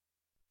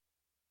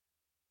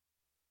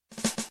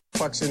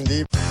Pucks in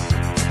deep.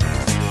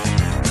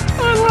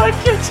 I like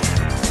it.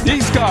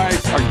 These guys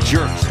are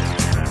jerks.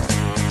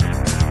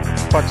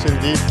 Pucks in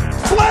deep.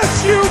 Bless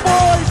you,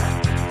 boys.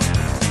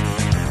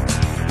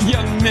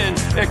 Young men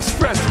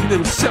expressing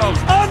themselves.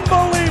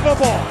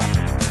 Unbelievable.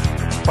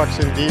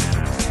 Pucks in deep.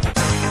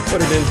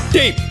 Put it in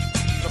deep.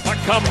 The puck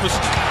comes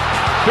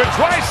to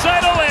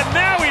Draisaitl, and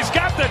now he's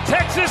got the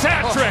Texas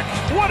hat trick.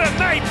 What a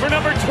night for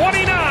number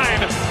 29.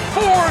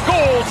 4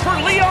 goals for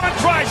Leon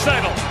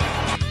Draisaitl.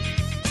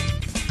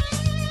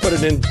 Put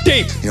it in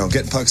deep. You know,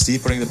 getting pucks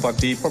deep, putting the puck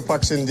deep. Put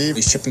pucks in deep.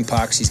 He's chipping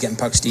pucks, he's getting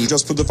pucks deep.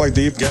 Just put the puck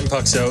deep. Getting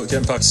pucks out,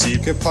 getting pucks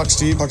deep. Get pucks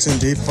deep. Pucks in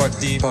deep. Puck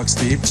deep. Pucks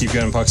deep. Keep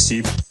getting pucks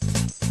deep.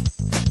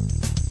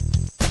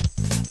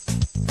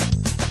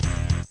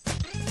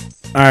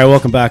 All right,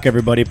 welcome back,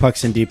 everybody.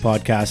 Pucks in Deep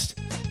podcast.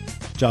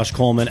 Josh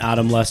Coleman,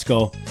 Adam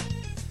Lesko.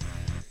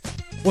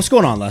 What's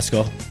going on,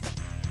 Lesko?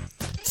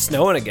 It's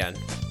snowing again.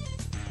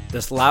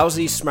 This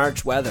lousy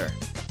smarch weather,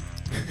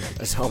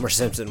 as Homer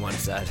Simpson once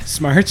said.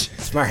 Smarch?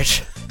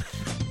 Smarch.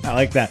 I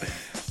like that.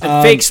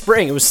 And fake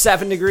spring. It was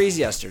 7 degrees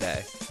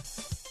yesterday.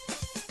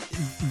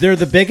 They're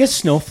the biggest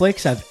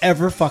snowflakes I've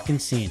ever fucking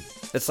seen.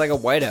 It's like a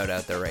whiteout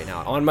out there right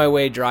now. On my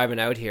way driving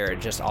out here,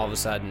 and just all of a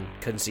sudden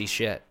couldn't see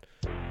shit.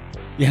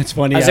 Yeah, it's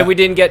funny. I said we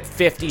didn't get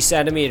 50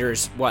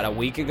 centimeters, what, a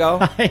week ago?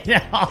 I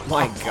know. Oh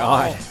my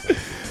God.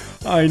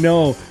 I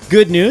know.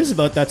 Good news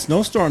about that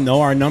snowstorm, though.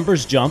 Our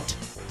numbers jumped.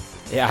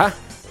 Yeah?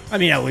 I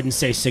mean, I wouldn't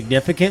say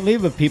significantly,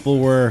 but people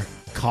were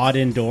caught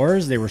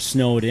indoors. They were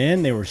snowed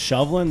in. They were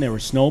shoveling. They were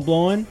snow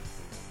blowing.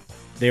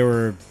 They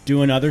were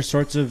doing other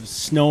sorts of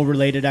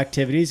snow-related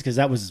activities because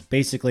that was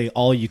basically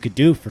all you could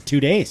do for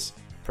 2 days.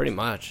 Pretty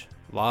much.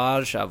 A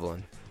lot of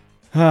shoveling.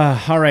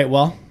 All right,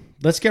 well,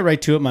 let's get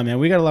right to it, my man.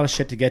 We got a lot of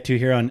shit to get to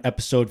here on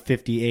episode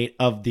 58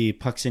 of the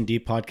Pucks in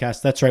Deep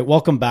podcast. That's right.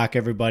 Welcome back,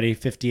 everybody.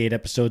 58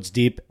 episodes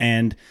deep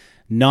and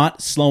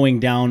not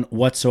slowing down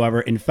whatsoever.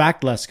 In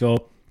fact, let's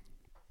go.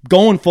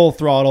 Going full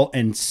throttle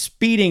and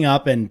speeding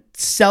up and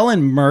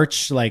selling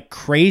merch like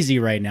crazy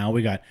right now.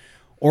 We got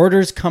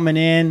orders coming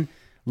in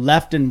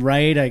left and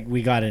right.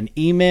 We got an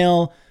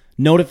email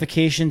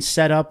notification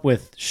set up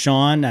with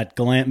Sean at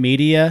Gallant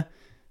Media.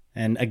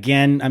 And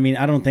again, I mean,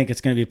 I don't think it's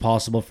going to be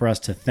possible for us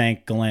to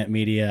thank Gallant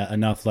Media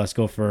enough. Let's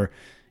go for,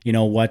 you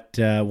know, what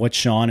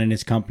Sean and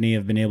his company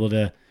have been able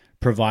to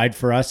provide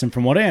for us. And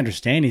from what I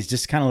understand, he's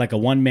just kind of like a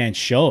one-man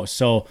show.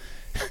 So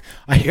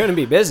You're going to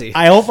be busy.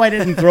 I hope I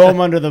didn't throw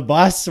him under the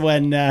bus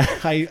when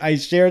I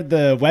shared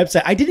the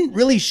website. I didn't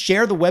really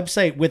share the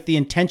website with the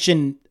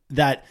intention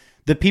that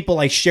the people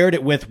I shared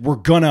it with were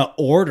gonna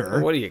order.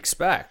 What do you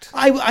expect?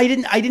 I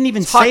didn't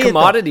even It's hot say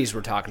commodities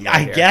we're talking about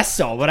I here. guess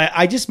so, but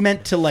I just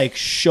meant to like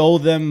show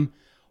them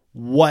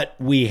what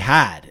we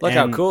had. Look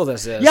how cool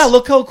this is. Yeah,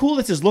 look how cool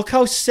this is. Look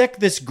how sick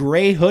this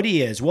gray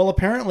hoodie is. Well,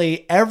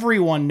 apparently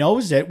everyone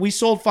knows it. We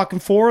sold fucking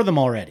 4 of them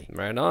already.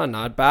 Right on.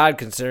 Not bad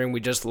considering we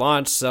just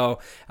launched. So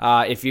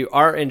if you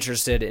are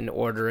interested in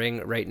ordering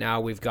right now,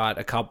 we've got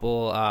a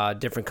couple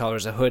different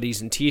colors of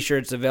hoodies and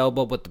t-shirts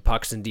available with the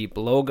Pucks in Deep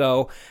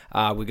logo.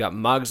 We got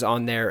mugs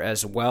on there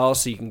as well.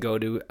 So you can go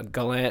to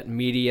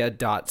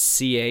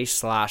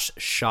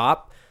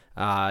gallantmedia.ca/shop.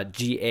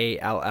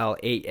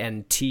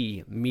 GALLANT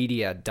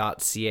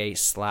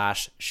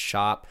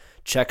media.ca/shop.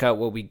 Check out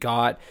what we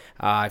got.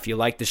 If you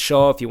like the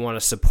show, if you want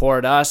to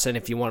support us, and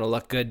if you want to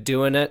look good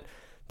doing it,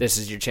 this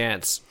is your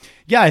chance.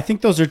 Yeah, I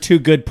think those are 2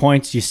 good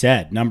points you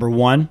said. Number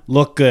 1,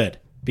 look good,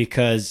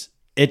 because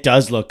it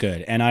does look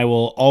good. And I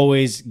will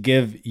always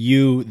give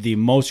you the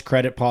most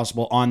credit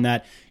possible on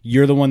that.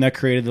 You're the one that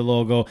created the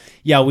logo.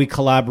 Yeah, we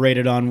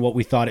collaborated on what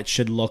we thought it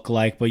should look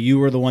like, but you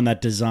were the one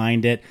that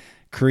designed it,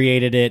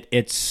 created it.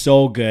 It's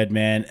so good,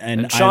 man.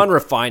 And Sean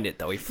refined it,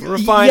 though. He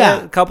refined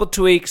it, a couple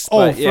tweaks.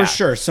 Oh, but, for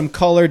sure. Some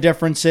color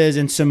differences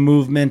and some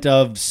movement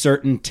of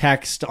certain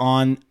text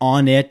on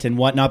it and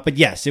whatnot. But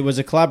yes, it was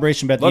a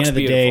collaboration. But at the end of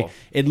the day,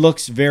 it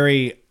looks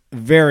very,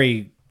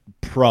 very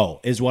pro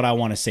is what I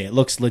want to say. It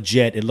looks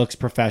legit. It looks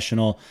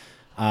professional.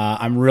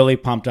 I'm really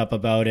pumped up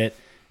about it.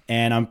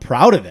 And I'm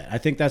proud of it. I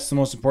think that's the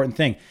most important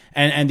thing.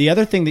 And the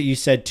other thing that you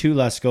said too,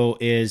 Lesko,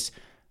 is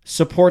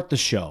support the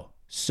show.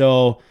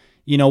 So,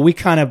 you know, we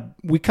kind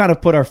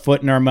of put our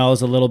foot in our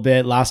mouths a little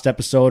bit last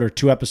episode or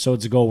 2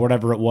 episodes ago,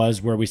 whatever it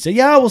was, where we said,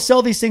 yeah, we'll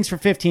sell these things for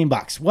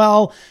 $15.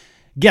 Well,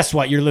 guess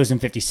what? You're losing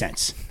 50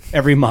 cents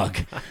every mug.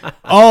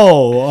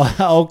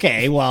 Oh,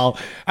 okay. Well,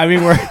 I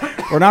mean, we're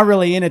not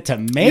really in it to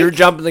make. You're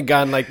jumping the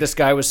gun. Like, this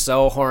guy was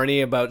so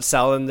horny about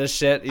selling this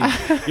shit.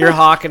 You're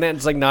hawking it.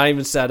 It's like not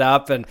even set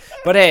up.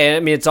 But hey, I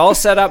mean, it's all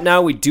set up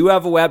now. We do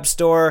have a web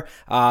store.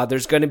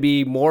 There's going to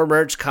be more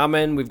merch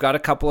coming. We've got a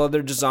couple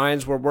other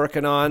designs we're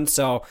working on.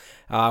 So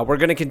we're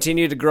going to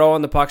continue to grow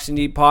on the Pucks in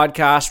Deep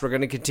podcast. We're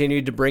going to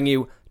continue to bring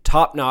you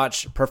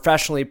top-notch,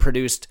 professionally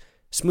produced,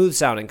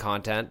 smooth-sounding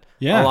content,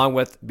 along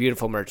with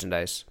beautiful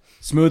merchandise.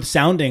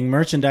 Smooth-sounding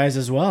merchandise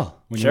as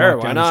well. When sure, you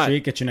walk down why not? the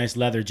street, get your nice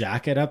leather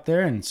jacket up there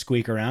and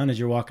squeak around as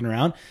you're walking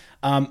around.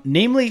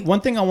 Namely,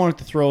 one thing I wanted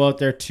to throw out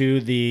there to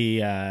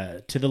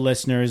the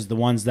listeners, the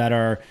ones that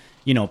are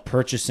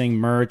purchasing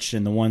merch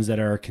and the ones that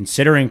are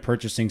considering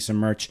purchasing some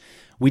merch.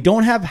 We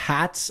don't have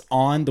hats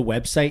on the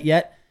website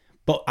yet,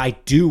 but I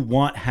do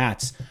want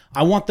hats.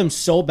 I want them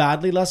so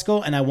badly,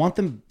 Lesko, and I want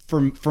them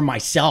for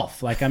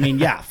myself. Like, I mean,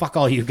 yeah, fuck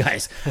all you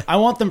guys. I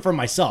want them for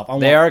myself.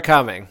 They are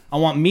coming. I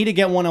want me to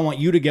get one. I want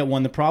you to get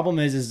one. The problem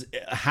is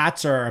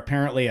hats are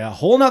apparently a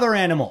whole nother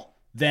animal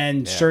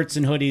than shirts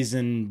and hoodies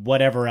and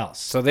whatever else.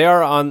 So they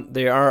are on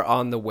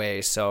the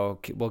way. So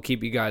we'll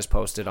keep you guys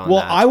posted on that.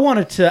 Well, I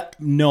wanted to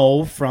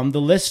know from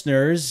the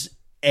listeners,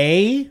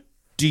 A,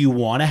 do you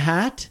want a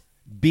hat?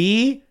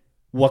 B,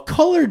 what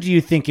color do you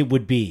think it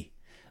would be?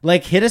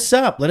 Like, hit us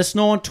up. Let us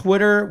know on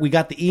Twitter. We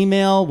got the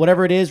email,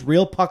 whatever it is,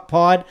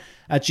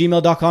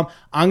 realpuckpod@gmail.com.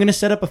 I'm going to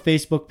set up a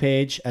Facebook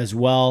page as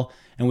well,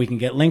 and we can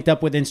get linked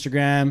up with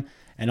Instagram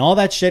and all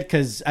that shit,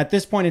 because at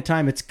this point in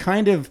time, it's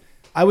kind of,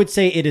 I would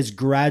say it has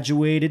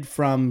graduated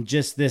from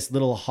just this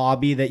little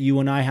hobby that you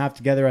and I have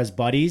together as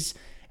buddies.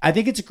 I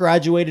think it's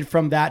graduated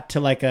from that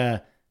to like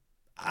I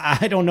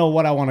don't know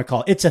what I want to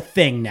call it. It's a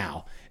thing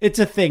now. It's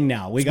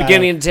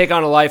beginning to take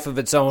on a life of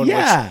its own,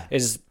 yeah.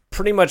 Which is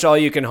pretty much all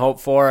you can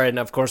hope for. And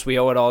of course, we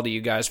owe it all to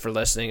you guys for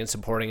listening and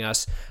supporting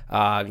us,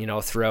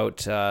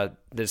 throughout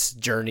this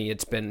journey.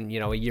 It's been,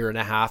 a year and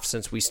a half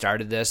since we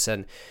started this.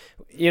 And,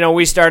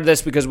 we started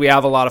this because we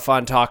have a lot of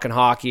fun talking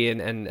hockey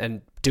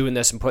and doing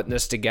this and putting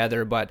this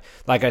together. But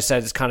like I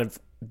said, it's kind of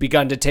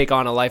begun to take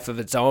on a life of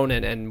its own.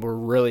 And we're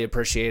really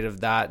appreciative of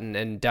that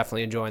and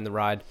definitely enjoying the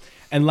ride.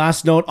 And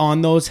last note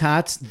on those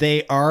hats,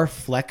 they are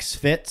flex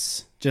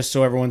fits. Just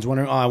so everyone's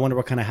wondering, I wonder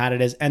what kind of hat it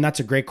is. And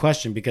that's a great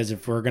question, because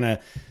if we're going to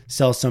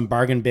sell some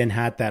bargain bin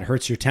hat that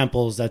hurts your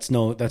temples, that's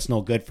no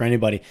good for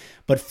anybody.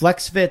 But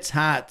flex fit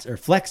hats,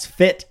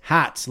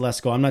 let's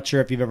go. I'm not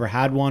sure if you've ever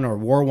had one or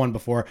wore one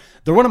before.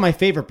 They're one of my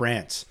favorite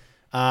brands.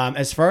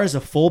 As far as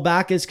a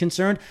fullback is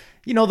concerned,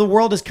 the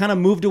world has kind of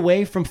moved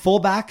away from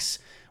fullbacks.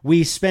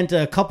 We spent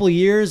a couple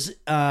years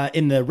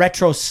in the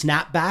retro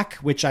snapback,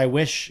 which I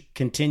wish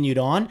continued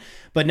on.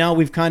 But now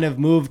we've kind of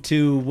moved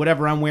to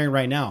whatever I'm wearing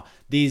right now.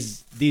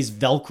 These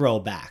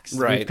Velcro backs.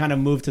 Right. We've kind of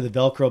moved to the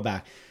Velcro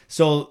back.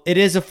 So it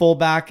is a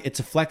fullback. It's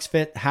a flex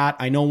fit hat.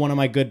 I know one of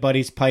my good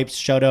buddies, Pipes,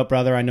 shout out,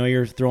 brother. I know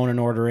you're throwing an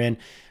order in.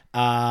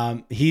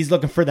 He's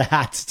looking for the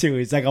hats too.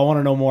 He's like, I want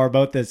to know more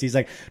about this. He's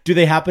like, do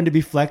they happen to be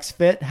flex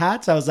fit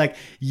hats? I was like,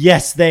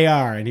 yes, they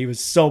are. And he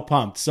was so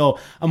pumped. So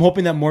I'm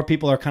hoping that more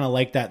people are kind of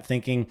like that,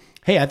 thinking,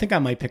 hey, I think I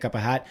might pick up a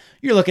hat.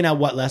 You're looking at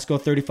what,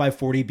 Lesko, 35,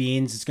 40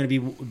 beans. It's going to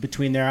be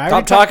between there.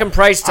 Stop talking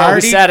price till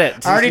we said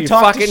it. I already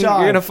talked to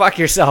Sean. You're going to fuck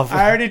yourself.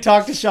 I already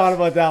talked to Sean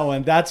about that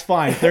one. That's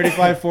fine.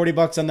 35, 40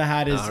 bucks on the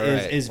hat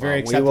is very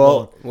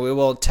acceptable. We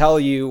will tell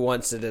you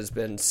once it has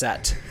been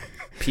set,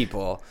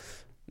 people.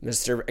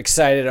 Mr.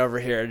 Excited over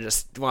here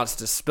just wants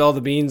to spill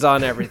the beans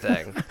on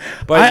everything.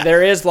 But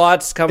there is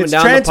lots coming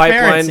down the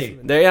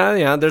pipeline.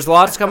 There's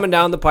lots coming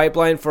down the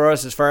pipeline for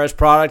us as far as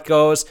product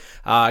goes,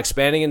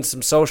 expanding in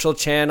some social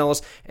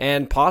channels,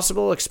 and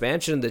possible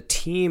expansion of the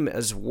team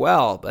as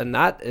well. And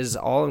that is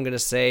all I'm going to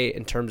say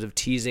in terms of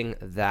teasing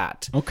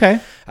that. Okay.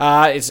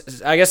 I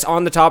guess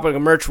on the topic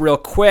of merch real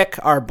quick,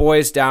 our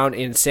boys down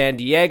in San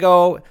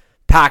Diego,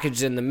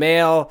 packaged in the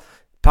mail.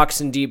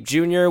 Pucks and Deep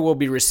Jr. will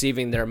be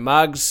receiving their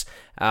mugs.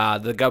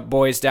 The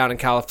boys down in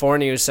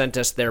California who sent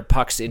us their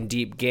Pucks in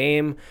Deep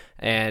game,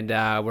 and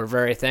we're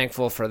very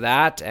thankful for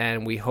that,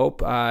 and we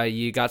hope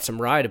you got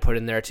some rye to put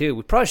in there too.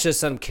 We probably should have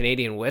some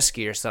Canadian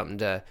whiskey or something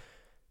to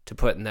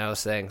put in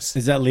those things.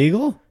 Is that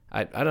legal?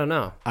 I don't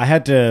know. I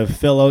had to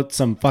fill out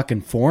some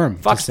fucking form.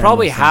 Fuck's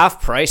probably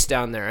half price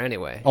down there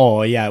anyway.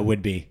 Oh, yeah, it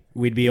would be.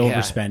 We'd be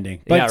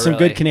overspending. But some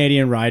good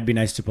Canadian rye would be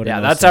nice to put in.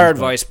 Yeah, that's our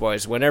advice,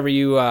 boys. Whenever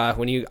you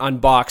when you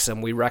unbox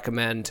them, we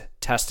recommend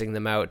testing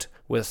them out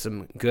with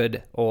some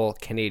good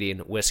old Canadian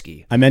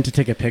whiskey. I meant to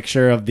take a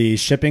picture of the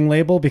shipping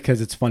label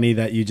because it's funny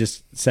that you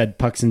just said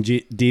Pucks and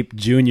Deep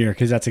Jr.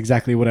 because that's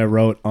exactly what I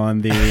wrote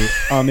on the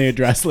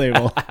address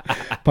label.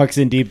 Pucks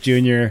and Deep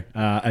Jr.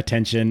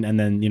 Attention, and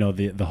then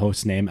the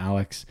host name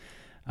Alex.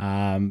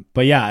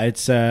 But yeah,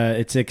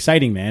 it's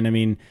exciting, man. I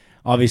mean,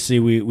 obviously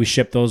we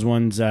shipped those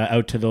ones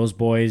out to those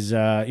boys,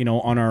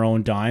 on our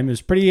own dime. It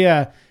was pretty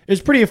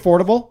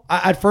affordable.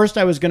 At first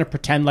I was going to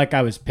pretend like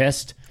I was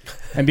pissed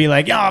and be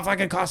like, if I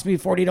could cost me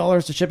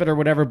 $40 to ship it or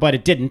whatever, but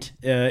it didn't.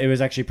 It was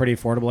actually pretty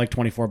affordable, like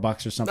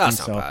 $24 or something.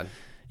 That's not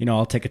bad.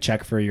 I'll take a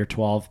check for your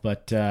 12,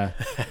 but at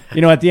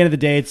the end of the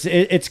day,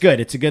 it's good.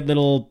 It's a good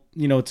little,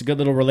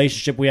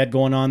 relationship we had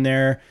going on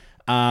there.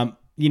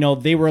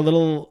 They were a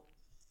little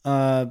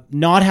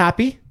not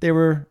happy. They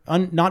were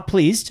not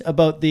pleased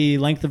about the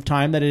length of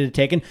time that it had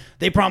taken.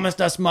 They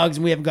promised us mugs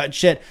and we haven't gotten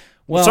shit.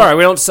 Well, sorry,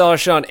 we don't sell our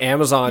shit on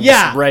Amazon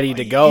just ready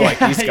to go like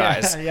these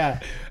guys.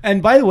 Yeah.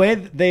 And by the way,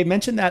 they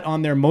mentioned that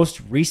on their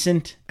most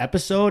recent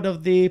episode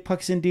of the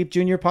Pucks in Deep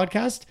Junior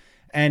podcast,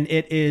 and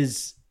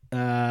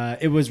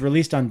it was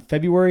released on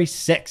February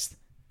 6th.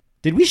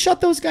 Did we shut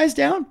those guys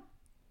down?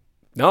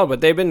 No, but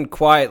they've been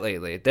quiet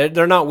lately.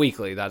 They're not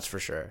weekly, that's for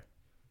sure.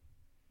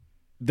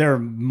 they're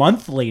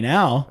monthly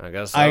now. I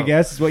guess so. I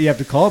guess is what you have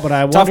to call it. But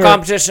I Tough wonder.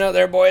 competition out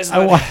there, boys.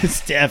 I want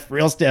stiff,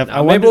 real stiff. I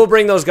Maybe wonder. we'll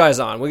bring those guys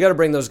on. We got to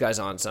bring those guys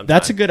on sometime.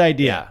 That's a good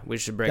idea. Yeah, we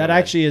should bring that. them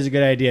in. Actually, is a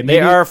good idea. They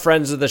Maybe are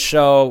friends of the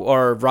show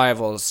or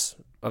rivals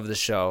of the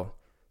show.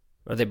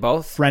 Are they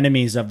both?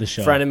 frenemies of the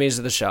show. Frenemies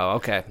of the show.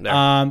 Okay.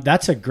 There,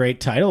 That's a great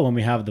title when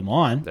we have them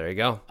on. there you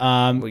go.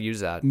 We'll use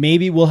that.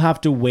 Maybe we'll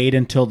have to wait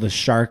until the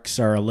Sharks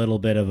are a little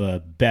bit of a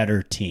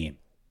better team.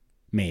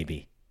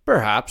 Maybe.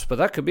 Perhaps, but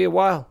that could be a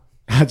while.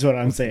 That's what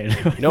I'm saying.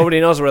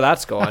 Nobody knows where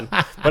that's going.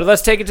 But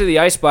let's take it to the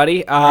ice,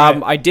 buddy.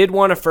 I did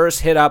want to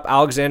first hit up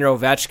Alexander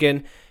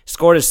Ovechkin.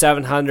 Scored his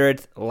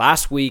 700th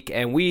last week,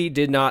 and we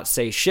did not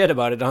say shit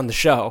about it on the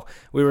show.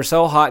 We were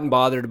so hot and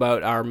bothered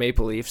about our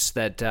Maple Leafs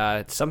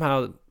that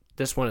somehow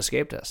this one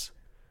escaped us.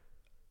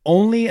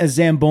 Only a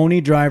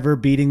Zamboni driver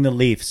beating the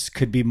Leafs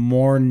could be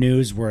more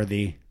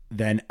newsworthy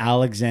than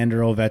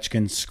Alexander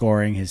Ovechkin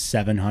scoring his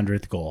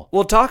 700th goal.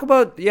 We'll talk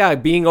about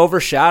being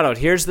overshadowed.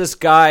 Here's this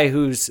guy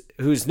who's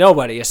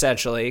nobody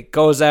essentially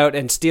goes out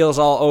and steals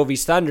all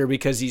Ovi's thunder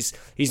because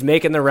he's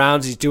making the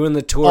rounds, he's doing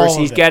the tours,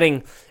 he's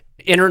getting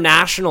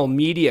international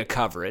media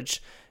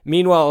coverage.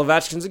 Meanwhile,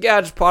 Ovechkin's like,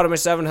 I just potted my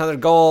 700th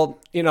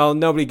goal.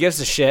 Nobody gives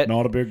a shit.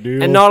 Not a big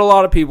deal. And not a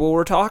lot of people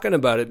were talking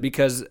about it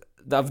because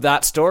of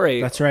that story.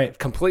 That's right.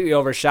 Completely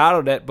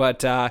overshadowed it.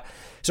 But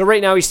so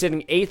right now he's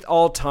sitting 8th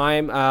all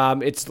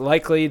time. It's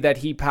likely that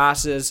he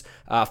passes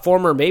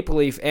former Maple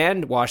Leaf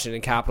and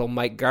Washington Capital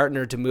Mike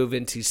Gartner to move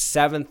into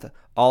 7th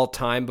all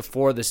time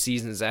before the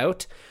season's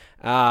out.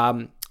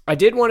 I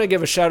did want to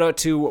give a shout out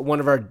to one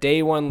of our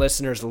day one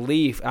listeners,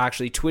 Leaf,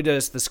 actually tweeted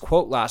us this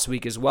quote last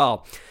week as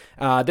well.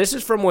 This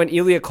is from when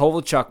Ilya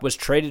Kovalchuk was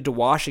traded to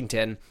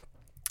Washington,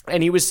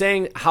 and he was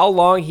saying how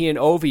long he and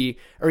Ovi,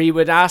 or he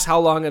would ask how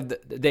long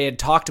they had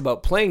talked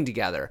about playing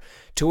together,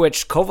 to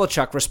which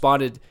Kovalchuk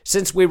responded,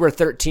 since we were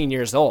 13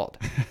 years old.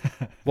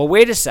 Well,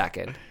 wait a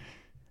second.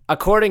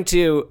 According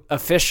to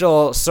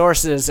official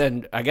sources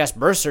and I guess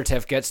birth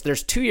certificates,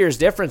 there's 2 years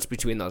difference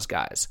between those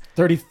guys.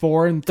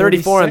 34 and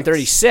 36. 34 and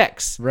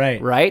 36. Right.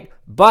 Right?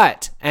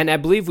 But, and I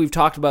believe we've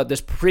talked about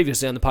this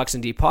previously on the Pucks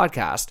and D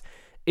podcast,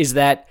 is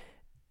that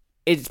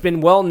it's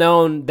been well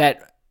known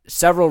that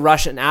several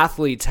Russian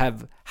athletes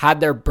have had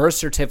their birth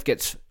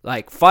certificates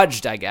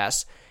fudged, I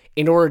guess,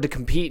 in order to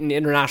compete in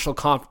international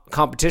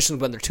competitions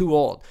when they're too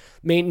old.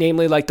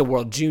 Namely like the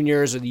World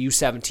Juniors or the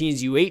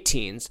U17s,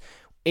 U18s,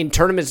 in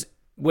tournaments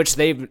which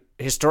they've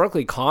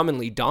historically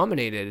commonly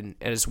dominated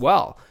as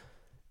well.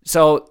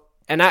 So,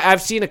 and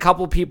I've seen a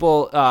couple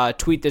people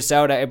tweet this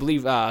out. I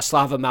believe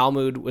Slava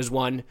Malmud was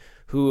one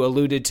who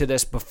alluded to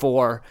this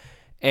before.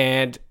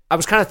 And I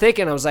was kind of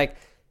thinking, I was like,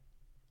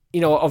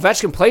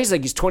 Ovechkin plays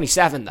like he's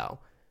 27 though.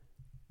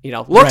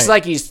 Looks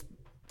like he's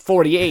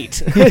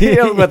 48.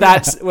 With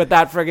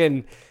that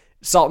friggin'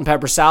 salt and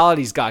pepper salad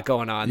he's got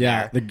going on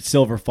there. Yeah, the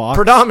silver fox.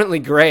 Predominantly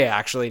gray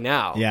actually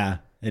now. Yeah,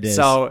 it is.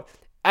 So,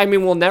 I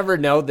mean, we'll never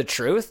know the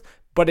truth,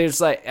 but it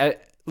was like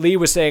Lee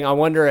was saying, I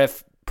wonder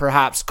if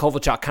perhaps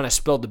Kovalchuk kind of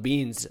spilled the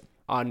beans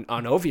on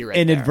Ovi right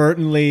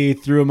inadvertently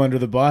threw him under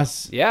the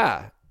bus.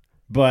 Yeah.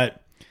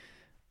 But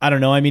I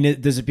don't know. I mean,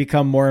 does it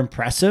become more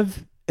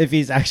impressive if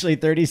he's actually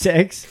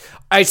 36?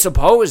 I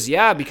suppose,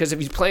 yeah, because if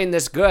he's playing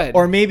this good.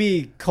 Or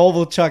maybe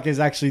Kovalchuk is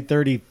actually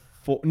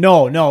 34.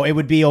 No, it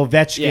would be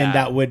Ovechkin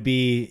that would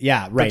be,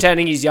 right.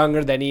 Pretending he's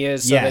younger than he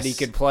is so that he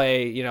could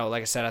play,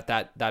 like I said, at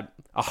that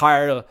a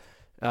higher,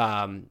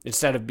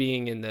 instead of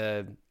being in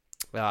the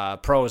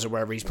pros or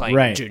wherever he's playing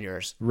in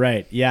juniors.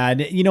 Right, yeah.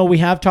 And, we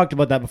have talked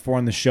about that before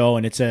on the show,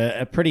 and it's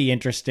a pretty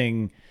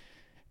interesting,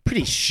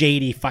 pretty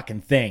shady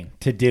fucking thing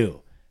to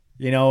do.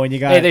 When you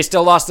got... Hey, they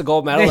still lost the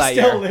gold medal that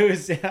year. They still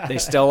lose, yeah. They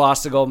still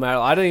lost the gold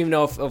medal. I don't even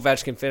know if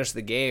Ovechkin finished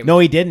the game. No,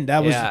 he didn't.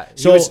 That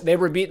was... they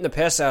were beating the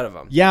piss out of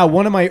him. Yeah,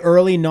 one of my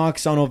early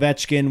knocks on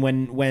Ovechkin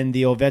when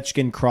the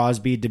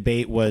Ovechkin-Crosby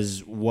debate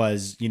was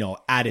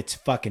at its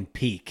fucking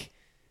peak.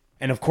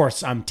 And, of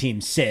course, I'm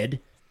Team Sid.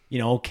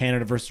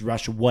 Canada versus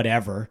Russia,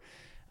 whatever.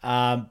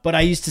 But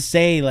I used to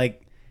say,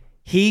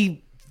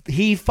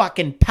 he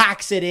fucking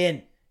packs it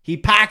in. He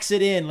packs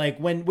it in.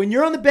 When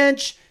you're on the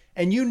bench...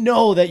 and you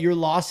know that your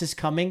loss is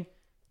coming,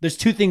 there's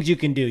two things you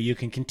can do. You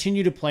can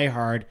continue to play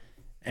hard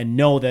and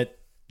know that,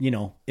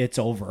 it's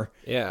over.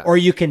 Yeah. Or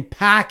you can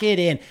pack it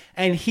in.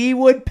 And he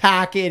would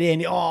pack it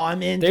in. Oh,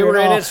 I'm injured. They were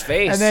in his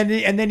face.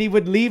 And then he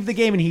would leave the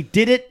game, and he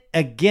did it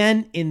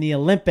again in the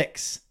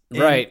Olympics.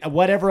 Right.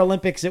 Whatever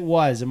Olympics it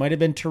was. It might have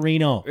been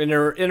Torino. In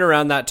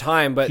around that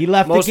time. But he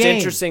left most the game.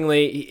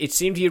 Interestingly, it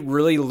seemed he had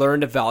really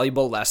learned a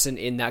valuable lesson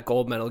in that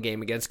gold medal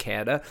game against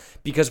Canada.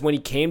 Because when he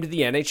came to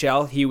the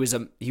NHL, he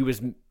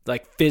was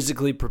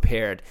physically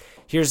prepared.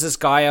 Here's this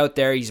guy out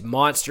there. He's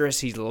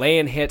monstrous. He's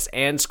laying hits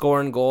and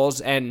scoring goals.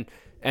 And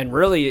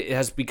really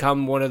has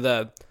become one of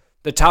the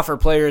tougher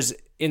players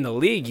in the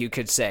league, you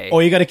could say. Oh,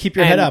 you got to keep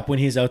your head up when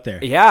he's out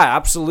there. Yeah,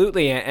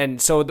 absolutely.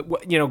 And so,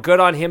 good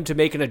on him to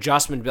make an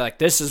adjustment, be like,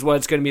 this is what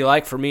it's going to be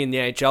like for me in the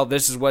NHL.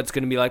 This is what it's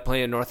going to be like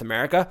playing in North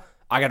America.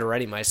 I got to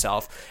ready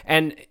myself.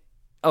 And,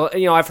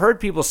 I've heard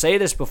people say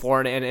this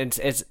before, and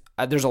it's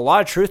there's a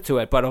lot of truth to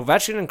it, but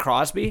Ovechkin and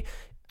Crosby,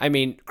 I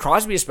mean,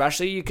 Crosby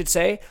especially, you could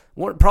say,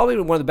 probably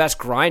one of the best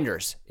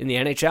grinders in the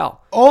NHL.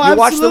 Oh, you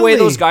watch the way absolutely.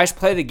 those guys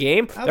play the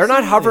game. They're not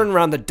Absolutely. hovering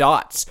around the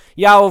dots.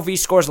 Yeah, OV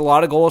scores a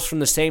lot of goals from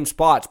the same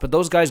spots, but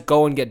those guys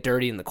go and get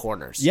dirty in the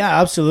corners.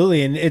 Yeah,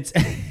 absolutely. And it's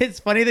it's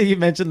funny that you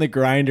mentioned the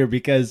grinder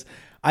because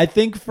I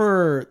think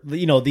for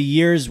the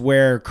years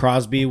where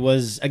Crosby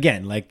was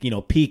again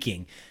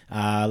peaking,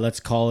 let's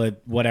call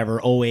it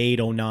whatever 08,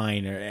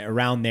 09 or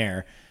around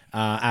there,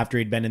 after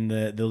he'd been in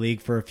the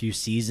league for a few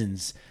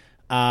seasons,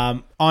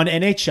 on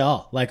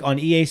NHL, like on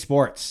EA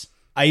Sports,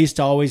 I used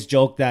to always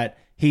joke that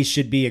he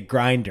should be a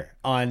grinder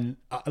on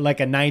like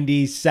a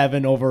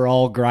 97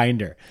 overall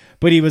grinder,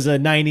 but he was a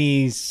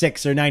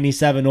 96 or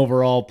 97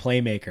 overall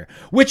playmaker,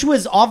 which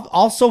was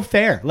also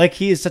fair. Like,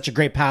 he is such a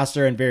great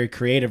passer and very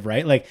creative,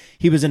 right? Like,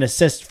 he was an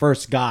assist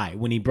first guy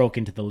when he broke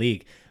into the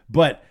league,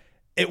 but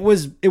it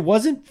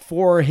wasn't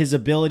for his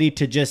ability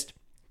to just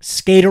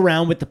skate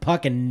around with the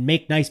puck and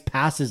make nice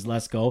passes,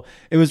 Lesko.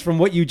 It was from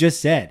what you just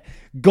said,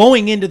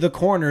 going into the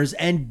corners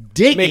and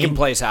digging, Making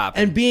plays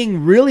happen. and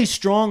being really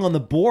strong on the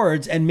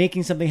boards and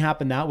making something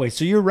happen that way.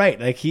 So you're right.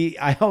 Like,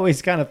 I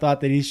always kind of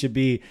thought that he should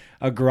be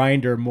a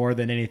grinder more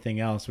than anything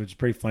else, which is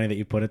pretty funny that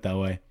you put it that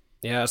way.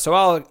 Yeah,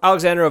 so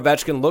Alexander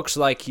Ovechkin looks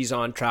like he's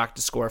on track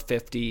to score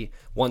 50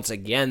 once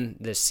again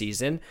this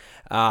season.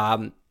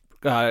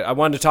 I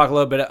wanted to talk a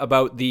little bit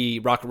about the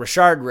Rocket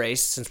Richard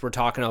race since we're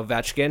talking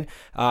Ovechkin.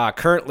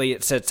 Currently,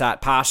 it sits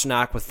at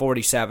Pasternak with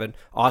 47,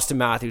 Austin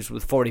Matthews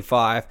with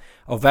 45,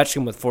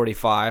 Ovechkin with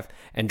 45,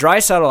 and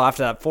Draisaitl,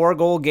 after that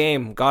 4-goal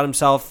game, got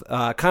himself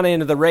kind of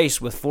into the race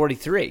with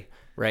 43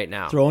 right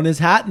now. Throwing his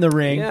hat in the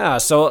ring. Yeah,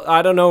 so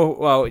I don't know.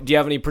 Well, do you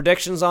have any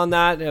predictions on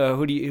that?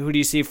 Who do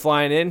you see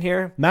flying in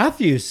here?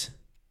 Matthews.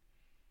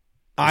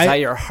 Is that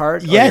your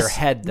heart or yes, your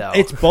head, though?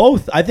 It's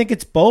both. I think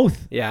it's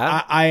both.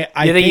 Yeah? I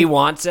You think he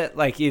wants it?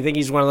 Like, you think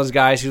he's one of those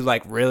guys who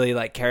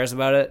really cares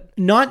about it?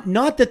 Not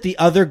that the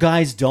other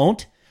guys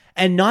don't,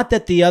 and not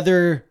that the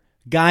other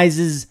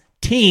guys'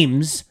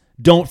 teams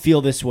don't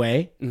feel this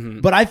way,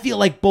 but I feel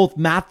like both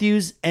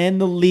Matthews and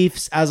the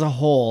Leafs as a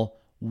whole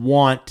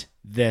want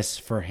this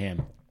for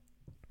him,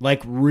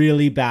 like,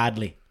 really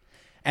badly.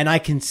 And I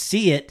can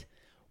see it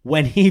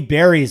when he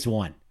buries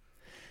one.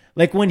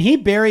 Like, when he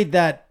buried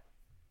that,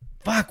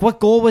 what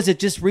goal was it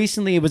just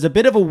recently? It was a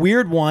bit of a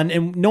weird one,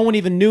 and no one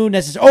even knew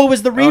necessarily. Oh, it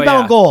was the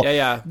rebound goal.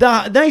 Yeah.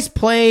 The nice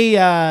play,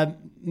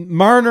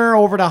 Marner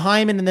over to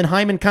Hyman, and then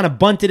Hyman kind of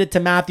bunted it to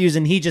Matthews,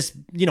 and he just,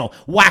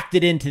 whacked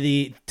it into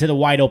the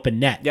wide open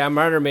net. Yeah,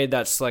 Marner made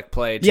that slick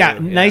play, too. Yeah,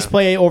 nice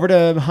play over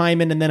to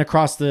Hyman, and then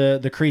across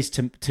the crease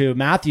to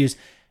Matthews.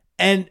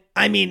 And,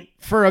 I mean,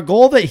 for a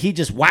goal that he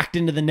just whacked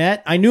into the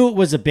net, I knew it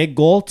was a big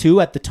goal, too,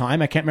 at the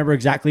time. I can't remember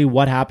exactly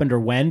what happened or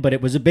when, but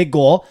it was a big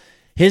goal.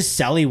 His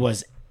celly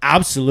was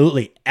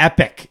absolutely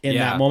epic in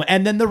that moment.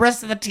 And then the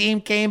rest of the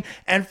team came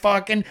and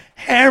fucking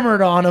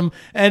hammered on him.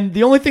 And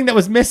the only thing that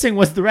was missing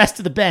was the rest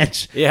of the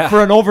bench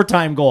for an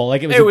overtime goal.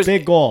 Like, it was a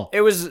big goal.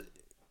 It was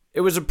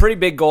a pretty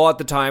big goal at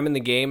the time in the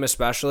game,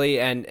 especially.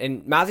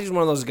 And Matthews is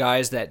one of those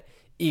guys that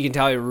you can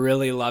tell he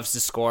really loves to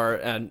score.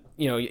 And,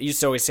 you used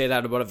to always say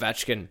that about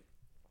Ovechkin.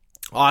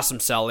 Awesome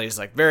cellies,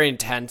 like, very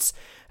intense.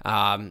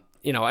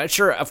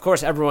 Sure, of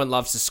course, everyone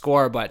loves to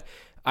score, but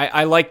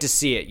I like to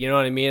see it. You know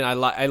what I mean?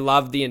 I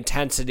love the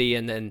intensity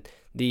and then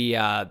the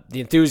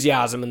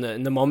enthusiasm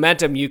and the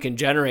momentum you can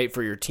generate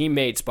for your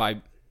teammates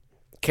by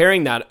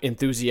carrying that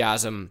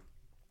enthusiasm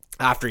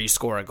after you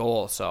score a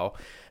goal. So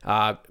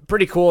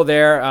pretty cool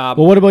there.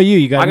 Well, what about you?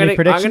 You got any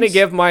predictions? I'm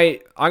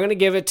gonna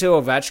give it to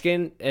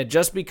Ovechkin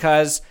just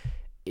because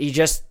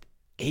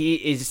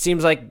it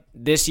seems like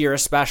this year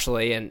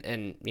especially,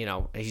 and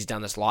he's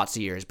done this lots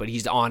of years, but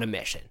he's on a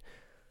mission.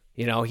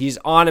 He's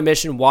on a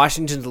mission.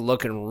 Washington's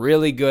looking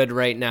really good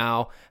right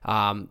now.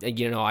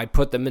 I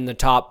put them in the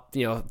top,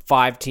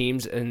 5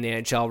 teams in the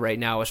NHL right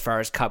now as far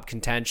as cup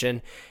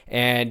contention.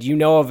 And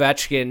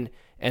Ovechkin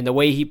and the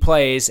way he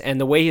plays and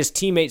the way his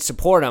teammates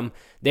support him,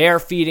 they are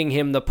feeding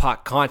him the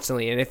puck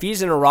constantly. And if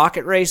he's in a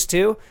rocket race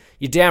too,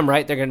 you're damn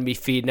right they're going to be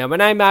feeding him.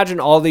 And I imagine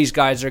all these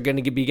guys are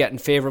going to be getting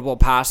favorable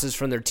passes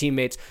from their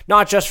teammates,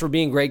 not just for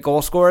being great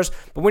goal scorers,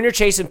 but when you're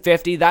chasing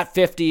 50, that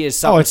 50 is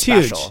something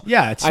special. Huge.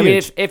 Yeah, it's huge. I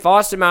mean, if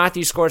Austin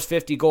Matthews scores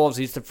 50 goals,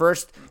 he's the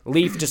first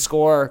Leaf to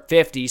score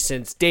 50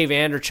 since Dave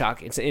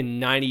Andreychuk. It's in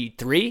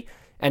 93.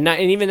 And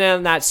even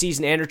in that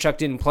season, Andreychuk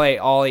didn't play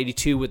all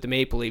 82 with the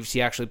Maple Leafs.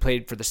 He actually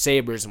played for the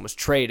Sabres and was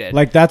traded.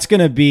 Like, that's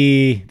an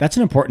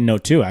important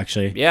note too,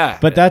 actually. Yeah.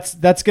 But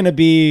that's going to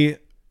be,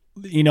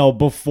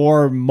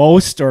 before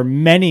most or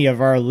many of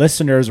our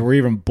listeners were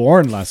even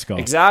born. Let's go.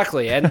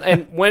 Exactly. And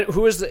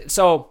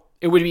so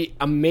it would be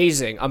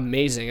amazing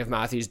if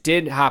Matthews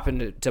did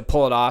happen to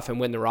pull it off and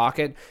win the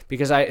Rocket,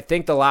 because I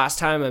think the last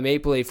time a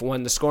Maple Leaf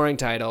won the scoring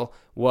title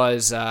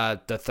was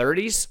the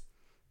 30s.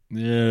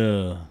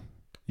 Ugh.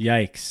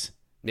 Yikes.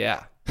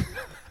 Yeah.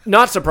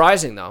 Not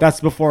surprising, though. That's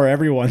before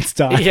everyone's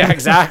time. Yeah,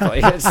 exactly.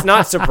 It's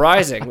not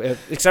surprising,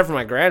 except for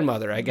my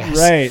grandmother, I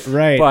guess.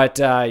 Right. But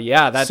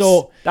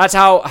that's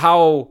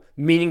how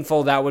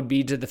meaningful that would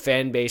be to the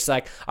fan base.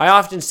 Like, I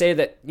often say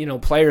that,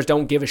 players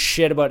don't give a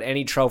shit about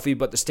any trophy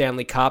but the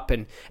Stanley Cup,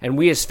 and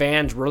we as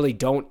fans really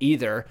don't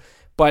either.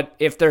 But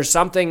if there's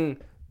something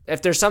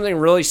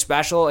really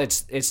special,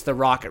 it's the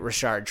Rocket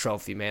Richard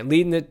Trophy, man,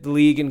 leading the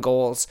league in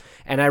goals.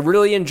 And I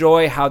really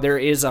enjoy how there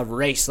is a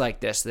race like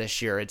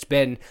this year. It's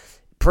been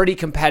pretty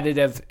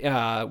competitive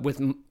with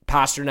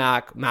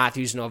Pasternak,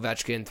 Matthews, and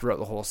Ovechkin throughout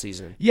the whole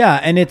season.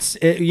 Yeah, and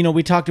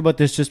we talked about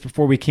this just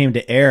before we came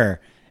to air.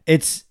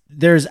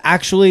 There's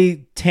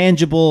actually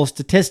tangible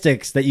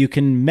statistics that you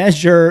can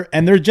measure,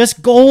 and they're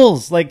just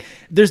goals. Like,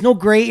 there's no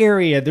gray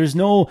area. There's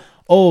no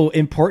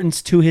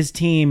importance to his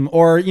team,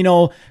 or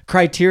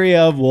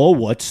criteria of, well,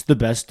 what's the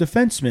best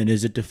defenseman?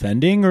 Is it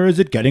defending or is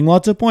it getting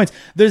lots of points?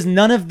 There's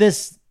none of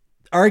this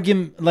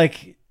argument,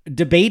 like,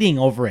 debating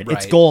over it. Right.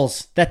 It's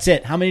goals. That's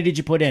it. How many did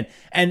you put in?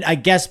 And I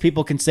guess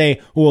people can say,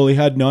 well, he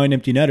had 9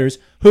 empty netters.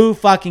 Who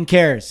fucking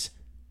cares?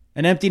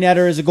 An empty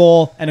netter is a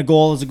goal, and a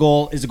goal is a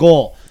goal is a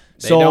goal.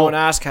 They don't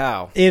ask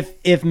how.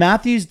 If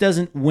Matthews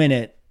doesn't win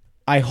it,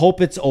 I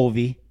hope it's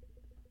Ovi.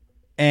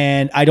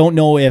 And I don't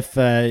know if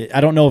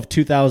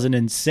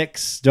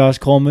 2006 Josh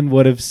Coleman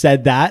would have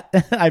said that.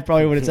 I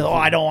probably would have said,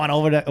 I don't want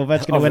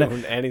Ovechkin to win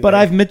it. Anything. But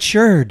I've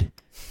matured.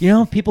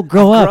 People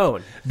grow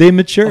up. They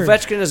mature.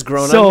 Ovechkin has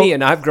grown on me,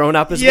 and I've grown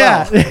up as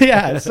well.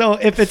 Yeah. So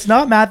if it's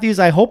not Matthews,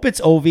 I hope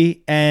it's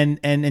Ovi,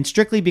 and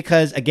strictly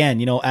because,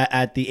 again,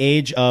 at the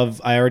age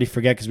of, I already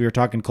forget because we were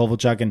talking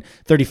Kovalchuk, and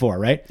 34,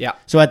 right? Yeah.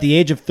 So at the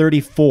age of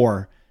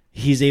 34,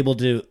 he's able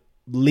to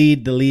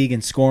lead the league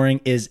in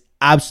scoring is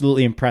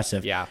absolutely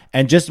impressive. Yeah.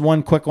 And just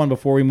one quick one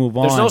before we move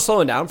on. There's no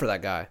slowing down for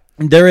that guy.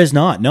 There is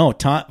not. No.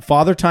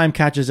 Father Time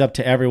catches up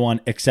to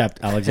everyone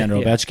except Alexander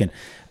Ovechkin.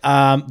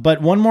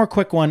 But one more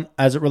quick one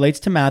as it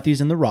relates to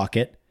Matthews and the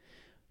Rocket.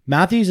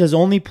 Matthews has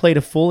only played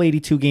a full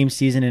 82-game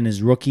season in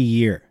his rookie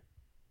year.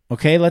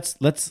 Okay, let's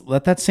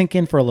let that sink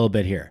in for a little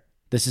bit here.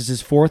 This is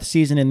his 4th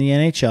season in the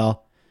NHL,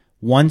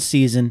 1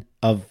 season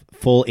of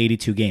full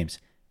 82 games.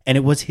 And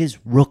it was his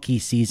rookie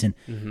season.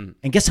 Mm-hmm.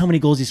 And guess how many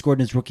goals he scored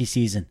in his rookie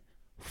season?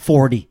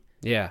 40.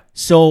 Yeah.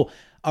 So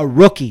a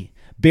rookie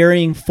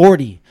burying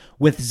 40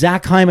 with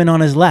Zach Hyman on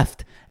his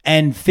left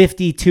and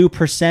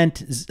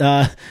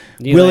 52%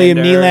 William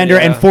Nylander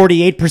and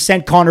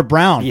 48% Connor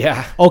Brown.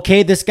 Yeah.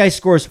 Okay, this guy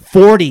scores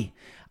 40.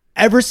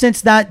 Ever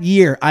since that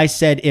year, I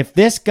said, if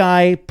this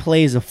guy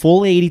plays a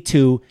full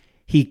 82,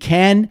 he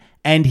can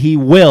and he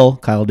will,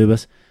 Kyle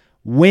Dubas,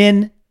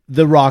 win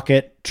the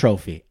Rocket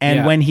Trophy.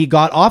 And when he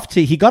got off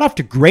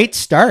to great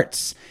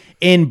starts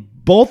in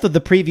both of the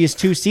previous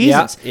 2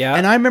 seasons. Yeah.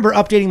 And I remember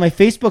updating my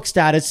Facebook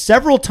status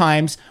several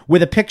times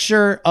with a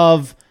picture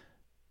of,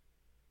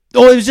 it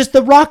was just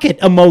the rocket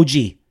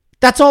emoji.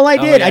 That's all I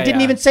did. I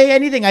didn't even say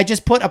anything. I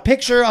just put a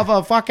picture of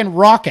a fucking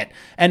rocket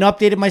and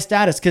updated my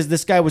status because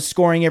this guy was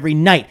scoring every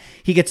night.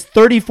 He gets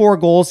 34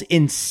 goals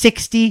in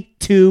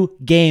 62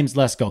 games,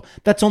 Lesko.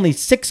 That's only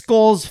 6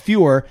 goals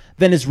fewer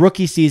than his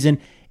rookie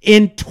season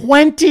in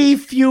 20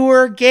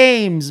 fewer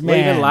games, man.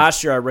 Well, even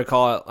last year, I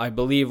recall, I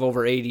believe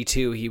over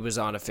 82, he was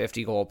on a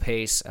 50-goal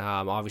pace.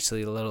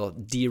 Obviously, a little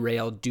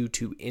derailed due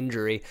to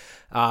injury.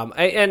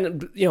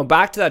 And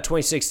back to that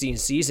 2016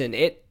 season,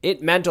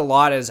 it meant a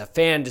lot as a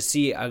fan to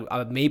see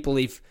a Maple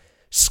Leaf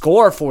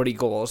score 40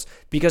 goals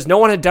because no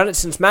one had done it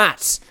since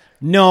Mats.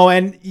 No,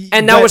 and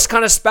that was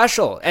kind of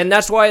special. And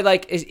that's why,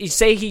 like, you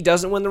say he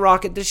doesn't win the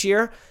Rocket this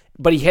year,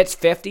 but he hits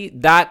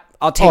 50,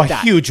 I'll take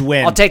that. A huge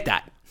win. I'll take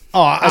that.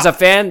 As a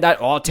fan,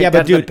 I'll take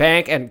that to the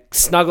bank and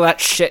snuggle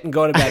that shit and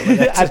go to bed with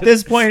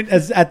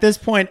it. At this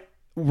point,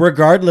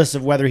 regardless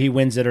of whether he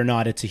wins it or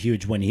not, it's a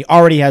huge win. He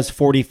already has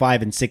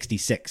 45 and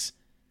 66.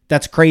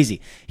 That's crazy.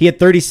 He had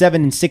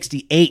 37 and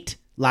 68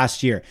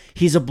 last year.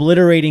 He's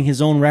obliterating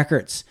his own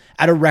records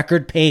at a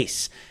record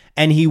pace,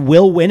 and he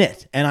will win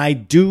it. And I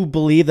do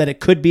believe that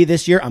it could be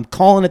this year. I'm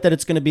calling it that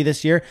it's going to be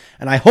this year,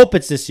 and I hope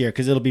it's this year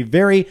because it'll be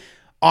very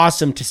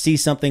awesome to see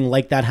something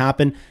like that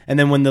happen. And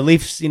then when the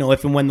Leafs,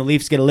 if and when the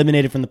Leafs get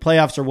eliminated from the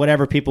playoffs or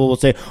whatever, people will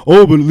say,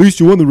 "Oh, but at least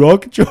you won the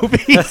Rocket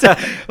Trophy."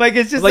 Like,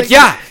 it's just we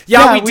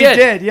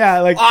did. Yeah,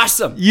 like,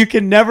 awesome. You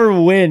can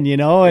never win,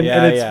 and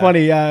it's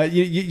funny.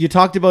 You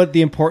talked about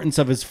the importance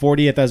of his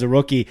 40th as a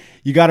rookie.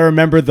 You got to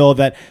remember though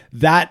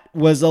that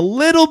was a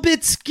little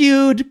bit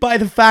skewed by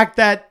the fact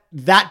that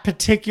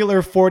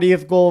particular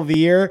 40th goal of the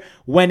year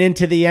went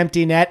into the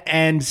empty net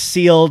and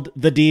sealed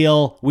the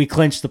deal. We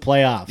clinched the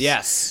playoffs.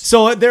 Yes.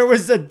 So there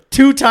was a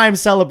 2-time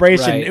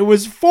celebration. Right. It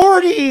was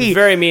 40. It was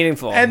very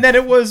meaningful. And then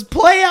it was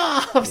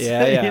playoffs.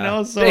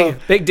 Yeah. So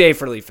big day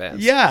for Leaf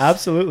fans. Yeah,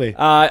 absolutely.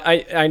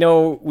 I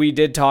know we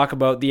did talk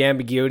about the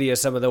ambiguity of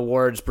some of the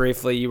awards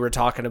briefly. You were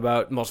talking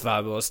about most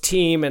valuable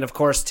team. And of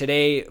course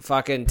today,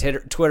 fucking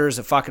Twitter's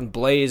a fucking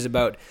blaze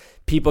about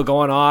people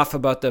going off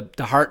about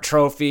the Hart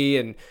Trophy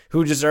and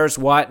who deserves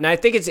what. And I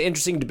think it's an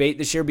interesting debate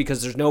this year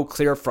because there's no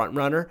clear front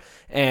runner.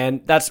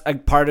 And that's a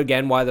part,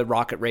 again, why the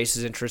Rocket race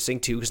is interesting,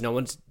 too, because no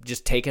one's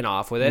just taken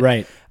off with it.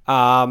 Right.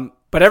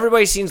 But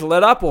everybody seems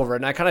lit up over it,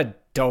 and I kind of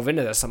dove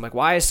into this. I'm like,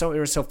 why is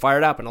everyone so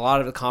fired up? And a lot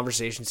of the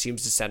conversation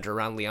seems to center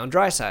around Leon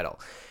Draisaitl.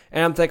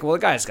 And I'm thinking, well,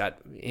 the guy's got,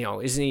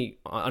 isn't he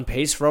on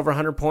pace for over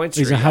 100 points?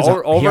 He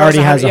already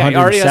has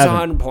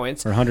 100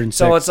 points. Or 106.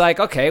 So it's like,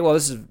 okay, well,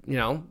 this is,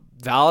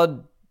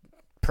 valid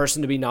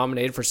person to be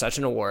nominated for such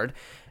an award.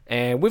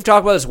 And we've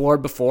talked about this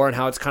award before and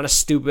how it's kind of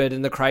stupid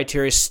and the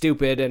criteria is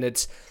stupid and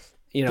it's,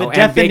 the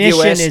ambiguous.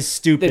 definition is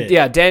stupid.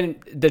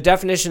 The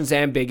definition's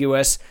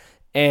ambiguous.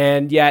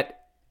 And yet,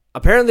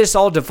 apparently this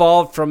all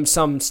devolved from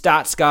some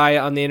stats guy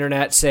on the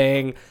internet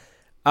saying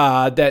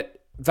that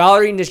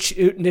Valerie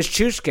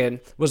Nichushkin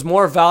was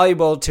more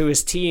valuable to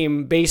his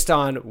team based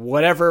on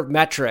whatever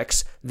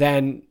metrics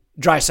than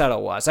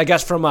Draisaitl was. I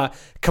guess from a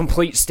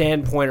complete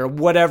standpoint or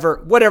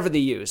whatever they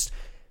used.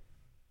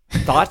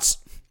 Thoughts?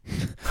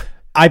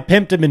 I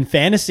pimped him in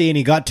fantasy and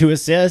he got 2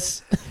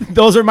 assists.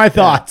 Those are my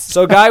thoughts.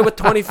 So a guy with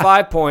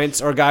 25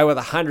 points or a guy with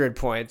 100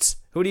 points,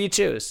 who do you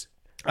choose?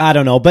 I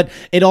don't know, but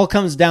it all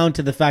comes down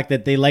to the fact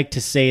that they like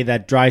to say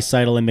that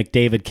Draisaitl and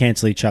McDavid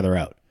cancel each other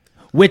out.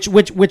 Which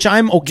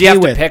I'm okay with. Do you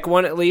have to pick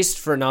one at least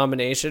for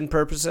nomination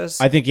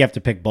purposes? I think you have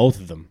to pick both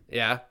of them.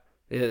 Yeah.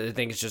 I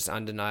think it's just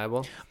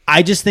undeniable.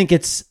 I just think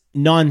it's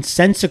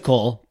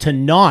nonsensical to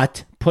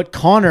not put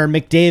Connor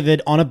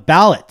McDavid on a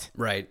ballot.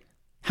 Right.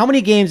 How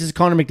many games does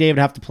Connor McDavid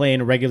have to play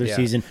in a regular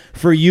season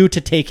for you to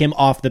take him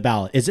off the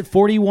ballot? Is it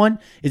 41?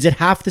 Is it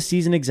half the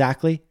season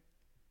exactly?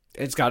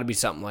 It's got to be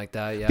something like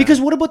that, yeah. Because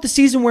what about the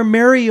season where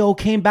Mario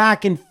came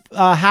back in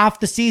half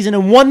the season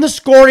and won the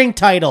scoring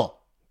title?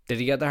 Did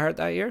he get the Hart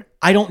that year?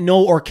 I don't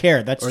know or care.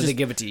 Or did they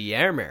give it to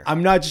Yarmir?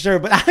 I'm not sure,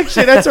 but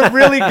actually that's a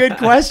really good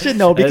question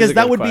though, because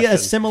that would be a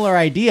similar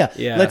idea.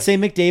 Yeah. Let's say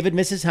McDavid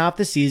misses half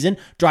the season,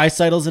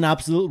 Draisaitl's an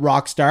absolute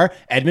rock star,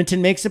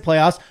 Edmonton makes the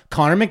playoffs,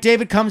 Connor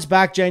McDavid comes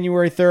back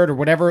January 3rd or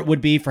whatever it would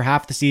be for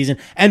half the season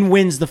and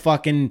wins the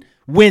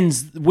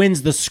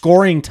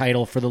scoring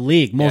title for the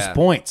league, most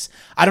points.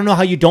 I don't know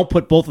how you don't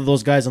put both of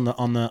those guys on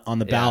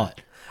the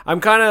ballot. I'm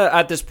kind of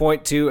at this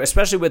point too,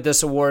 especially with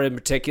this award in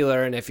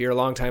particular. And if you're a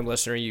longtime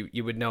listener,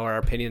 you would know our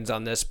opinions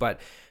on this. But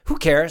who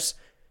cares?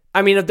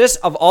 I mean,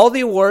 of all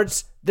the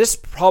awards, this is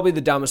probably the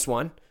dumbest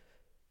one.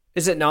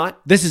 Is it not?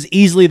 This is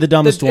easily the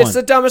dumbest one. It's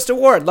the dumbest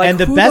award. Like, and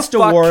the who best the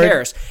fuck award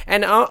cares?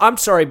 And I'm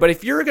sorry, but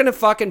if you're gonna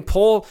fucking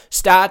pull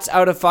stats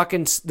out of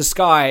fucking the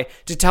sky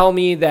to tell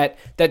me that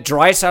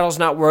Draisaitl's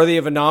not worthy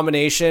of a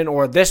nomination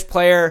or this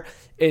player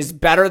is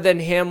better than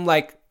him,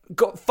 like.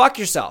 Go fuck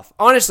yourself.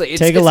 Honestly, it's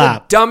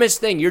the dumbest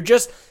thing.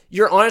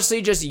 You're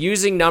honestly just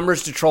using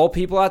numbers to troll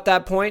people at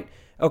that point.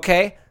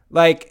 Okay,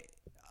 like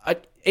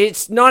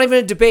it's not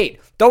even a debate.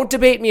 Don't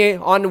debate me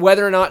on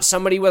whether or not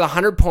somebody with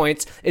 100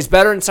 points is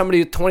better than somebody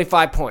with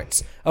 25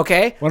 points.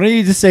 Okay. Why don't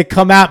you just say,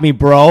 "Come at me,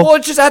 bro"? Well,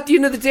 it's just at the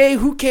end of the day,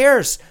 who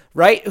cares,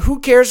 right? Who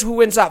cares who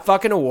wins that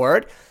fucking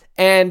award?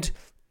 And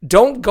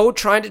don't go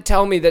trying to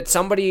tell me that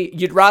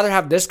you'd rather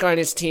have this guy on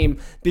his team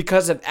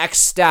because of X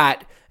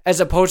stat. As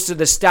opposed to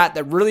the stat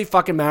that really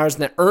fucking matters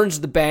and that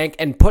earns the bank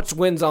and puts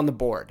wins on the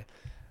board.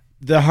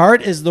 The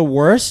Hart is the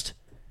worst,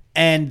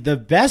 and the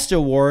best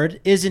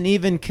award isn't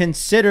even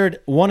considered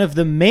one of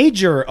the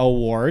major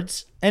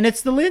awards, and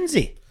it's the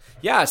Lindsay.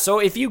 Yeah, so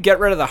if you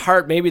get rid of the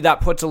Hart, maybe that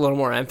puts a little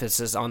more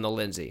emphasis on the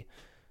Lindsay.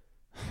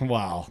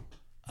 Wow.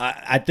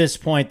 At this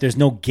point, there's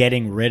no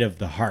getting rid of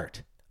the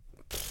Hart.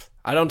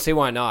 I don't see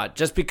why not.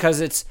 Just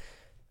because it's...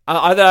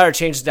 either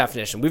change the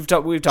definition. We've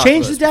talked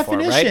change about this the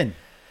definition. Before, right?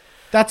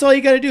 That's all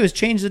you got to do is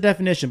change the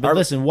definition. But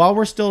listen, while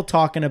we're still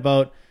talking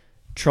about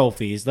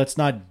trophies, let's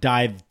not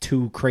dive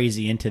too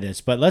crazy into this.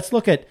 But let's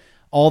look at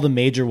all the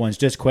major ones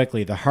just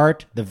quickly. The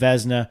Hart, the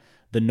Vezina,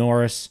 the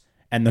Norris,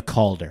 and the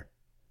Calder.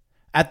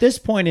 At this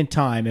point in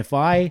time, if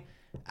I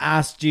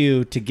asked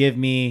you to give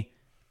me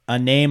a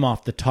name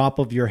off the top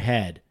of your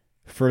head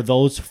for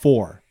those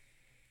 4,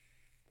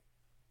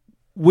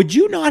 would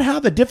you not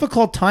have a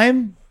difficult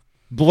time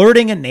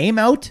blurting a name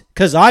out?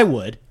 Because I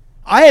would.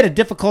 I had a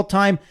difficult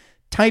time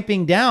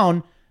typing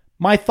down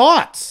my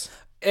thoughts.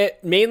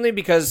 Mainly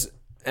because,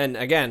 and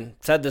again,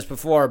 said this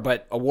before,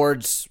 but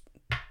awards,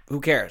 who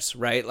cares,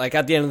 right? Like,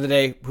 at the end of the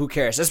day, who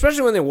cares?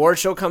 Especially when the award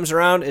show comes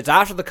around, it's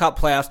after the Cup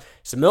playoffs,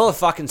 it's the middle of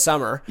fucking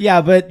summer.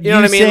 Yeah, but you know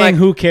what I mean? Saying like,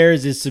 who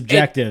cares is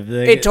subjective.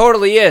 It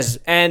totally is.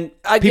 And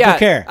people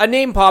care. A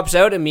name pops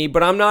out at me,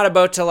 but I'm not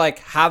about to like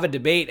have a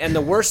debate. And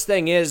the worst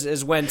thing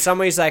is when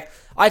somebody's like,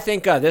 I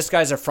think this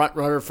guy's a front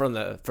runner for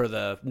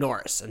the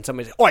Norris, and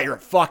somebody's like, "Oh, you're a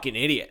fucking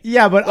idiot."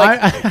 Yeah, but like,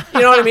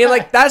 you know what I mean?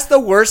 Like, that's the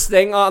worst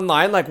thing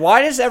online. Like,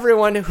 why does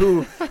everyone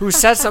who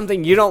says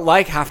something you don't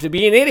like have to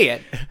be an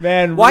idiot?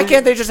 Man, why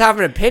can't they just have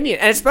an opinion?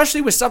 And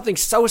especially with something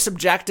so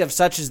subjective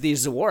such as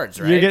these awards,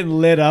 right? You're getting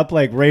lit up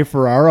like Ray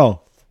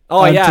Ferraro.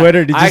 Oh, on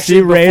Twitter. Did you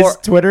see Ray's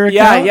Twitter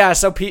account? Yeah.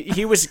 So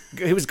he was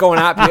going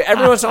at people.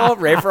 Every once in a while,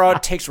 Ray Ferraro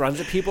takes runs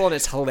at people, and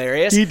it's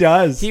hilarious. He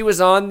does. He was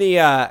on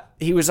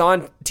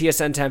TSN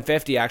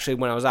 1050 actually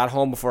when I was at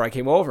home before I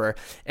came over,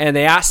 and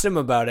they asked him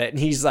about it, and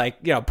he's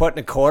like, putting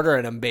a quarter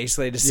in him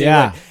basically to see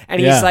what.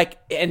 And he's like,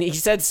 and he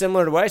said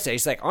similar to what I say.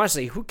 He's like,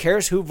 honestly, who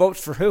cares who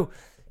votes for who?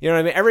 You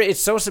know what I mean?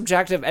 It's so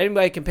subjective.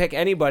 Anybody can pick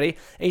anybody.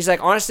 And he's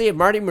like, honestly, if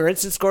Marty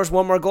Marincin scores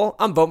one more goal,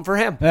 I'm voting for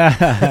him.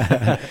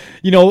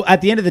 You know, at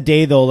the end of the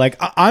day, though, like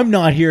I'm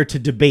not here to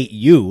debate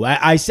you.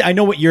 I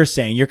know what you're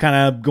saying. You're kind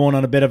of going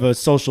on a bit of a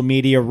social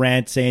media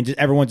rant, saying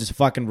everyone just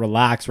fucking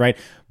relax, right?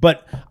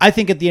 But I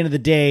think at the end of the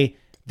day,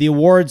 the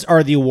awards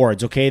are the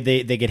awards, okay?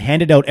 They get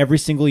handed out every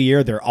single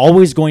year. They're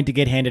always going to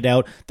get handed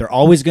out. They're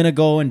always going to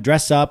go and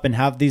dress up and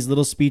have these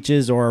little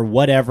speeches or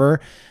whatever.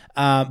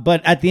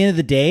 But at the end of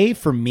the day,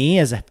 for me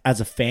as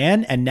a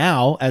fan and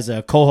now as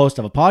a co-host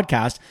of a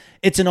podcast,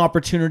 it's an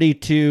opportunity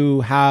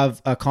to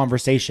have a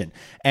conversation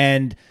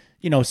and,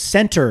 you know,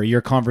 center your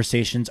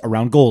conversations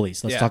around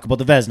goalies. Let's talk about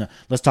the Vezina.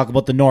 Let's talk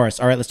about the Norris.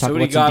 All right, let's talk so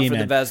about some D-man.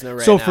 D-man. For the Vezina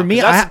right so now? for me,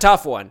 that's a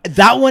tough one.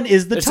 That one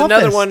is the There's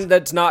toughest. another one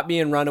that's not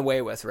being run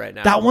away with right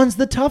now. That one's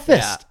the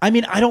toughest. Yeah. I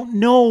mean, I don't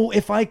know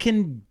if I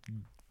can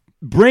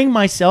bring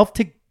myself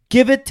to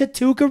give it to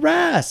Tuukka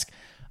Rask.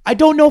 I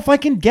don't know if I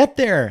can get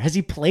there. Has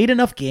he played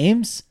enough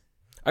games?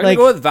 I'm going to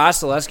go with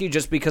Vasilevsky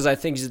just because I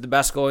think he's the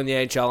best goalie in the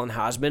NHL and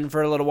has been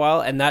for a little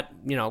while. And that,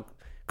 you know,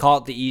 call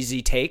it the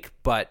easy take,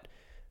 but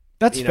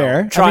that's you know,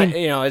 fair. Try, I mean,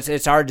 you know,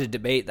 it's hard to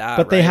debate that.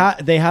 But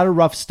right? they had a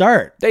rough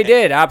start. They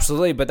did,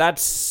 absolutely, but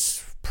that's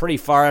pretty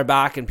far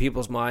back in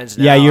people's minds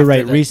now. Yeah, you're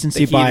right. The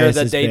Recency heater bias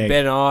that is they've big.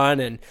 been on,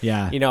 and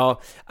Yeah. you know,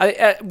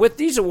 with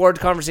these award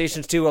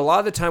conversations too, a lot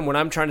of the time what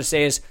I'm trying to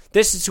say is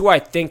this is who I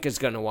think is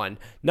going to win,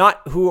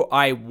 not who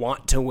I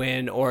want to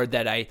win or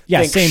that I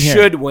think same here.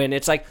 should win.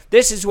 It's like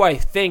this is who I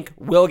think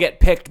will get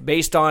picked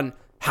based on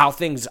how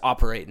things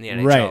operate in the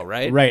NHL,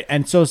 right? Right.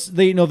 And so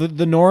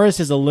the Norris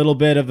is a little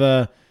bit of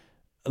a,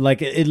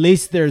 like, at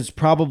least there's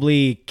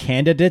probably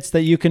candidates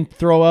that you can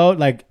throw out.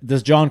 Like,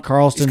 does John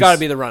Carlson? He's got to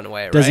be the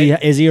runaway,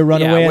 right? Is he a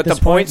runaway yeah, at with this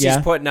the points point?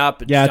 he's putting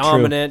up, Yeah, true.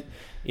 dominant.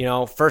 You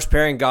know, first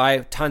pairing guy,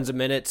 tons of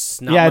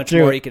minutes, not much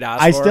more he could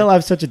ask I for. still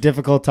have such a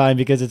difficult time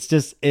because it's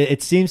just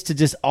it seems to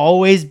just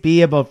always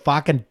be about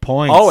fucking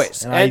points.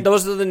 Always. And And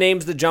those are the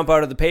names that jump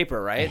out of the paper,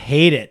 I right?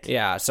 hate it.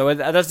 Yeah, so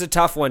that's a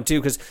tough one, too,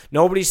 because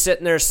nobody's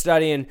sitting there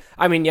studying.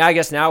 I mean, yeah, I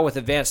guess now with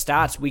advanced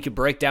stats, we could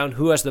break down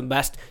who has the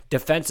best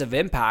defensive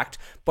impact.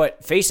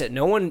 But face it,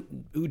 no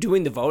one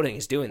doing the voting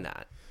is doing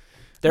that.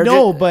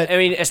 But I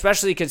mean,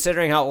 especially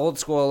considering how old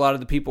school a lot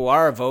of the people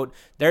are a vote,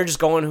 they're just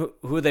going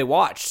who they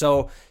watch.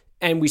 So,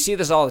 and we see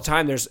this all the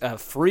time. There's a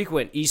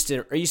frequent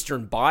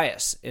Eastern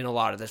bias in a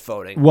lot of this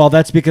voting. well,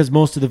 that's because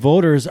most of the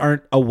voters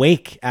aren't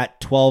awake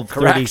at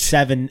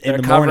 12:37 in They're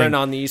the covering morning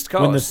on the East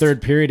when the Coast.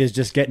 third period is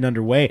just getting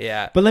underway.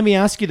 Yeah. But let me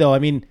ask you though. I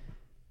mean,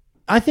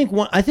 I think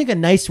a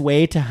nice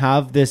way to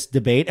have this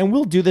debate, and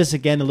we'll do this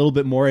again a little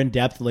bit more in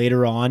depth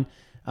later on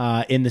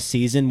in the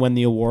season when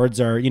the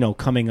awards are, you know,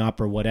 coming up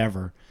or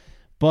whatever.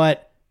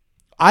 But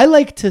I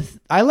like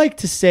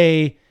to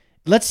say,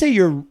 let's say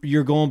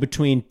you're going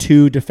between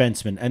two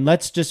defensemen, and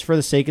let's just for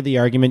the sake of the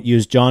argument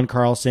use John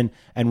Carlson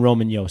and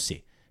Roman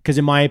Josi, because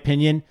in my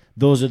opinion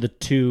those are the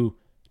two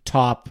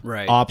top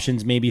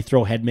options. Maybe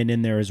throw Hedman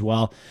in there as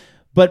well.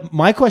 But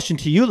my question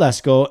to you,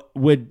 Lesko,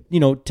 would,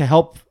 you know, to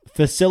help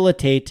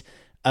facilitate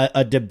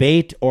a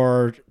debate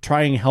or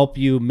try and help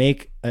you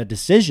make a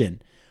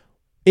decision,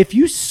 if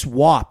you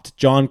swapped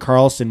John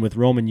Carlson with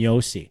Roman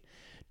Josi,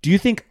 do you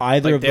think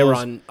either of they those were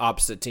on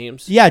opposite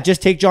teams? Yeah,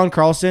 just take John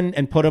Carlson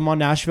and put him on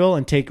Nashville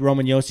and take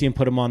Roman Josi and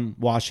put him on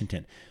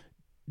Washington.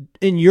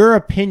 In your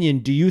opinion,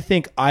 do you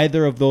think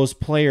either of those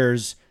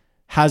players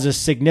has a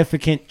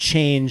significant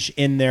change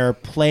in their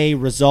play,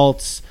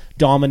 results,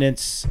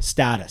 dominance,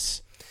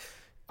 status?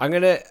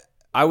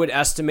 I would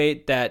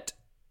estimate that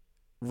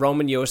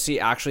Roman Josi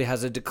actually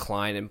has a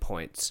decline in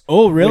points.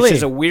 Oh, really? Which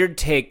is a weird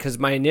take because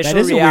my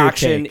initial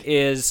reaction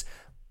is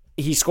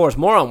he scores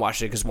more on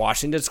Washington because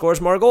Washington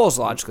scores more goals,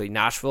 logically.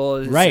 Nashville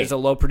is a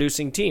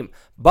low-producing team.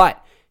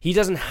 But he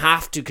doesn't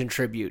have to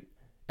contribute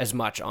as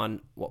much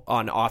on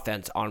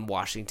offense on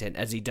Washington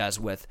as he does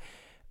with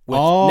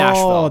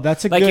Nashville.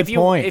 That's a good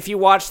point. If you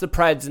watch the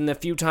Preds, and the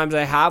few times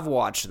I have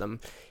watched them,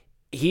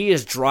 he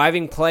is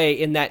driving play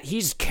in that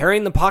he's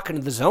carrying the puck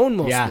into the zone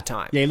most of the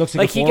time. Yeah, he looks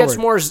like he gets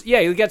more.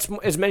 Yeah, he gets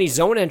as many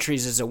zone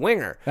entries as a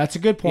winger. That's a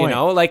good point. You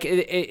know, like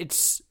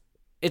it's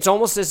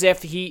almost as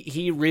if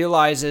he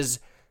realizes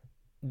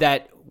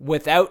that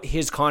without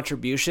his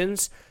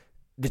contributions,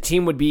 the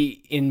team would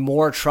be in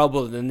more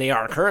trouble than they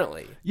are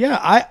currently. Yeah,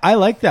 I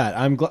like that.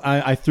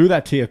 I threw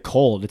that to you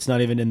cold. It's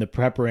not even in the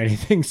prep or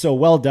anything. So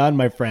well done,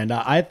 my friend.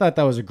 I thought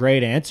that was a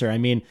great answer. I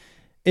mean,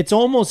 it's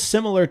almost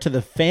similar to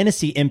the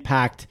fantasy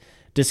impact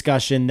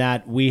discussion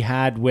that we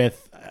had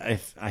with,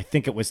 I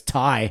think it was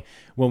Ty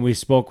when we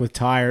spoke with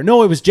Ty, or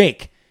no, it was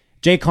Jake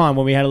Hahn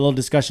when we had a little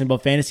discussion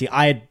about fantasy.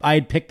 I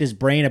had picked his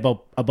brain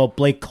about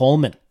Blake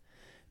Coleman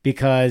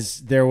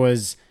because there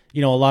was,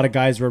 you know, a lot of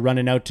guys were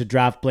running out to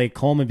draft Blake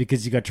Coleman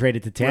because he got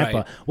traded to Tampa.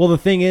 Right. Well, the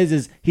thing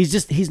is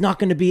he's not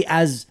going to be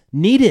as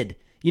needed.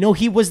 You know,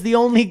 he was the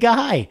only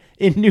guy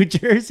in New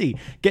Jersey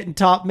getting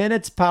top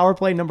minutes, power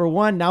play number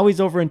one. Now he's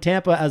over in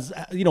Tampa as,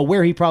 you know,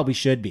 where he probably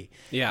should be.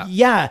 Yeah.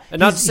 Yeah. And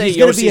not to say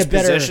gonna be Yossi's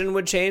position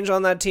would change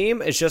on that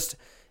team. It's just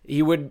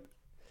it would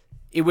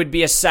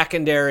be a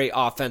secondary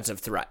offensive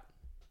threat.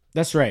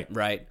 That's right.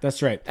 Right.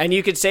 That's right. And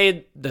you could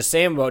say the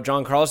same about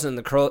John Carlson in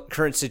the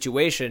current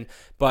situation,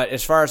 but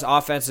as far as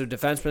offensive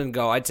defensemen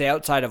go, I'd say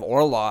outside of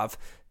Orlov,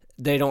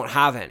 they don't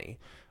have any.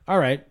 All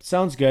right,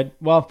 sounds good.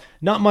 Well,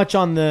 not much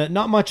on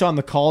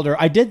the Calder.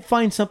 I did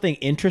find something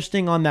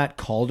interesting on that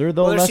Calder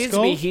though. Well, there seems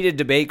to be heated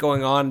debate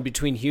going on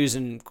between Hughes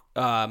and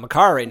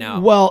Makar right now.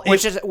 Well,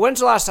 when's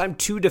the last time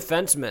two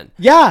defensemen?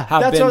 Yeah,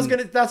 have that's been what I was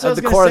gonna. That's what I was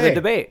at the gonna core say. of the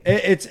debate.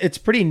 It's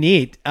pretty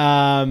neat.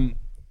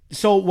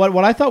 So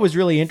what I thought was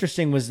really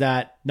interesting was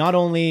that not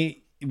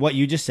only what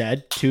you just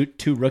said, two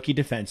rookie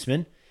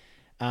defensemen.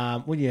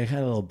 What do you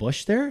had a little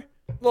bush there?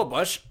 A little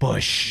bush.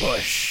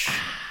 Bush.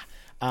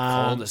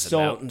 Cold as a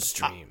mountain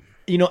stream.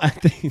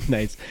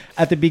 Nice.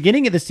 At the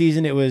beginning of the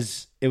season, it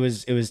was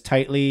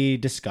tightly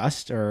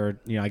discussed, or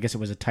I guess it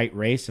was a tight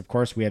race. Of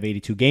course, we have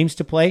 82 games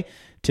to play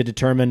to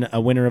determine a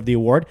winner of the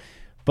award,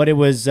 but it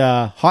was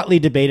hotly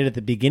debated at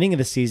the beginning of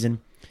the season.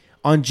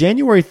 On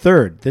January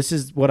 3rd, this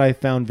is what I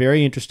found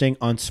very interesting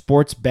on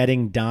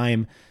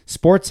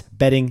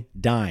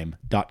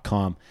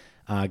sportsbettingdime.com.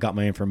 Got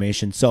my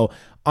information. So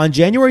on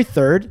January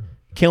 3rd,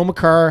 Cale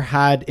Makar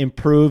had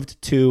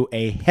improved to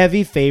a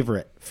heavy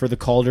favorite for the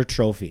Calder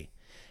Trophy,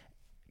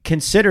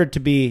 considered to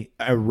be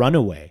a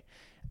runaway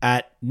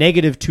at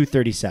negative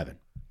 237.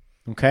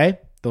 Okay?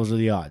 Those are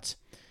the odds.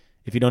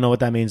 If you don't know what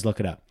that means, look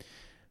it up.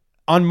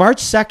 On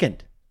March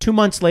 2nd, 2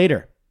 months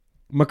later,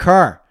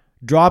 Makar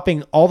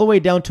dropping all the way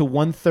down to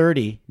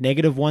 130,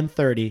 negative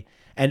 130,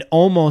 and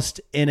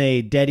almost in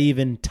a dead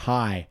even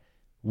tie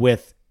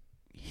with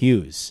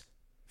Hughes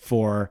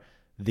for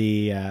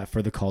the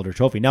Calder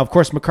Trophy. Now, of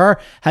course, Makar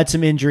had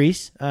some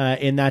injuries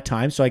in that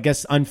time, so I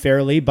guess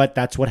unfairly, but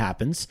that's what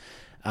happens.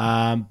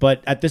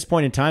 But at this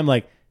point in time,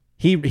 like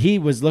he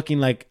was looking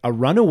like a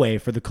runaway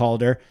for the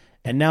Calder,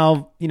 and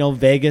now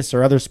Vegas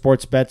or other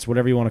sports bets,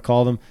 whatever you want to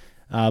call them,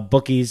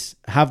 bookies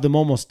have them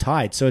almost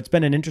tied. So it's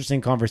been an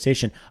interesting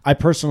conversation. I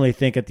personally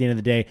think at the end of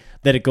the day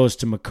that it goes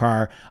to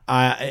Makar,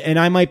 and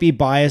I might be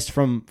biased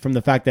from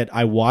the fact that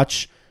I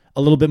watch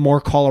a little bit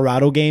more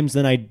Colorado games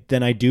than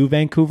I do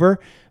Vancouver.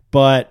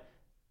 But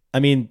I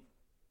mean,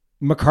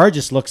 Makar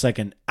just looks like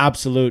an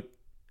absolute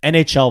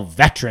NHL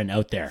veteran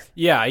out there.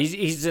 Yeah,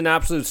 he's an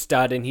absolute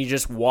stud, and he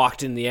just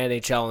walked in the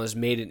NHL and has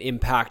made an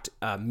impact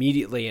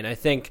immediately. And I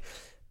think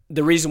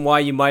the reason why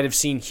you might have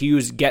seen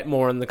Hughes get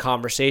more in the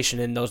conversation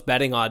and those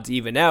betting odds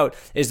even out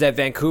is that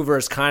Vancouver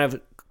has kind of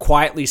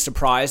quietly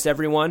surprised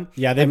everyone.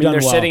 Yeah, they're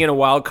well. Sitting in a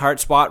wild card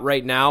spot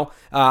right now,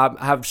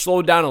 have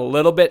slowed down a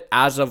little bit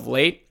as of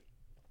late.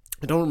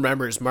 I don't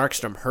remember, is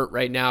Markstrom hurt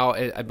right now?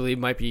 I believe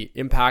might be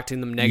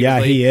impacting them negatively.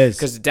 Yeah, he is.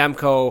 Because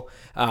Demko,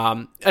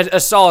 a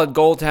solid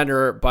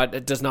goaltender, but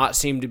it does not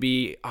seem to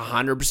be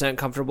 100%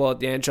 comfortable at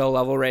the NHL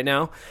level right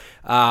now.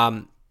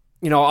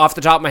 Off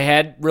the top of my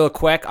head, real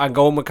quick, I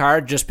go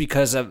Makar just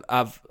because of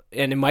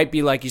and it might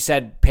be, like you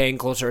said, paying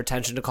closer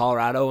attention to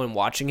Colorado and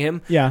watching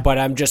him. Yeah. But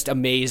I'm just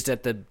amazed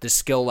at the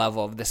skill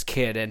level of this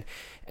kid.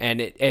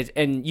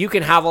 And you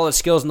can have all the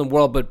skills in the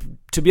world, but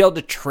to be able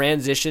to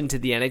transition to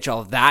the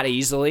NHL that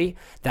easily,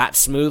 that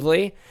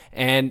smoothly,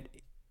 and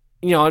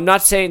I'm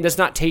not saying that's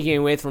not taking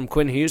away from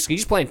Quinn Hughes.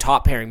 He's playing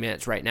top pairing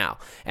minutes right now,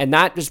 and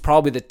that is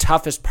probably the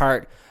toughest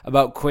part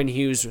about Quinn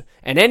Hughes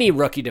and any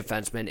rookie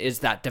defenseman is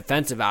that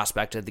defensive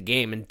aspect of the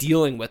game and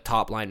dealing with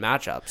top line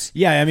matchups.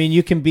 Yeah, I mean,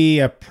 you can be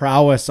a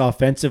prowess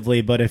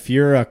offensively, but if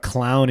you're a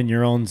clown in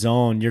your own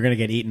zone, you're going to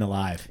get eaten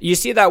alive. You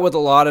see that with a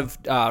lot of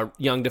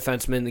young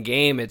defensemen in the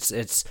game.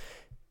 It's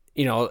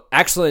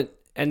excellent,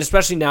 and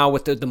especially now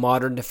with the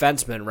modern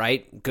defensemen,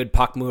 right? Good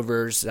puck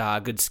movers,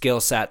 good skill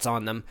sets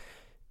on them.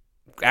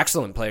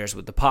 Excellent players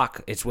with the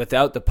puck. It's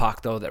without the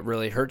puck, though, that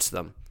really hurts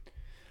them.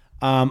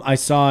 I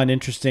saw an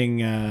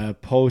interesting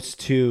post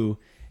too.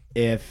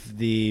 If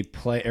the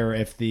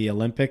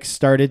Olympics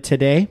started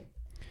today,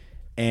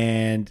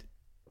 and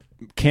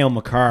Cale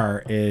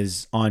Makar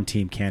is on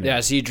Team Canada. Yeah,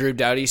 is he Drew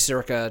Doughty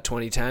circa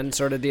 2010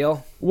 sort of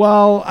deal?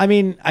 Well, I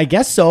mean, I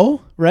guess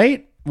so,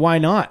 right? Why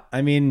not?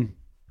 I mean,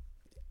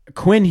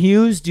 Quinn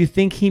Hughes, do you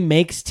think he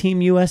makes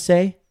Team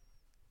USA?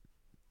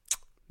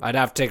 I'd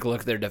have to take a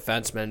look at their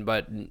defensemen,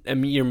 but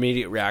your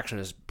immediate reaction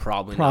is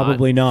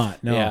probably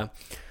not. No. Yeah.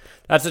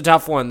 That's a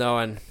tough one, though,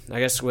 and I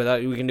guess we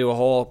can do a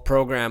whole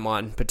program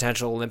on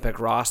potential Olympic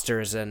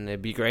rosters, and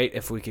it'd be great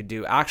if we could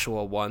do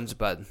actual ones,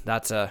 but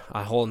that's a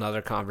whole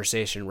nother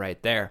conversation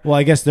right there. Well,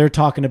 I guess they're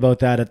talking about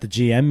that at the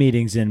GM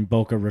meetings in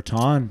Boca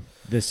Raton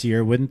this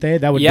year, wouldn't they?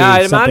 That would be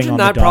I'd something imagine on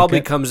that the probably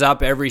docket. comes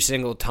up every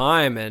single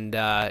time, and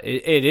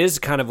it is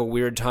kind of a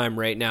weird time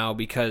right now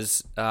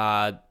because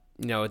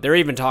they're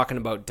even talking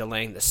about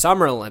delaying the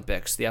Summer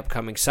Olympics, the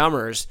upcoming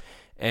summers,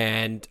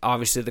 and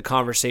obviously the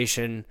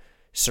conversation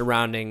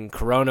surrounding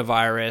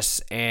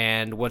coronavirus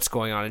and what's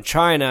going on in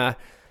China.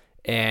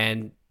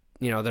 And,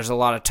 there's a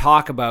lot of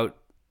talk about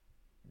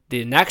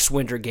the next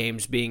Winter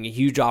Games being a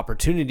huge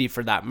opportunity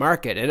for that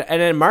market.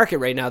 And a market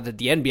right now that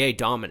the NBA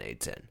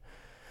dominates in.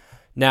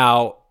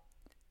 Now,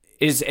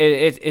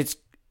 it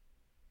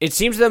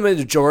seems the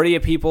majority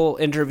of people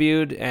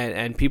interviewed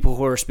and people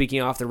who are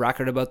speaking off the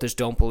record about this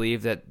don't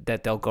believe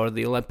that they'll go to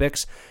the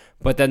Olympics.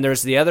 But then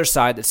there's the other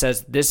side that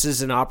says this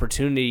is an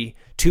opportunity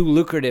too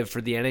lucrative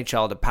for the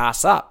NHL to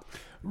pass up.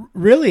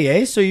 Really,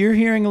 eh? So you're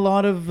hearing a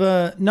lot of,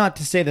 not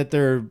to say that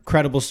they're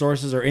credible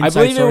sources or inside I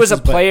believe sources, it was a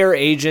but- player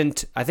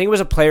agent. I think it was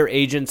a player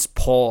agent's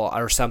poll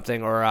or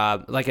something, or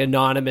like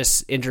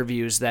anonymous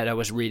interviews that I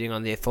was reading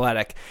on The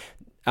Athletic,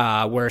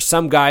 where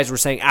some guys were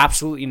saying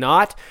absolutely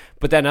not,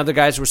 but then other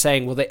guys were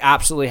saying, well, they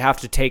absolutely have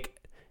to take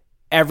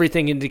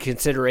everything into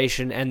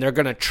consideration, and they're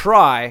going to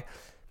try,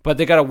 but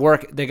they got to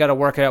work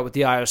it out with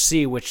the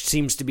IOC, which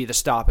seems to be the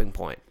stopping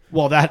point.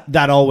 Well,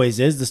 that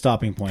always is the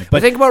stopping point.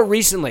 But But think about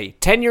recently,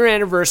 10-year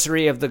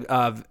anniversary of the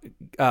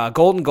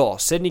Golden Goal,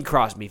 Sidney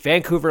Crosby,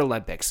 Vancouver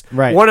Olympics.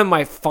 Right. One of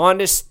my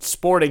fondest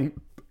sporting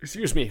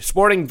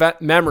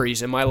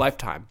memories in my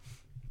lifetime.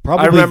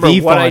 probably I remember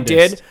the what fondest.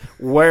 I did,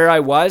 where I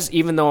was,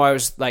 even though I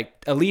was like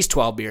at least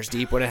 12 beers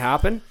deep when it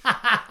happened.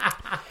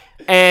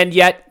 And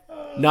yet,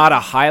 not a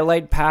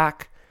highlight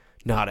pack,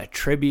 not a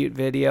tribute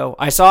video.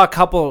 I saw a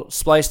couple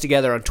spliced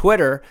together on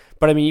Twitter,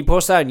 but I mean, you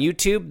post that on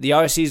YouTube, the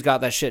IOC's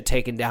got that shit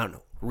taken down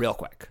real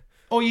quick.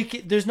 Oh,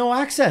 there's no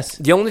access.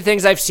 The only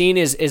things I've seen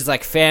is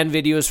like fan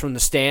videos from the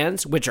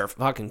stands, which are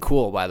fucking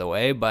cool, by the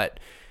way. But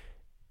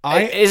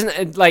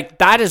isn't like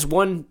that is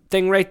one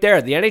thing right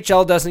there. The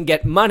NHL doesn't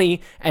get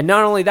money, and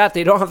not only that,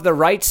 they don't have the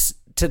rights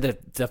to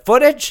the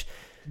footage.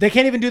 They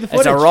can't even do the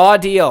footage. It's a raw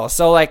deal.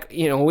 So like,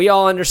 we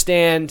all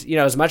understand,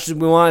 as much as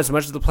we want, as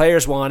much as the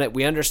players want it,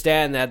 we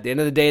understand that at the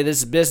end of the day, this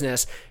is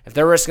business. If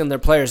they're risking their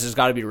players, there's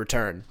got to be a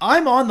return.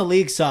 I'm on the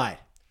league side,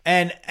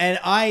 and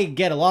I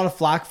get a lot of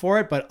flack for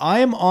it, but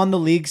I am on the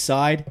league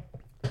side,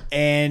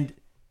 and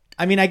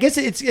I mean, I guess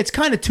it's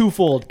kind of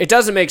twofold. It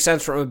doesn't make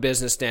sense from a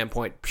business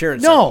standpoint, pure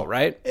and simple,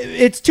 right?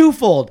 It's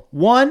twofold.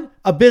 One,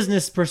 a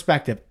business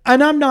perspective,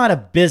 and I'm not a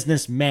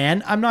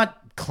businessman. I'm not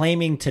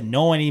claiming to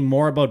know any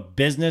more about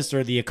business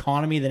or the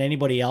economy than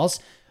anybody else,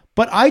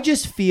 but I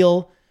just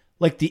feel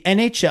like the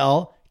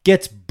NHL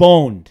gets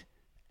boned,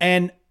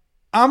 and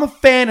I'm a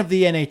fan of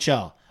the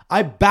NHL.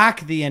 I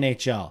back the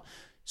NHL.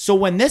 So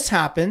when this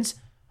happens,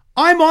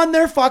 I'm on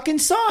their fucking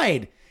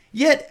side.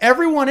 Yet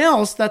everyone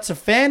else that's a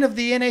fan of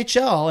the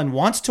NHL and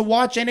wants to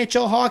watch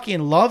NHL hockey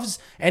and loves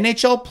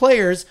NHL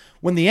players,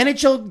 when the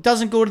NHL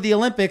doesn't go to the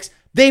Olympics,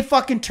 they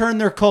fucking turn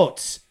their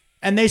coats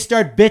and they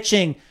start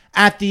bitching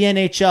at the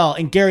NHL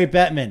and Gary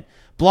Bettman,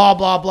 blah,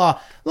 blah,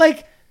 blah.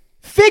 Like,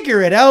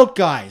 figure it out,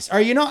 guys.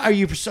 Are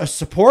you a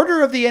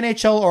supporter of the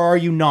NHL or are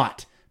you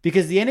not?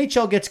 Because the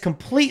NHL gets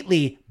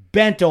completely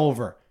bent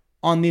over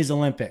on these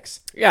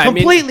Olympics. Yeah,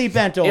 completely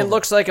bent over. It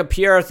looks like a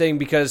PR thing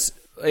because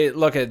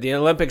look at the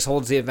Olympics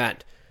holds the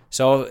event.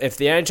 So if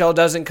the NHL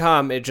doesn't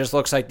come, it just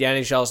looks like the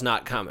NHL is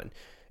not coming.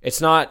 It's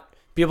not.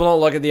 People don't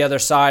look at the other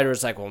side or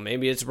it's like, well,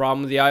 maybe it's a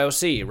problem with the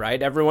IOC, right?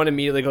 Everyone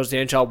immediately goes to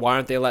the NHL. Why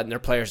aren't they letting their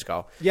players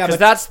go? Yeah, because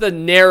but that's the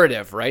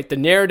narrative, right? The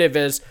narrative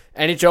is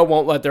NHL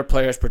won't let their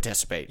players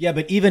participate. Yeah,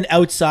 but even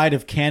outside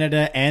of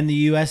Canada and the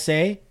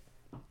USA,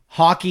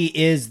 hockey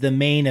is the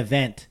main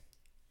event.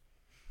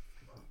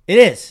 It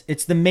is.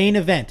 It's the main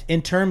event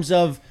in terms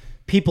of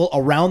people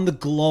around the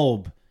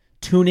globe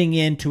tuning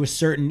in to a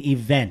certain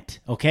event,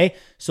 okay?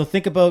 So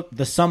think about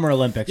the Summer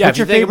Olympics. Yeah, What's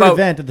your favorite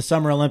event of the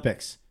Summer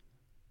Olympics?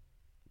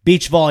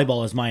 Beach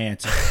volleyball is my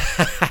answer.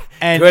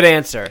 And good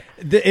answer.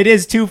 It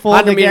is twofold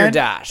 100-meter again.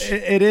 dash.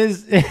 It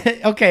is.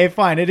 Okay,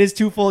 fine. It is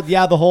twofold.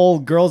 Yeah, the whole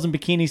girls in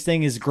bikinis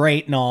thing is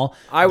great and all.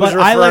 I was but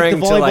referring I like the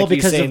to volleyball like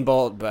because Usain of,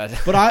 Bolt,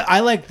 but I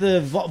like the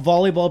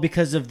volleyball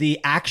because of the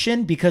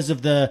action, because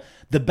of the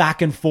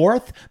back and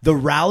forth, the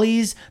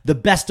rallies, the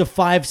best of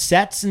 5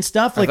 sets and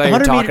stuff. I Like thought the you were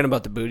 100 talking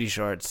about the booty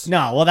shorts.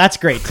 No, well, that's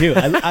great too.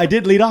 I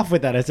did lead off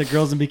with that. I said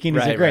girls in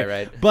bikinis are great.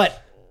 Right.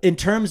 But in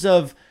terms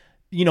of,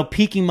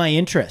 piquing my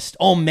interest.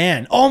 Oh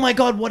man. Oh my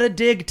God, what a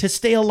dig to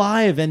stay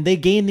alive and they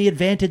gain the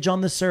advantage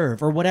on the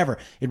serve or whatever.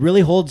 It really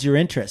holds your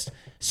interest.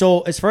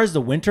 So as far as the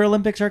Winter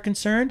Olympics are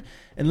concerned,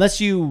 unless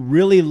you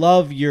really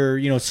love your,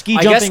 ski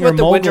jumping I guess or with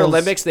the moguls, Winter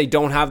Olympics, they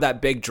don't have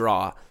that big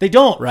draw. they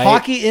don't. Right?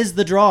 Hockey is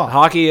the draw.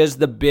 Hockey is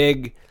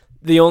the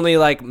only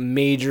like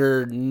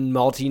major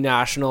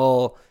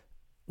multinational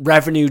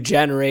revenue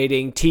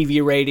generating,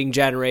 TV rating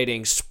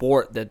generating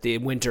sport that the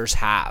Winters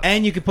have.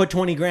 And you could put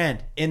 20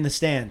 grand in the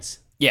stands.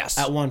 Yes.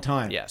 At one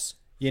time. Yes.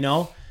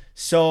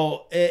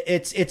 So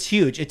it's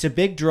huge. It's a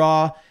big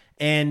draw,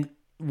 and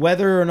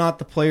whether or not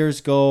the players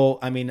go,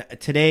 I mean,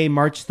 today,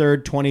 March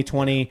 3rd,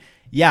 2020,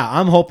 yeah,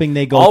 I'm hoping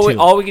they go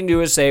all we can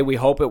do is say we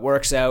hope it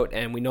works out,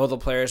 and we know the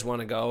players want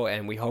to go,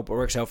 and we hope it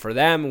works out for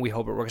them, and we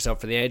hope it works out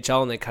for the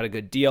NHL, and they cut a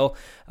good deal.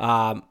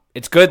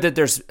 It's good that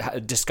there's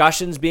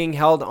discussions being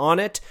held on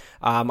it.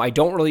 I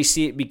don't really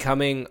see it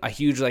becoming a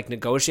huge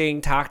negotiating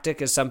tactic,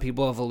 as some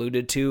people have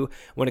alluded to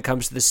when it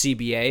comes to the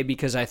CBA,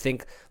 because I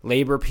think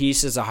labor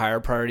peace is a higher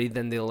priority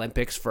than the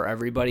Olympics for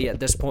everybody at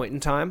this point in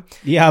time.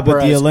 Yeah,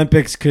 but the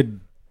Olympics could,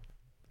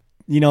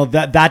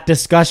 that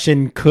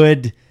discussion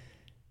could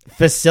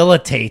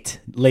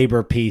facilitate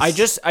labor peace. I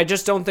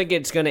just don't think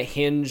it's going to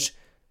hinge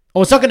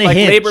Oh, it's not going to like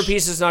hinge. labor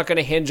peace is not going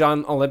to hinge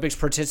on Olympics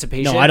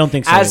participation. No, I don't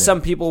think so As either.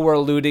 some people were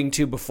alluding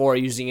to before,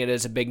 using it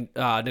as a big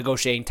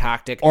negotiating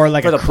tactic Or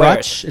like for a the crutch.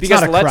 players. It's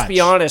Because not a let's crutch. be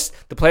honest,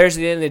 the players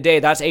at the end of the day,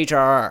 that's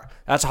HRR.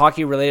 That's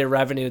hockey related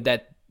revenue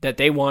that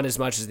they want as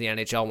much as the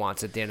NHL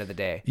wants at the end of the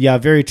day. Yeah,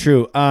 very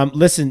true.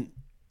 Listen,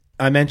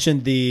 I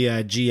mentioned the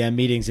GM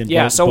meetings in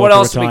Yeah. So what Boca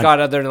else do we Raton. got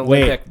other than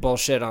Wait. Olympic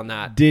bullshit on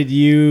that? Did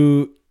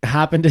you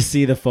happen to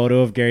see the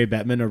photo of Gary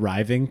Bettman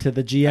arriving to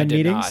the GM I did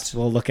meetings? not.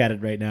 We'll look at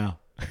it right now.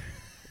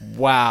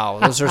 Wow,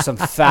 those are some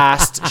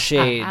fast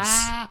shades.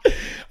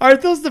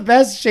 Aren't those the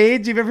best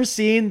shades you've ever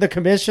seen the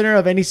commissioner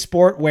of any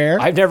sport wear?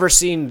 I've never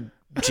seen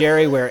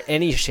Jerry wear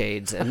any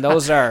shades, and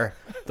those are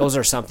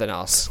something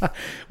else.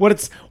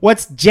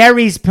 What's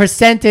Jerry's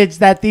percentage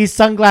that these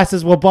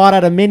sunglasses were bought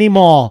at a mini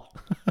mall?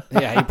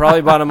 Yeah, he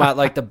probably bought them at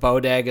like the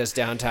bodegas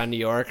downtown New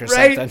York or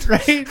something.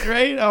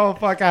 Right. Oh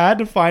fuck! I had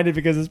to find it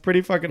because it's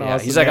pretty fucking Yeah,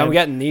 awesome. he's like, man. I'm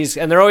getting these,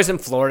 and they're always in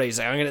Florida. He's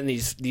like, I'm getting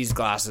these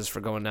glasses for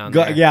going down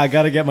there. Yeah, I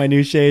got to get my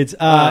new shades.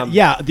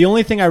 Yeah, the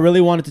only thing I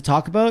really wanted to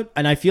talk about,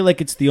 and I feel like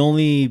it's the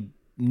only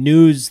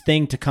news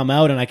thing to come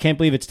out, and I can't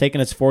believe it's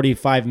taken us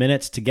 45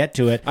 minutes to get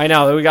to it. I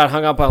know that we got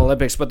hung up on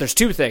Olympics, but there's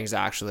two things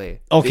actually.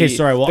 Okay,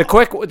 sorry. Well,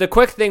 the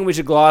quick thing we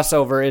should gloss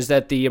over is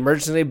that the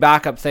emergency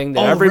backup thing that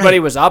Oh, everybody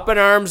right. was up in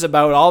arms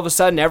about, all of a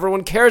sudden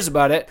everyone cares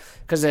about it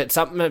because it's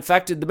something that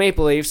affected the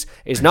Maple Leafs,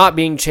 is not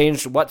being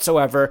changed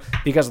whatsoever.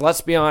 Because let's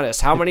be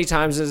honest, how many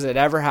times has it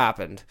ever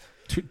happened?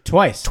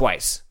 twice.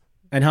 Twice.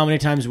 And how many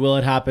times will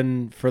it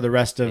happen for the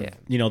rest of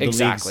the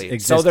Exactly.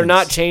 league's So they're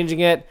not existence? changing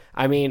it.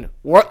 I mean,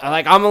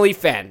 I'm a Leaf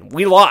fan.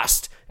 We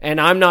lost, and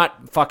I'm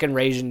not fucking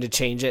raging to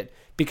change it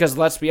because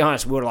let's be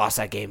honest, we would have lost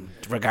that game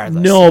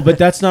regardless. No, but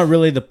that's not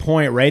really the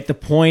point, right? The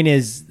point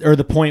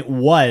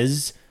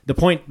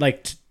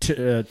like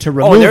to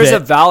remove there's it a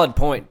valid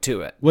point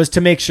to it. was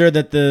to make sure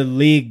that the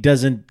league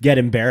doesn't get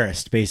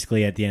embarrassed,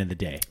 basically, at the end of the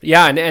day.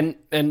 Yeah,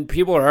 and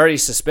people are already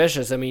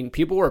suspicious. I mean,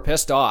 people were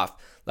pissed off.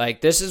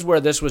 Like, this is where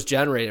this was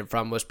generated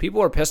from, was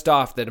people were pissed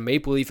off that a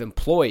Maple Leaf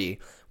employee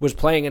was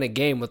playing in a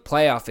game with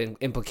playoff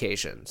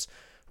implications,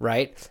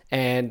 right?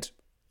 And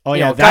Oh, you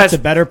yeah, know, that's a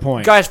better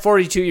point. Guy's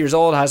 42 years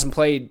old, hasn't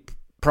played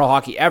pro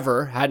hockey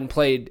ever, hadn't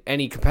played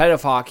any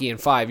competitive hockey in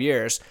 5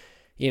 years.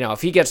 You know,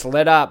 if he gets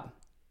lit up,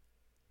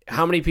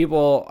 how many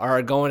people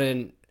are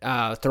going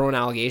and throwing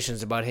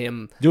allegations about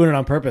him? Doing it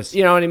on purpose.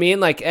 You know what I mean?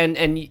 Like,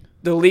 and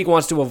the league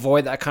wants to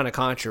avoid that kind of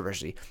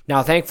controversy.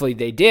 Now, thankfully,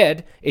 they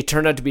did. It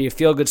turned out to be a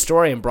feel-good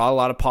story and brought a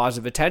lot of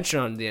positive attention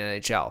on the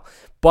NHL.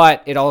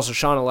 But it also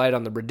shone a light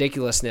on the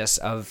ridiculousness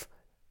of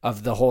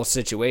the whole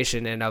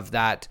situation and of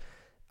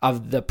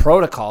the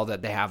protocol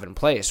that they have in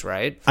place,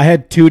 right? I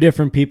had two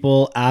different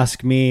people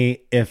ask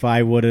me if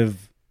I would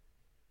have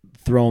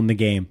thrown the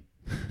game.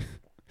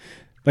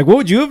 Like, what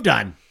would you have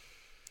done?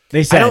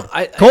 They said,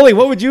 Coley,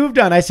 what would you have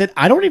done? I said,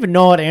 I don't even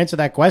know how to answer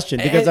that question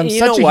because I'm you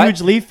such know a what? huge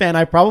Leaf fan.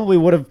 I probably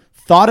would have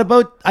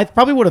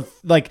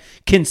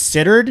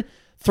considered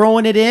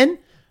throwing it in.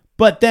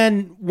 But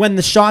then when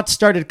the shots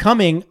started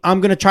coming, I'm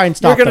going to try and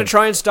stop You're going them. to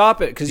try and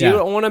stop it because Yeah. you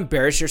don't want to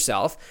embarrass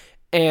yourself.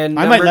 And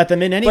I might let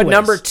them in anyways. But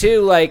number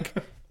two, like,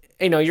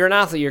 you know, you're an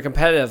athlete, you're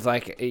competitive.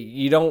 Like,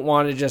 you don't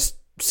want to just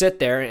sit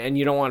there and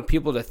you don't want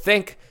people to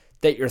think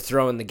that you're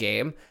throwing the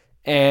game.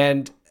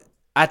 And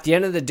at the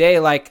end of the day,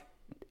 like,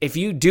 if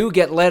you do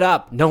get lit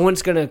up, no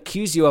one's going to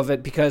accuse you of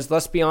it because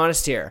let's be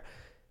honest here.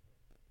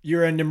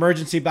 You're an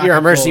emergency backup You're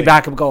an emergency goalie.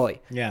 backup goalie.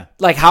 Yeah.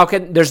 Like,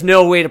 there's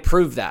no way to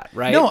prove that,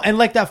 right? No, and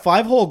like that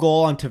 5-hole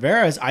goal on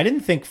Tavares, I didn't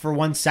think for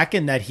 1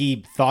 second that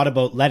he thought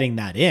about letting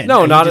that in.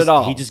 No, He not just- at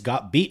all. He just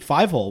got beat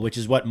 5-hole, which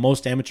is what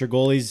most amateur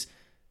goalies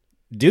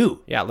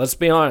do. Yeah, let's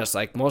be honest.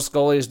 Like, most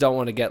goalies don't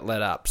want to get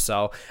lit up.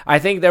 So I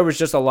think there was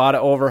just a lot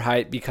of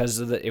overhype because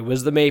it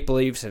was the Maple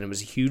Leafs and it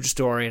was a huge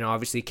story. And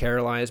obviously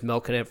Carolina's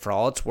milking it for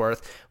all it's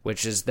worth,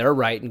 which is their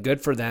right and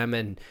good for them.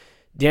 And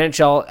the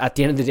NHL at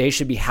the end of the day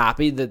should be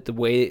happy that the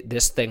way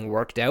this thing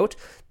worked out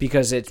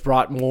because it's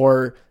brought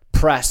more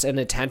press and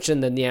attention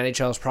than the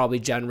NHL has probably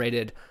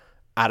generated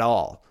at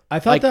all. I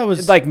thought that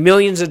was like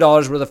millions of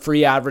dollars worth of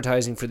free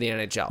advertising for the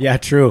NHL. Yeah,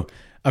 true.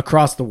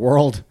 Across the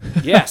world.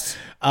 Yes.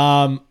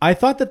 I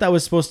thought that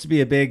was supposed to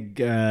be a big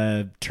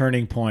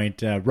turning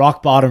point,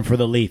 rock bottom for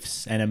the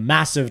Leafs, and a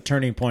massive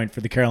turning point for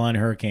the Carolina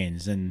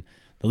Hurricanes. And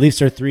the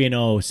Leafs are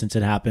 3-0 since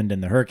it happened,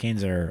 and the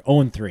Hurricanes are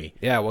 0-3.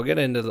 Yeah, we'll get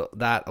into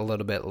that a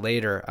little bit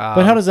later.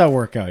 But how does that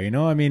work out? You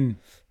know, I mean,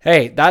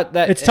 hey, that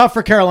it's tough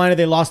for Carolina.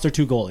 They lost their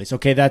 2 goalies.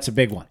 Okay, that's a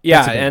big one. Yeah,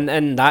 That's a big one.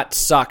 and that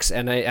sucks.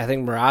 And I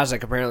think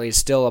Mrazek apparently is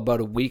still about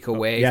a week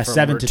away Yeah, from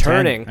 7 to 10,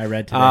 returning. I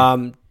read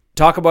today.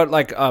 Talk about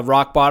like a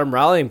rock bottom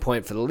rallying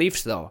point for the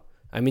Leafs, though.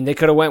 I mean, they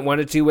could have went 1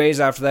 of 2 ways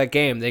after that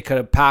game. They could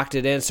have packed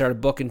it in, started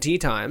booking tea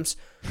times,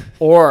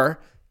 or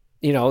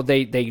you know,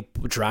 they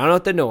drown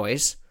out the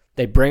noise.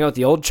 They bring out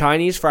the old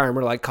Chinese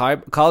farmer like Kyle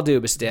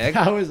Dubastig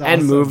That was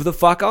and awesome. move the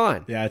fuck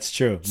on. Yeah, it's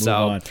true. Move So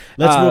on.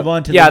 Let's move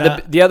on to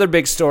the other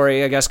big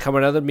story, I guess,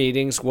 coming out of the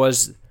meetings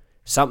was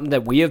something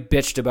that we have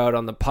bitched about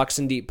on the Pucks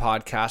and Deep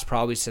podcast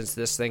probably since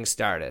this thing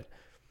started.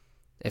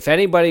 If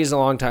anybody's a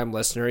longtime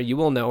listener, you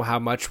will know how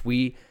much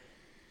we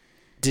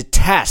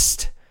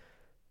detest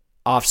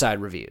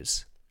offside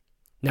reviews.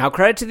 Now,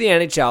 credit to the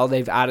NHL,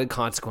 they've added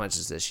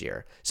consequences this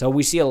year. So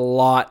we see a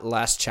lot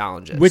less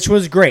challenges. Which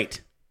was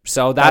great.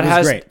 So That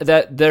was great.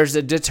 there's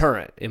a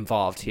deterrent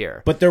involved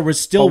here. But there was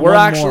still But we're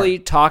one actually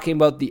more. talking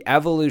about the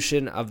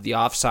evolution of the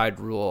offside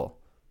rule,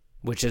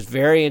 which is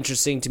very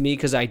interesting to me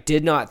because I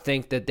did not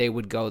think that they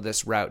would go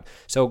this route.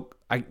 So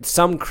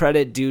some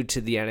credit due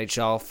to the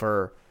NHL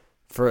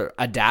for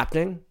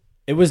adapting.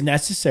 It was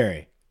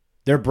necessary.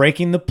 They're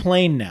breaking the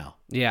plane now.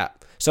 Yeah.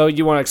 So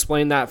you want to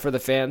explain that for the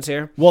fans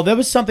here? Well, that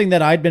was something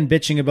that I'd been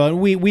bitching about.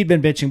 We'd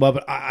been bitching about,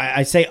 but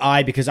I say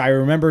I because I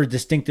remember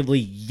distinctively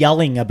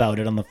yelling about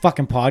it on the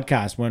fucking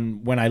podcast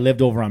when I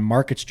lived over on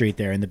Market Street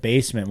there in the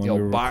basement when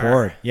we were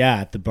recording. Yeah,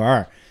 at the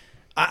bar.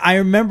 I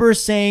remember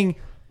saying,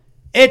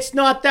 it's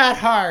not that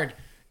hard.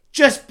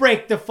 Just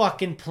break the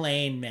fucking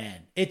plane,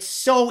 man. It's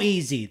so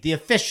easy. The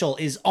official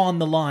is on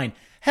the line.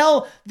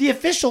 Hell, the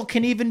official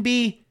can even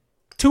be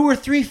 2 or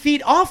 3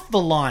 feet off the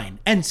line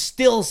and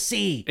still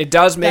see. It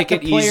does make that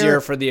it the player-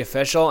 easier for the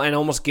official and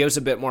almost gives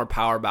a bit more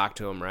power back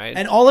to him, right?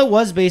 And all it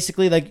was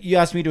basically, like you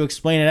asked me to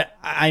explain it.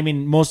 I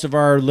mean, most of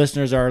our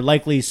listeners are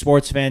likely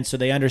sports fans, so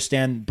they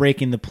understand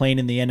breaking the plane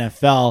in the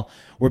NFL,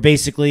 where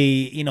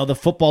basically, the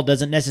football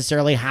doesn't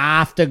necessarily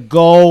have to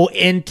go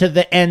into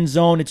the end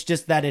zone. It's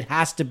just that it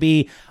has to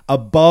be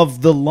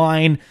above the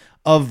line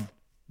of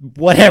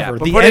whatever,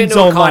 but the put it end into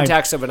zone a line.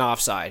 context of an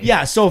offside.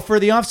 Yeah, so for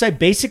the offside,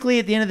 basically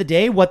at the end of the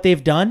day, what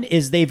they've done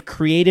is they've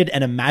created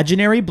an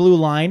imaginary blue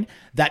line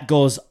that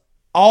goes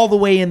all the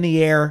way in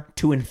the air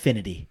to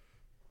infinity.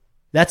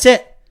 That's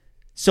it.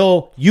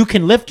 So you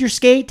can lift your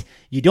skate.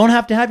 You don't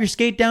have to have your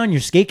skate down.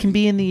 Your skate can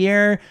be in the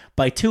air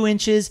by 2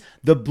 inches.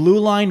 The blue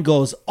line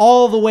goes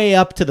all the way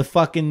up to the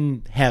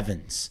fucking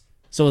heavens.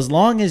 So as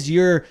long as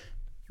your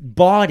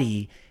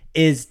body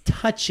is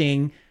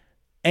touching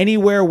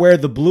anywhere where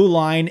the blue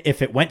line, if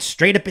it went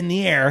straight up in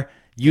the air,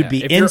 you'd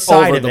be if you're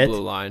inside over of the it.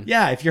 blue line.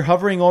 Yeah, if you're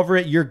hovering over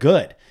it, you're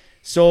good.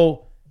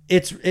 So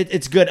it's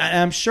good.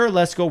 I'm sure,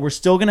 Lesko, we're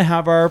still going to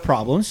have our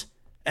problems,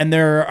 and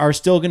there are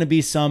still going to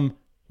be some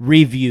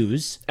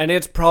reviews. And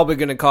it's probably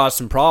going to cause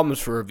some problems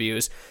for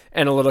reviews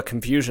and a little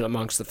confusion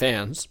amongst the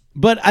fans.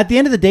 But at the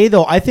end of the day,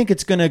 though, I think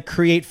it's going to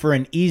create for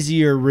an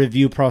easier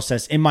review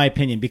process, in my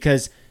opinion,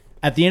 because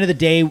at the end of the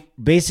day,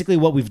 basically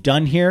what we've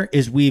done here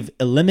is we've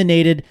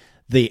eliminated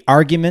the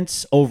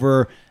arguments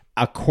over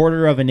a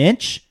quarter of an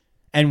inch,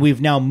 and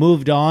we've now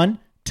moved on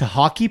to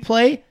hockey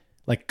play,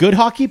 like good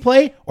hockey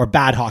play or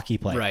bad hockey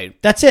play.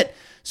 Right. That's it.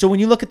 So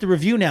when you look at the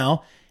review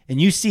now and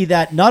you see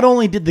that not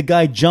only did the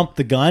guy jump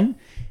the gun,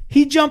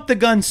 he jumped the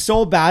gun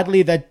so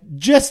badly that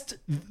just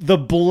the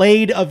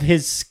blade of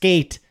his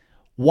skate,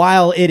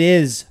 while it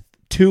is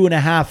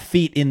 2.5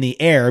 feet in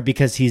the air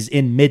because he's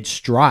in mid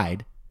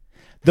stride,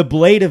 the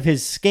blade of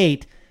his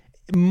skate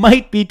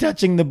might be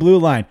touching the blue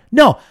line.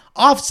 No,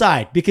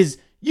 offside, because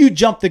you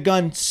jumped the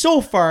gun so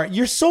far.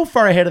 You're so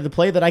far ahead of the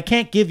play that I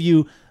can't give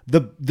you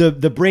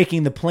the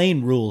breaking the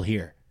plane rule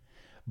here.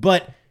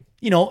 But,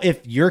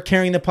 if you're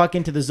carrying the puck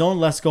into the zone,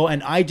 let's go,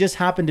 and I just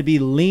happen to be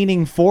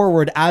leaning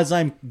forward as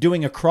I'm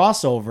doing a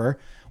crossover,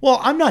 well,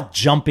 I'm not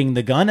jumping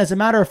the gun. As a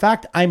matter of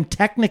fact,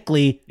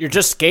 You're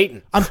just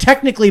skating. I'm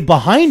technically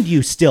behind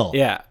you still.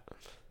 Yeah.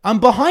 I'm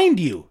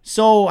behind you.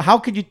 So how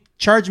could you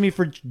charge me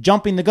for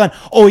jumping the gun?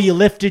 Oh, you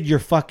lifted your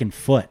fucking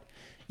foot.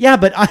 Yeah,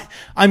 but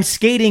I'm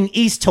skating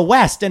east to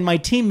west and my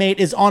teammate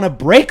is on a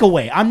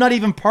breakaway. I'm not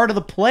even part of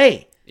the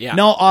play. Yeah.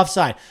 No,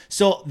 offside.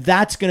 So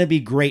that's going to be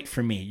great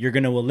for me. You're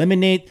going to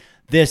eliminate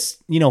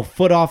this,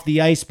 foot off the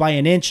ice by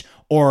an inch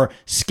or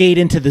skate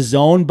into the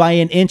zone by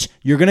an inch.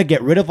 You're going to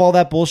get rid of all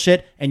that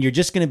bullshit and you're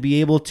just going to be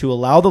able to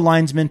allow the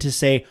linesman to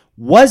say,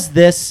 was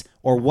this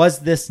or was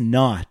this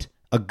not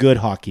a good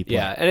hockey play?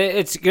 Yeah, and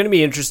it's going to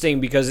be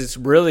interesting because it's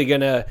really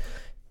going to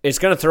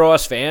throw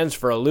us fans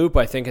for a loop,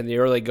 I think, in the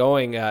early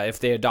going if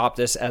they adopt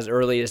this as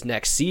early as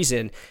next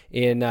season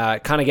in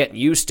kind of getting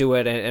used to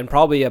it and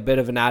probably a bit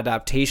of an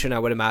adaptation, I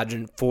would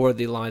imagine, for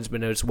the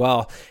linesman as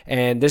well.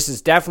 And this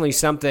is definitely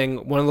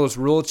one of those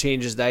rule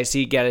changes that I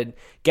see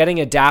getting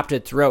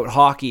adapted throughout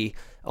hockey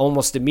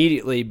almost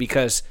immediately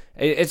because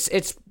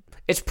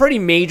it's pretty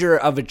major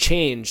of a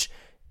change,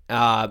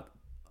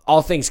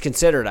 all things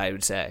considered, I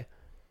would say.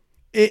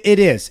 It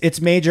is. It's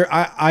major.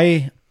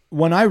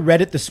 When I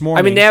read it this morning...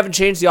 I mean, they haven't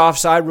changed the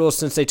offside rules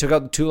since they took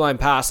out the two-line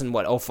pass in,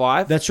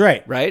 2005? That's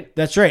right. Right?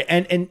 That's right.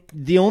 And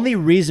the only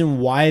reason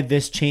why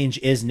this change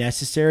is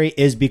necessary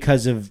is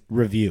because of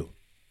review,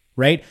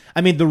 right?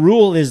 I mean, the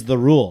rule is the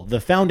rule.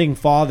 The founding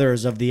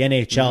fathers of the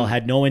NHL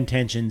had no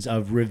intentions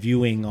of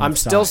reviewing offsides. I'm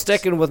still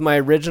sticking with my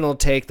original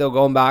take, though,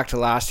 going back to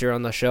last year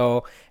on the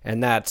show,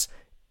 and that's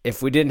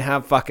if we didn't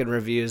have fucking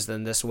reviews,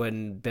 then this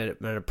wouldn't have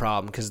been a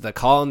problem because the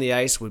call on the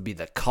ice would be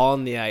the call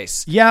on the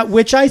ice. Yeah,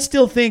 which I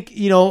still think,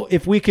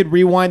 if we could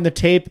rewind the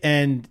tape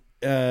and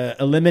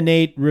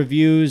eliminate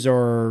reviews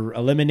or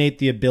eliminate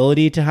the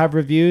ability to have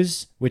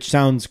reviews, which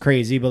sounds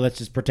crazy, but let's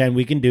just pretend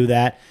we can do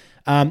that.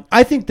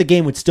 I think the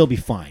game would still be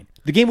fine.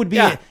 The game would be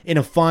in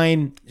a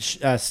fine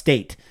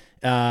state.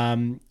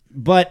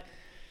 But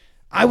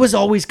I was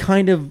always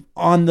kind of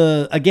on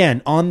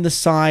the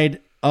side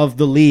of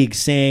the league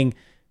saying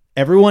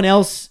everyone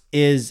else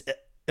is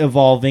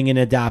evolving and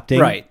adapting.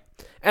 Right.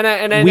 And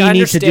I We understand,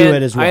 need to do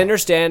it as well. I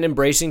understand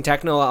embracing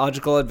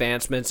technological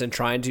advancements and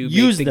trying to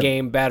Use make the them.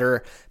 game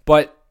better.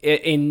 But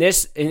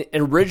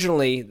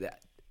originally,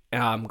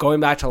 going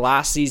back to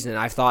last season,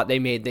 I thought they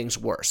made things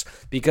worse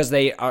because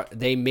they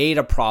made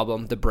a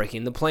problem, the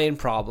breaking the plane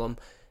problem.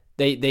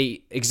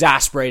 They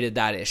exasperated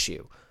that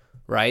issue,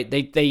 right?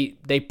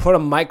 They put a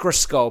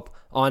microscope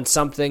on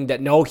something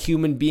that no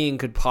human being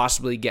could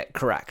possibly get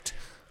correct.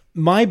 It's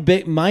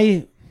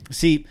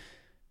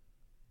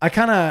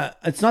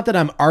not that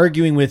I'm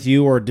arguing with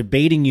you or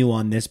debating you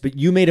on this, but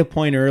you made a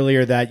point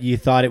earlier that you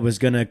thought it was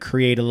going to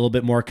create a little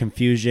bit more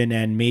confusion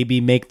and maybe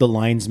make the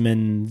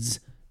linesmen's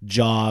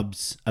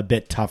jobs a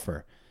bit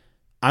tougher.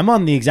 I'm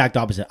on the exact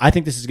opposite. I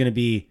think this is going to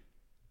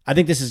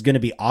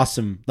be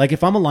awesome. Like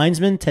if I'm a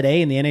linesman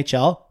today in the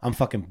NHL, I'm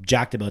fucking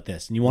jacked about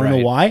this. And you want to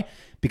know why?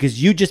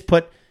 Because you just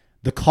put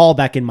the call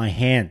back in my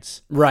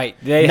hands. Right.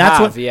 And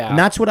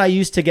that's what I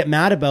used to get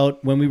mad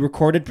about when we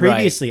recorded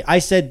previously. Right. I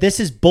said, this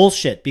is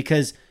bullshit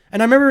because,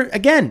 and I remember,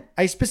 again,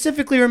 I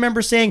specifically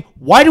remember saying,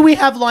 why do we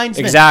have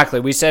linesmen? Exactly.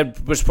 We said,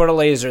 just put a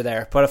laser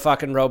there, put a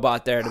fucking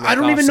robot there to make I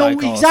don't even know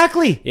offside calls.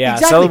 exactly. Yeah.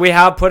 Exactly. So we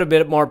have put a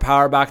bit more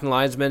power back in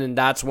linesmen, and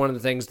that's one of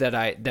the things that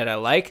I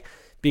like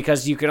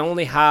because you can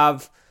only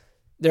have.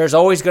 There's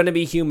always going to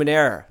be human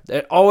error.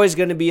 There's always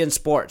going to be in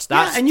sports.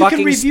 That's and you fucking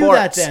can review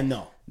sports. that then,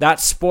 though.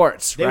 That's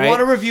sports, They right? want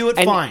to review it,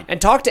 fine. And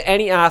talk to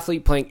any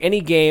athlete playing any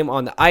game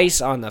on the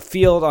ice, on the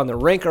field, on the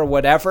rink, or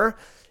whatever.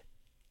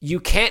 You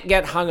can't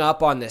get hung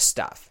up on this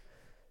stuff.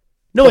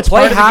 No, it's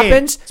play part of the game.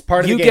 happens. It's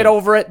part of you the game. get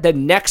over it.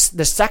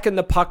 The second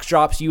the puck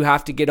drops, you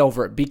have to get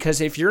over it because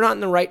if you're not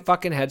in the right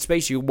fucking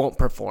headspace, you won't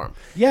perform.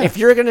 Yeah. If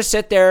you're gonna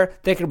sit there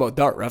thinking about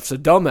that ref's a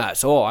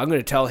dumbass, I'm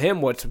gonna tell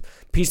him what's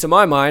piece of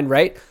my mind,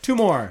 right? Two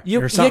more.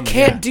 You or something,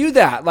 can't do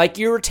that. Like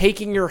you're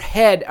taking your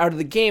head out of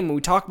the game. And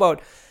we talk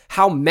about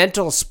how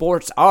mental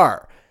sports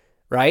are,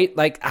 right?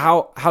 Like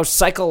how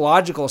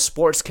psychological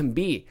sports can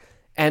be.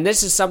 And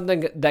this is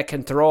something that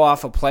can throw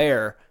off a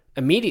player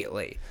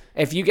immediately.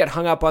 If you get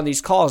hung up on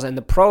these calls and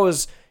the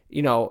pros,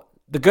 the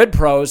good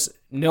pros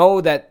know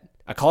that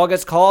a call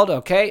gets called,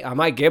 okay, I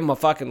might give him a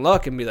fucking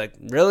look and be like,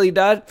 really,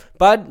 bud?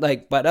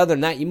 Like, but other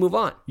than that, you move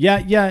on. Yeah,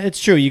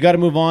 it's true. You got to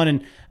move on,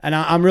 and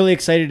I'm really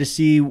excited to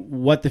see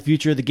what the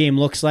future of the game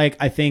looks like.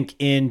 I think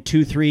in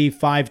 2, 3,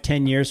 5,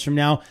 10 years from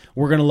now,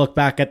 we're going to look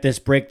back at this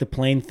break the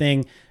plane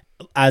thing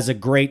as a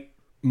great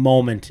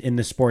moment in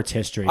the sport's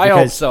history. I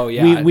hope so,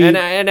 yeah. We,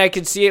 and I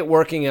can see it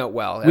working out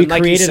well. And we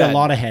like created you said, a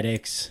lot of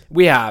headaches.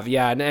 We have,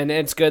 yeah, and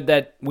it's good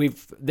that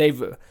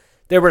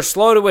they were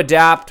slow to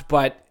adapt,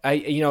 but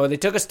they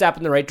took a step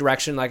in the right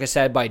direction, like I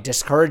said, by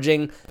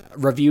discouraging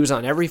reviews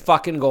on every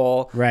fucking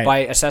goal, right, by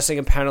assessing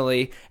a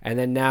penalty, and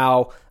then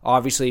now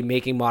obviously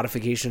making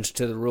modifications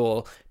to the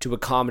rule to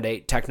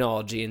accommodate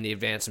technology and the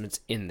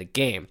advancements in the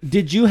game.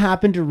 Did you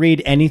happen to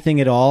read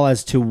anything at all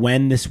as to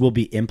when this will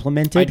be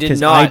implemented? I did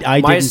not.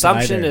 I My didn't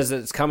assumption either. is that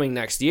it's coming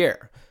next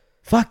year.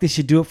 Fuck, they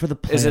should do it for the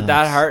playoffs. Is it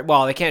that hard?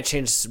 Well, they can't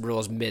change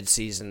rules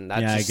mid-season.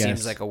 That Yeah, just I seems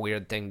guess. like a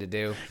weird thing to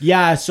do.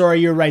 Yeah, sorry,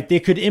 you're right. They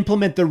could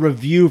implement the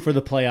review for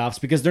the playoffs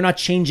because they're not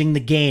changing the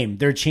game.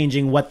 They're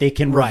changing what they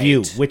can Right.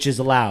 review, which is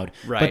allowed.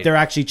 Right. But they're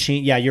actually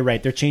yeah, you're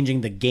right. They're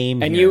changing the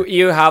game And here.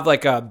 you have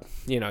like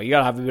you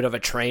gotta have a bit of a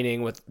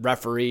training with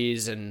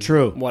referees and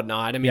True.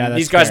 whatnot. I mean, Yeah, that's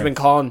these guys fair. have been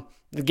calling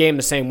the game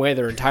the same way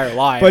their entire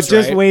lives. But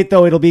just right? wait,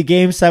 though. It'll be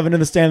Game 7 of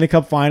the Stanley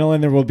Cup Final,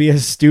 and there will be a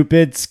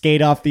stupid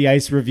skate off the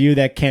ice review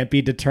that can't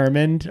be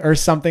determined or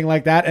something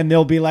like that. And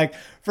they'll be like,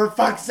 for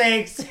fuck's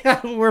sakes,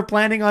 we're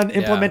planning on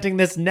implementing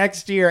this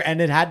next year, and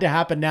it had to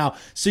happen now.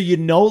 So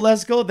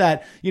Lesko,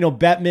 that,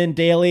 Bettman,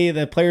 Daly,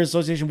 the Players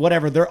Association,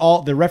 whatever,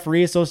 the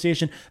Referee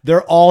Association,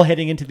 they're all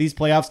heading into these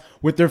playoffs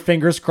with their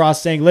fingers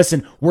crossed saying,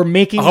 listen, we're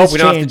making I hope this we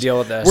change. don't have to deal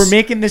with this. We're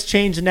making this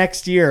change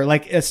next year.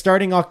 Like,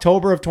 starting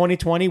October of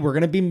 2020, we're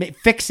going to be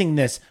fixing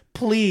this.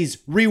 Please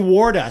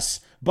reward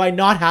us by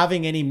not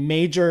having any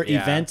major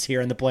events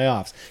here in the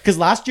playoffs. Because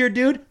last year,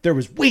 dude, there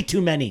was way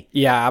too many.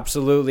 Yeah,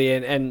 absolutely.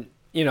 And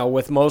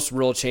with most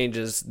rule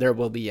changes, there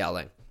will be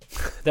yelling.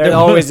 There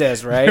always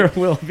is, right? There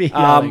will be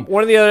yelling.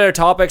 One of the other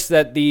topics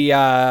that the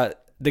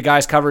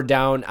guys covered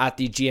down at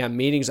the GM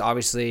meetings,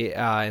 obviously,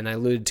 and I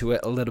alluded to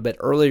it a little bit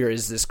earlier,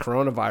 is this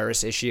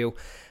coronavirus issue.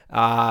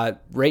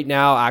 Right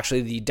now,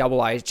 actually, the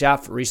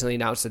IIHF recently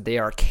announced that they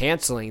are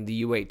canceling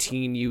the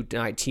U18,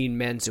 U19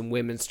 men's and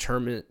women's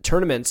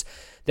tournaments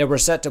that were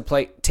set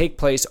to take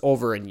place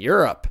over in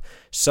Europe.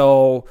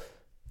 So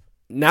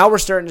now we're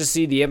starting to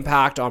see the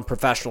impact on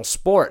professional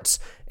sports.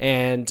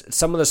 And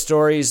some of the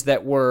stories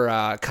that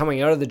were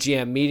coming out of the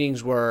GM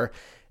meetings were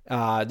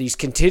these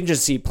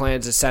contingency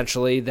plans,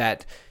 essentially,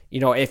 that,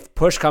 if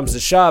push comes to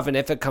shove and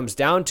if it comes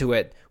down to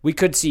it, we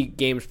could see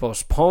games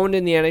postponed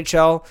in the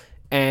NHL.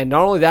 And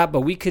not only that,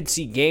 but we could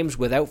see games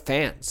without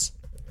fans.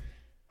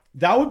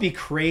 That would be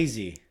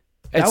crazy.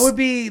 That would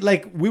be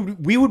like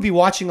we would be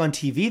watching on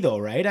TV though,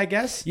 right? I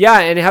guess. Yeah,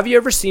 and have you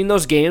ever seen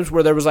those games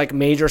where there was like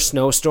major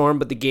snowstorm,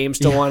 but the game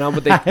still went on,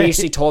 but they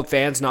basically told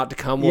fans not to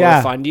come, we'll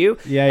refund you,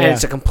 and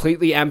it's a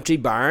completely empty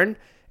barn?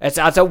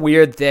 That's a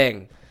weird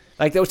thing.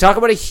 Like, they would talk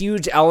about a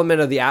huge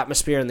element of the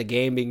atmosphere in the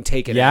game being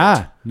taken out.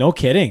 Yeah, no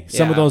kidding.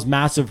 Some of those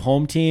massive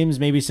home teams,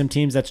 maybe some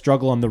teams that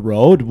struggle on the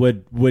road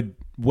would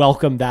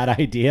welcome that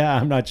idea.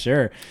 I'm not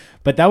sure.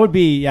 But that would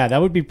be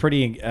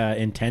pretty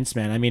intense,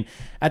 man. I mean,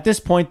 at this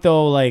point,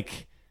 though,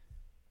 like,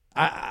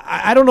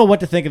 I don't know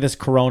what to think of this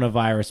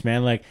coronavirus,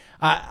 man. Like,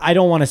 I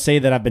don't want to say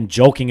that I've been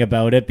joking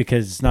about it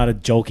because it's not a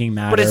joking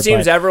matter. But it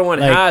seems everyone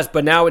has.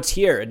 But now it's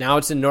here. Now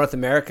it's in North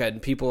America,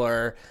 and people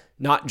are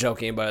not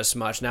joking about it so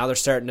much. Now they're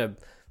starting to,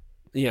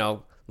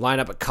 line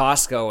up at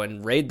Costco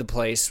and raid the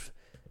place.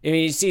 I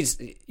mean,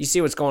 you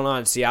see what's going on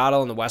in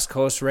Seattle and the West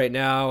Coast right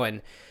now,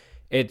 and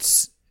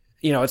it's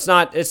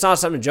not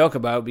something to joke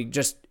about.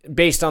 Just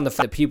based on the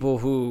fact that people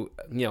who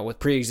with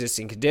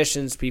pre-existing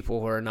conditions, people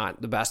who are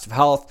not the best of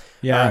health,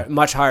 are at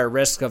much higher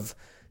risk of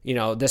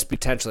this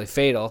potentially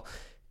fatal.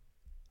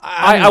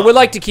 I would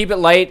like to keep it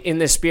light in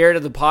the spirit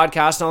of the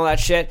podcast and all that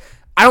shit.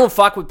 I don't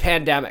fuck with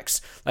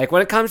pandemics. Like,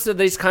 when it comes to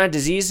these kind of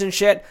disease and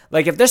shit,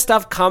 like, if this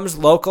stuff comes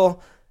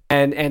local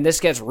and this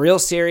gets real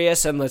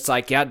serious and it's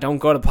like, don't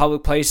go to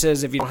public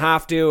places if you don't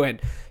have to, and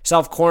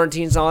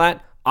self-quarantines and all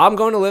that, I'm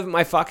going to live in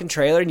my fucking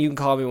trailer, and you can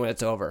call me when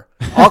it's over.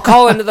 I'll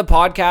call into the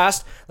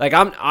podcast. Like,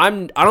 I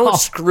don't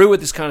screw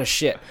with this kind of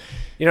shit.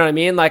 You know what I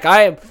mean? Like,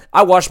 I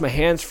wash my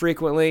hands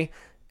frequently,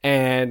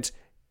 and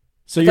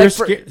so you're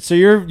scared. So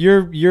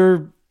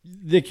you're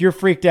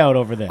freaked out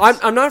over this.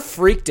 I'm not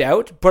freaked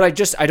out, but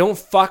I don't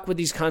fuck with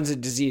these kinds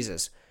of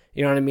diseases.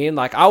 You know what I mean?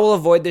 Like, I will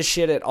avoid this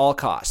shit at all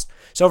costs.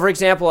 So, for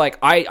example, like,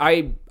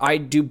 I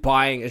do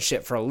buying and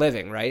shit for a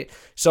living, right?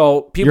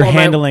 So people, you're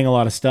handling a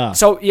lot of stuff.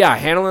 So yeah,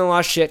 handling a lot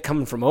of shit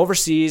coming from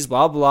overseas,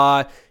 blah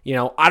blah.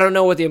 I don't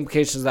know what the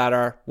implications of that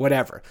are,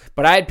 whatever.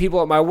 But I had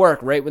people at my work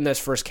right when this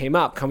first came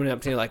up coming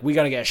up to me like, we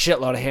got to get a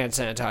shitload of hand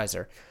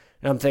sanitizer,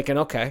 and I'm thinking,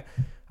 okay.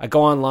 I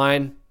go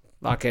online,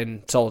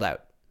 fucking sold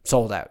out.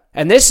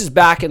 And this is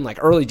back in like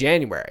early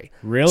January.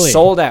 Really?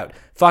 Sold out.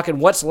 Fucking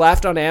what's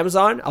left on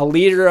Amazon? A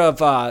liter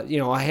of a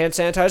hand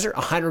sanitizer,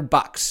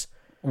 $100.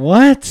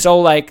 What? So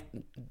like,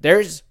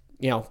 there's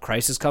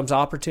crisis comes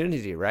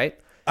opportunity, right?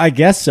 I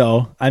guess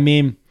so. I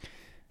mean,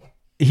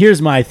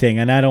 here's my thing,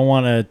 and I don't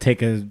want to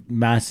take a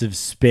massive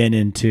spin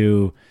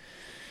into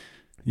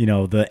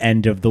the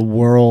end of the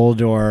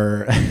world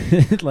or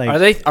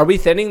like. Are we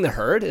thinning the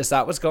herd? Is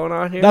that what's going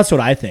on here? That's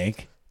what I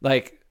think.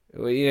 Like,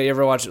 you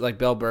ever watch like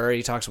Bill Burr?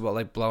 He talks about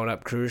like blowing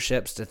up cruise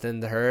ships to thin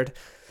the herd.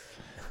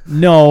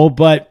 No,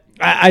 but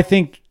I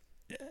think.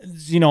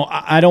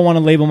 I don't want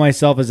to label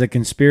myself as a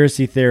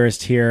conspiracy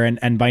theorist here,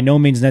 and by no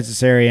means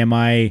necessary am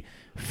I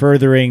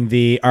furthering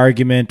the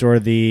argument or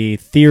the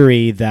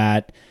theory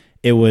that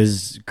it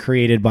was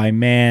created by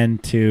man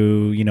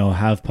to,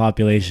 have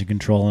population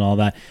control and all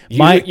that.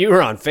 You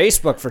were on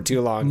Facebook for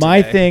too long.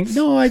 My thing,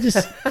 no,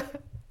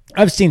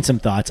 I've seen some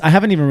thoughts. I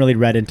haven't even really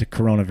read into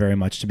Corona very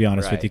much, to be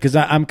honest with you, because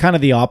I'm kind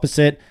of the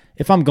opposite.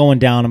 If I'm going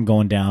down, I'm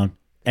going down.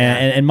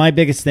 And my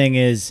biggest thing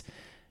is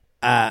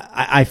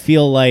I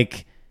feel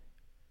like,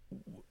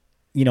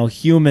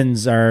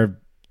 humans are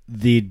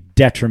the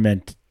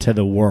detriment to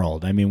the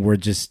world. I mean,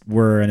 that's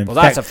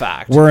a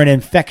fact. We're an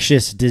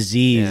infectious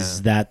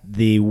disease that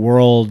the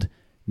world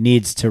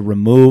needs to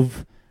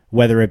remove,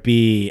 whether it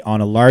be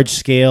on a large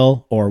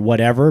scale or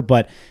whatever.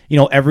 But,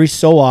 every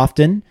so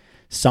often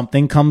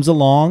something comes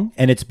along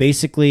and it's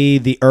basically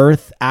the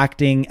earth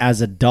acting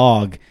as a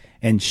dog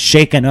and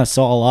shaking us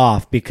all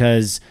off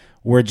because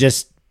we're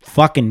just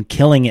fucking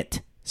killing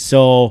it.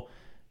 So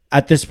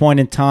at this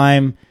point in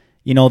time,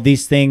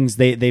 these things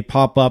they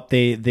pop up.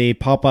 They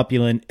pop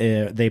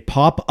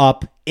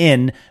up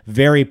in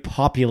very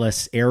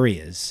populous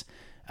areas,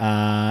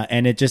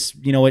 and it just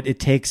it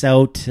takes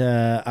out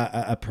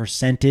a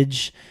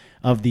percentage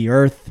of the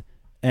earth.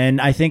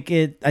 And I think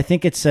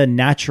it's a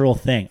natural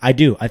thing. I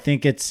do. I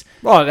think it's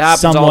it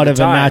happens somewhat all the of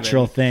time, a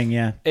natural thing.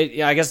 Yeah.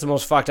 I guess the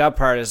most fucked up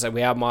part is that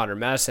we have modern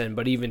medicine,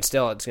 but even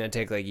still, it's going to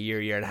take like a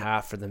year and a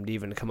half for them to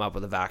even come up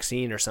with a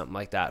vaccine or something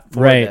like that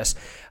for this.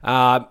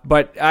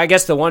 But I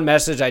guess the one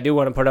message I do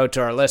want to put out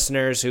to our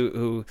listeners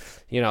who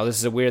this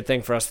is a weird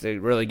thing for us to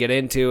really get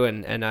into,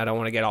 and I don't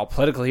want to get all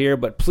political here,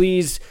 but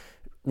please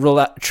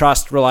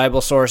trust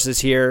reliable sources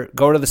here.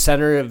 Go to the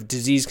Center of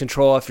Disease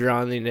Control if you're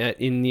in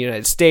the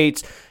United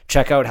States.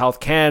 Check out Health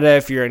Canada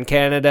if you're in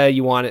Canada.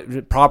 You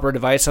want proper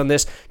advice on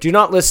this. Do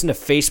not listen to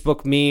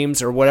Facebook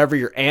memes or whatever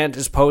your aunt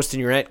is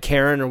posting, your Aunt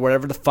Karen or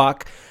whatever the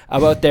fuck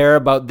about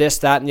this,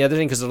 that, and the other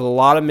thing, because there's a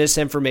lot of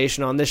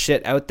misinformation on this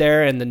shit out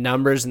there and the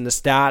numbers and the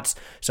stats.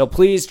 So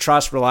please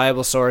trust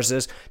reliable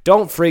sources.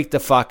 Don't freak the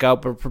fuck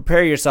out, but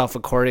prepare yourself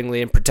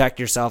accordingly and protect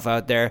yourself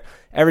out there.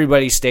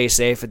 Everybody stay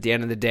safe at the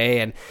end of the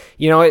day. And,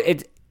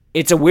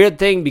 it's a weird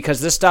thing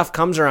because this stuff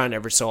comes around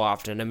every so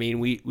often. I mean,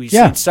 we've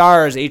Yeah. seen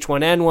SARS,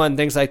 H1N1,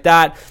 things like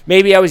that.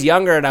 Maybe I was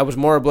younger and I was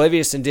more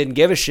oblivious and didn't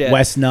give a shit.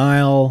 West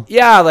Nile.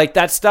 Yeah, like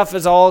that stuff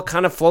is all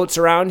kind of floats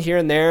around here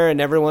and there and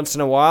every once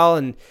in a while,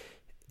 and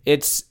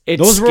it's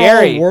Those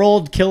scary. were all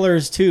world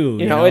killers too.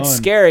 You know, it's and-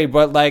 scary,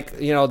 but like,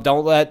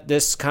 don't let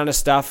this kind of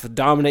stuff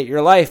dominate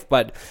your life.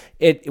 But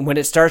when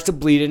it starts to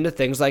bleed into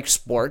things like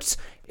sports,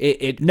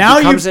 it Now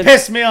you becomes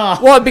piss me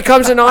off. Well, it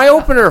becomes an eye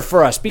opener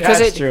for us because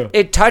That's true.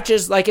 it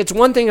touches, like, it's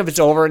one thing if it's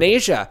over in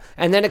Asia,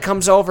 and then it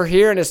comes over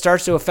here and it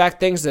starts to affect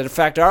things that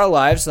affect our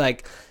lives,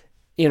 like.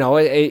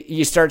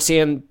 You start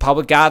seeing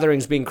public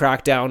gatherings being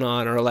cracked down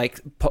on, or like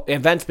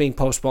events being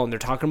postponed. They're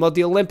talking about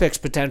the Olympics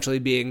potentially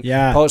being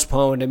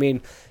postponed. I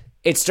mean,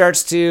 it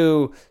starts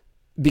to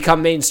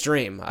become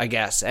mainstream, I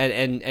guess,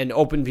 and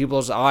open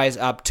people's eyes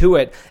up to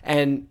it.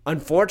 And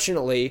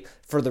unfortunately,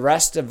 for the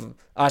rest of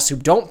us who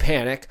don't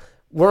panic,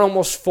 we're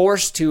almost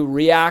forced to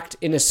react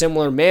in a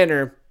similar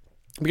manner.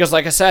 Because,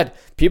 like I said,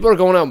 people are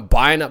going out and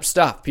buying up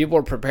stuff. People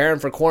are preparing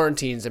for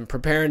quarantines and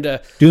preparing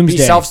to Doomsday.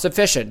 be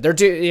self-sufficient. They're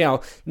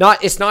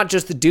it's not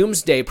just the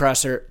doomsday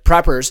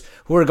preppers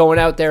who are going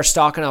out there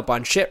stocking up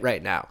on shit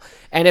right now,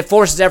 and it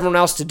forces everyone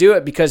else to do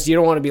it because you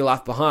don't want to be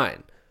left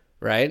behind,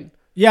 right?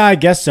 Yeah, I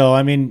guess so.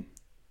 I mean,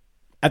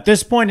 at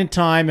this point in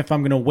time, if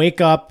I'm going to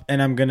wake up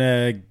and I'm going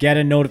to get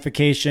a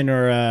notification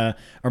or a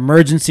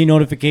emergency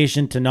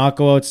notification to not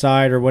go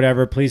outside or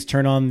whatever, please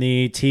turn on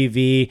the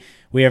TV.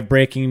 We have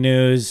breaking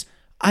news.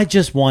 I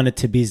just want it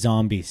to be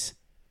zombies.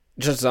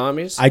 Just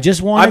zombies? I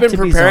just want I've it been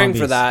to be preparing for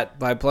zombies. that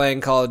by playing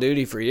Call of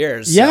Duty for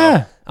years.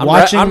 Yeah. So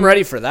I'm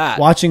ready for that.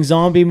 Watching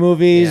zombie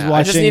movies, Yeah, watching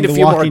I just need a The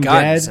few more Walking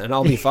guns Dead. and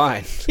I'll be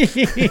fine.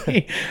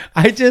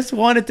 I just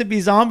want it to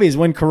be zombies.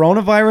 When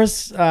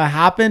coronavirus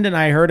happened and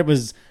I heard it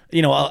was,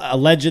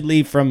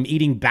 allegedly from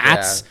eating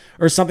bats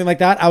or something like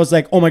that, I was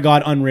like, oh my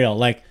God, unreal.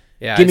 Like,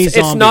 Yeah, give me it's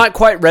zombie. not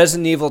quite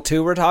Resident Evil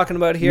 2 we're talking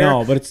about here.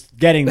 No, but it's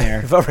getting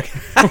there.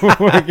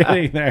 We're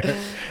getting there.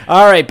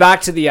 All right,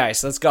 back to the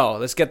ice. Let's go.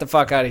 Let's get the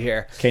fuck out of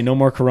here. Okay, no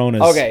more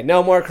coronas. Okay,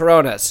 no more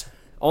Coronas.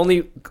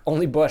 Only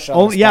Bush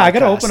on this I got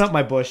to podcast. open up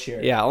my bush here.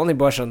 Yeah, only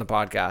Bush on the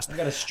podcast. I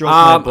gotta stroke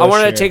my bush I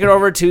want to here. take it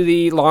over to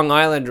the Long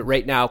Island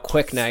right now.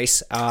 Quick,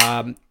 nice.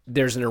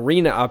 There's an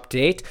arena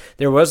update.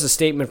 There was a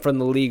statement from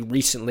the league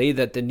recently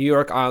that the New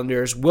York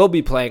Islanders will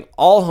be playing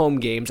all home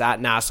games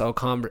at Nassau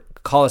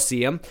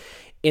Coliseum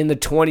in the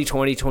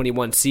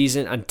 2020-21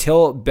 season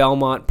until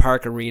Belmont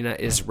Park Arena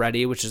is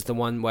ready, which is the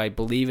one I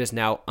believe is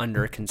now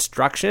under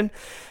construction.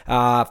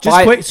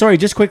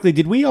 Just quickly,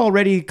 did we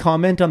already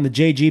comment on the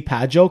JG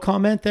Pageau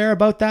comment there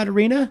about that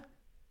arena?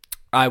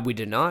 We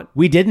did not.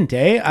 We didn't,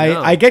 eh?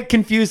 No. I get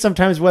confused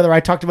sometimes whether I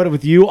talked about it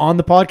with you on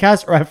the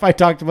podcast or if I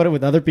talked about it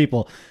with other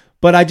people.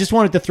 But I just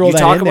wanted to throw You that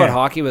talk in about there.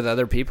 hockey with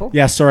other people?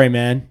 Yeah, sorry,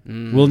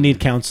 man. We'll need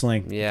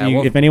counseling. Yeah,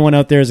 If anyone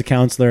out there is a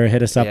counselor,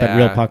 hit us up at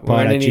We're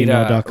gonna need a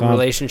realpuckpod@gmail.com.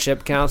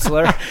 relationship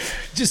counselor.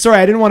 Just sorry,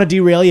 I didn't want to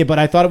derail you, but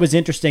I thought it was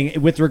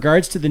interesting with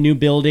regards to the new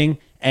building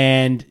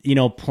and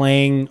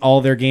playing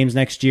all their games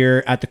next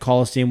year at the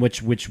Coliseum,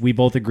 which we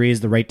both agree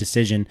is the right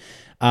decision.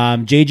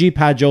 JG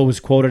Pageau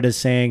was quoted as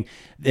saying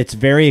it's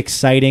very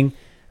exciting.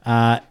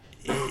 A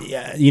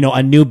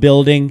new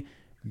building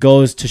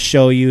goes to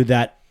show you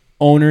that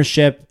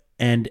ownership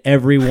and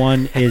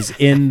everyone is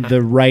in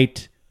the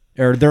right,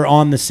 or they're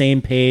on the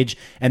same page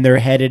and they're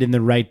headed in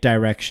the right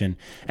direction.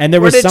 And there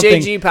Where was did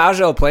something. JG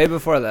Pageau play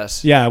before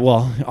this? Yeah,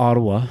 well,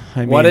 Ottawa. I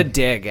mean, What a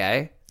dig,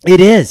 eh? it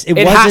is. It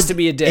has to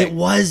be a dig. It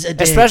was a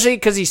dig. Especially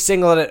because he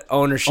singled it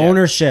ownership.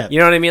 Ownership. You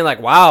know what I mean? Like,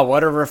 wow,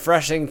 what a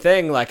refreshing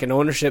thing. Like an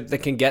ownership that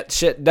can get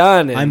shit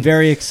done. And I'm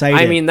very excited.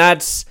 I mean,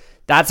 that's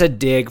a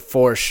dig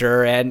for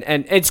sure. And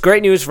it's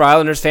great news for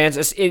Islanders fans.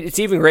 It's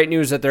even great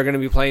news that they're going to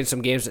be playing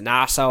some games at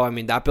Nassau. I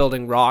mean, that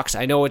building rocks.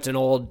 I know it's an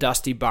old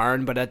dusty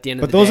barn, but at the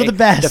end of the those day, are the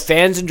best. The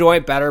fans enjoy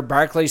it better.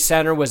 Barclays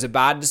Center was a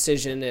bad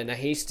decision and a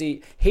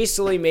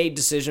hastily made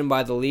decision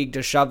by the league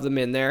to shove them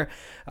in there.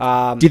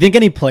 Do you think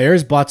any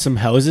players bought some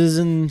houses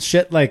and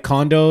shit, like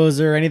condos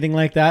or anything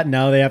like that?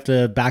 Now they have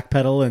to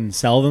backpedal and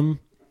sell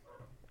them?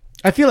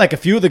 I feel like a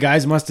few of the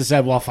guys must have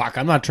said, well, fuck,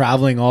 I'm not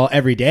traveling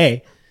every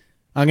day.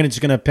 I'm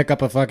just gonna pick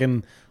up a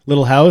fucking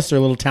little house or a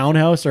little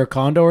townhouse or a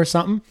condo or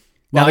something.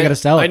 Now they got to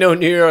sell it. I know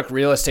New York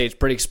real estate's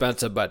pretty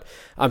expensive, but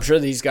I'm sure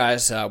these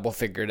guys will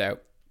figure it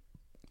out.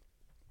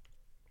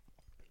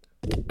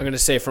 I'm going to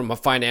say from a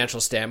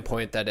financial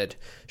standpoint that it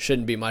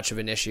shouldn't be much of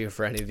an issue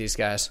for any of these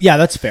guys. Yeah,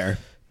 that's fair.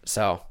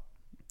 So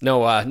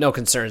no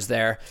concerns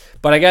there.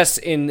 But I guess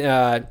in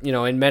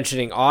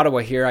mentioning Ottawa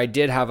here, I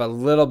did have a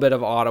little bit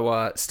of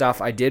Ottawa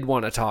stuff I did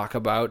want to talk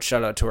about.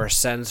 Shout out to our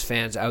Sens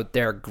fans out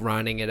there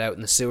grinding it out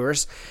in the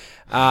sewers.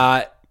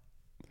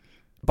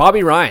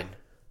 Bobby Ryan.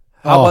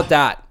 How about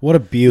that? What a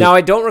beaut. Now,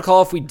 I don't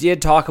recall if we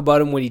did talk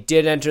about him when he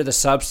did enter the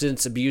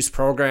substance abuse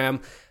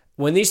program.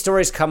 When these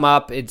stories come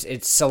up, it's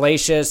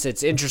salacious,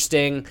 it's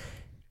interesting.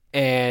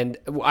 And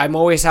I'm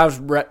always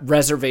have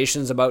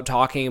reservations about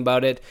talking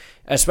about it,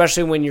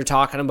 especially when you're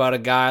talking about a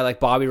guy like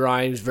Bobby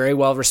Ryan, who's very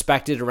well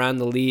respected around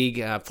the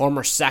league,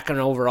 former second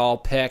overall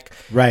pick,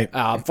 Right.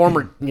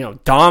 Former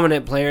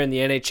dominant player in the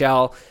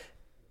NHL,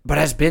 but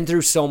has been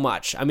through so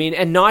much. I mean,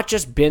 and not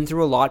just been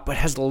through a lot, but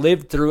has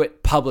lived through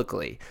it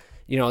publicly.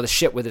 The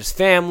shit with his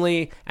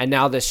family, and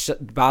now this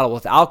battle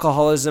with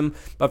alcoholism.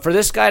 But for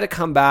this guy to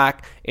come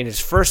back in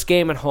his first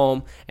game at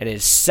home and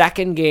his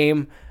second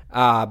game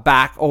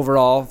back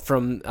overall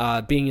from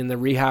being in the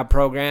rehab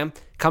program,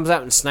 comes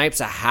out and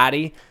snipes a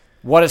Hattie.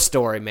 What a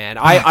story, man.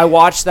 I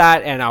watched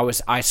that, and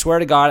I swear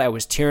to God, I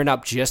was tearing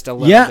up just a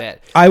little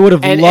bit. I would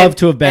have loved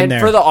to have been there.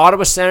 And for the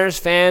Ottawa Senators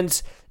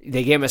fans,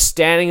 they gave him a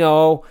standing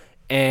O.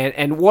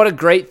 And what a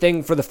great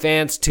thing for the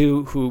fans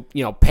too, who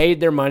paid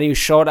their money, who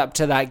showed up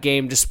to that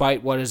game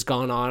despite what has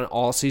gone on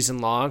all season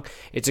long.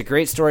 It's a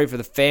great story for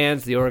the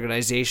fans, the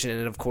organization,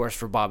 and of course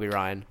for Bobby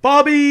Ryan.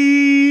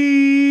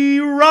 Bobby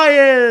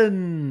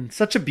Ryan,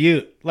 such a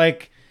beaut.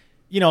 Like,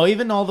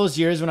 even all those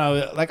years when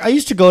I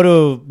used to go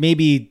to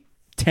maybe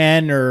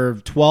 10 or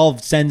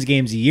 12 Sens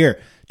games a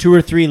year, 2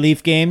 or 3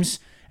 Leaf games,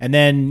 and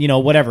then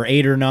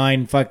 8 or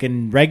 9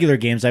 fucking regular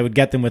games. I would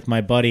get them with my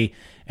buddy.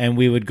 And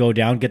we would go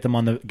down, get them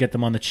on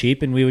the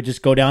cheap, and we would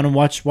just go down and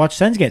watch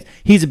Sens games.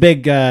 He's a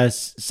big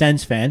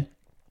Sens fan,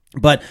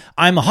 but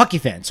I'm a hockey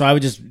fan, so I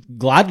would just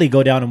gladly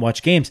go down and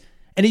watch games.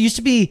 And it used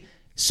to be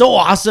so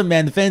awesome,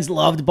 man. The fans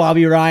loved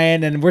Bobby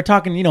Ryan, and we're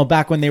talking,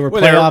 back when they were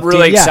playoff. They were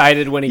really team.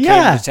 excited when he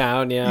came to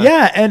town.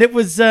 Yeah, and it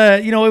was,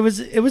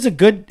 it was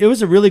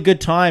a really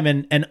good time,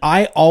 and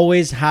I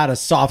always had a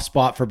soft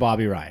spot for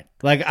Bobby Ryan.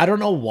 Like, I don't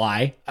know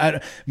why.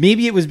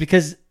 Maybe it was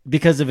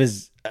because of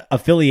his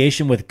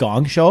affiliation with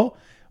Gong Show.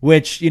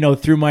 Which,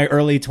 through my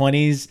early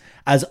 20s,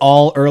 as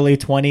all early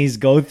 20s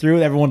go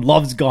through, everyone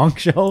loves Gong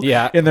Show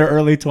in their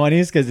early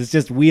 20s because it's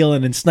just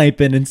wheeling and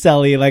sniping and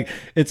selling. Like,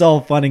 it's all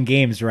fun and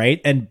games,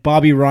 right? And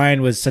Bobby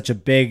Ryan was such a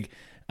big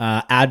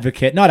ambassador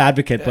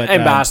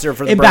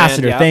for the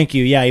brand, yeah. Thank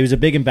you. Yeah, he was a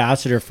big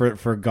ambassador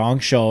for Gong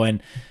Show.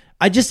 And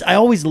I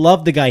always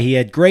loved the guy. He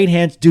had great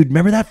hands. Dude,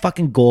 remember that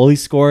fucking goal he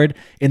scored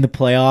in the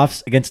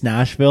playoffs against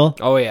Nashville?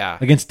 Oh, yeah.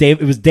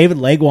 It was David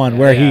Legwan,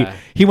 where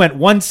he went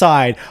one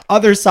side,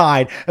 other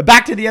side,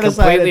 back to the other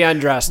side. Completely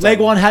undressed.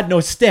 Legwan had no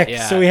stick,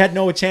 so he had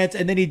no chance.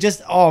 And then he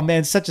just,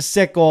 such a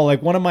sick goal.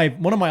 Like one of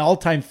my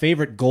all-time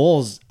favorite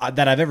goals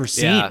that I've ever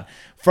seen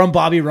from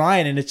Bobby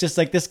Ryan. And it's just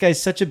like, this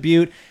guy's such a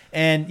beaut.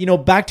 And,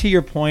 back to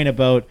your point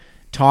about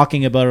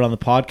talking about it on the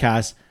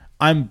podcast,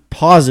 I'm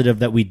positive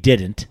that we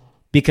didn't,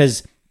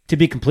 because to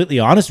be completely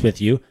honest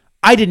with you,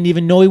 I didn't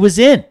even know he was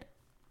in.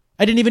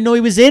 I didn't even know he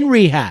was in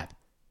rehab.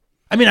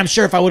 I mean, I'm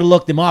sure if I would have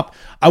looked him up,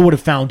 I would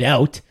have found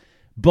out.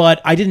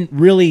 But I didn't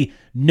really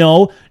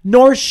know,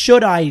 nor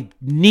should I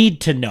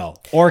need to know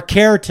or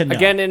care to know.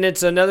 Again, and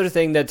it's another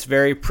thing that's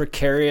very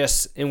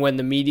precarious in when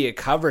the media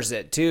covers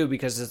it too,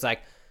 because it's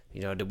like,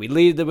 did we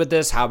lead with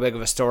this? How big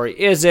of a story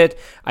is it?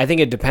 I think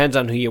it depends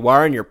on who you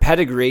are and your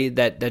pedigree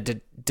that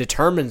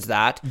determines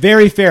that.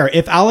 Very fair.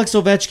 If Alex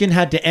Ovechkin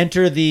had to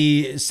enter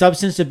the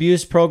substance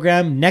abuse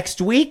program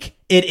next week,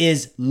 it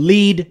is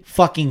lead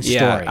fucking story.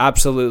 Yeah,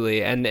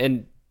 absolutely.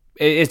 And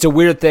it's a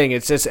weird thing.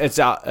 It's just it's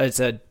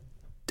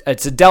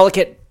a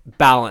delicate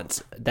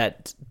balance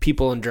that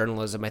people in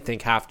journalism, I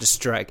think, have to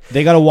strike.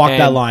 They got to walk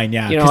that line,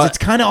 because it's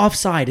kind of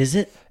offside, is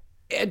it?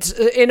 It's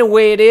in a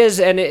way it is,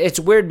 and it's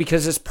weird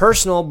because it's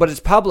personal, but it's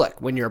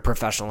public when you're a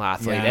professional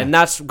athlete, and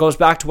that goes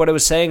back to what I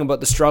was saying about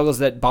the struggles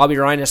that Bobby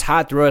Ryan has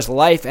had throughout his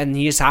life, and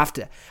he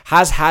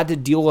has had to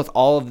deal with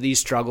all of these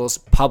struggles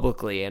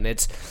publicly, and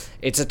it's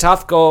a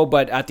tough go.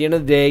 But at the end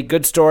of the day,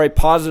 good story,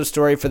 positive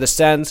story for the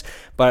Sens.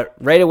 But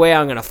right away,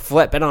 I'm gonna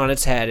flip it on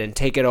its head and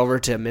take it over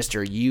to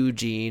Mr.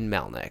 Eugene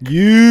Melnyk.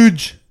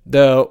 Huge.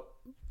 The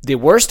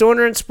worst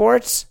owner in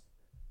sports.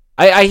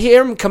 I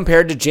hear him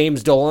compared to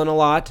James Dolan a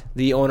lot,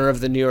 the owner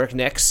of the New York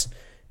Knicks,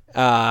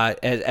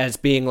 as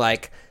being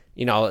like,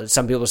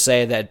 some people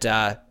say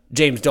that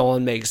James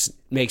Dolan makes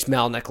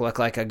Melnyk look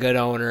like a good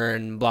owner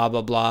and blah,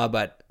 blah, blah,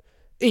 but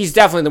he's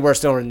definitely the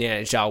worst owner in the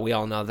NHL. We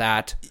all know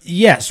that.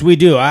 Yes, we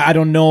do. I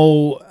don't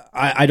know.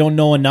 I don't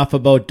know enough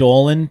about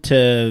Dolan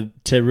to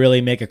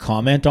really make a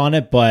comment on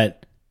it,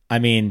 but I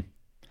mean,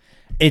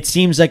 it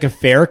seems like a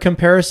fair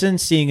comparison,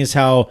 seeing as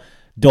how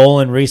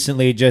Dolan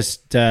recently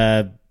just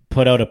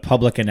put out a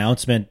public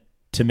announcement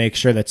to make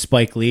sure that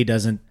Spike Lee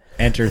doesn't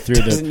enter through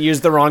doesn't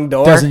use the wrong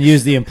door. Doesn't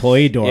use the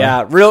employee door.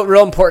 Yeah,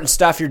 real important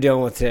stuff you're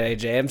dealing with today,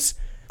 James.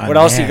 What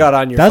else you got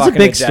on your That's fucking a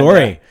big agenda?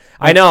 story.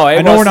 I know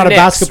we're not a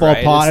basketball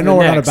right? pod. It's I know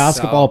we're not a Knicks,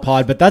 basketball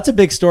pod, but that's a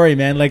big story,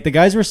 man. Like the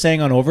guys were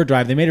saying on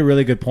Overdrive, they made a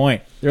really good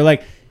point. They're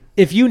like,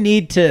 if you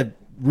need to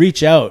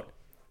reach out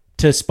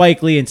to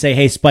Spike Lee and say,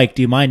 hey, Spike,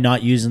 do you mind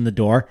not using the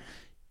door?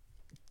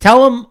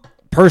 Tell him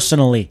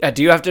personally. Yeah,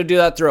 do you have to do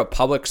that through a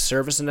public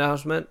service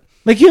announcement?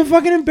 Like, you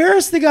fucking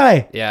embarrassed the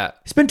guy. Yeah.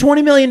 Spend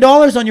 $20 million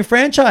on your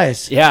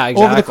franchise. Yeah,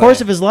 exactly. Over the course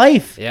of his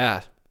life.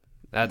 Yeah.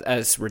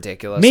 That's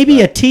ridiculous.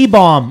 Maybe a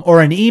T-bomb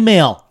or an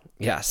email.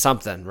 Yeah,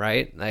 something,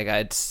 right? Like,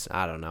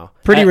 I don't know.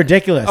 Pretty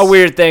ridiculous. A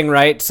weird thing,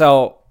 right?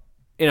 So,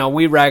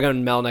 we rag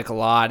on Melnyk a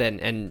lot,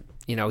 and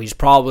he's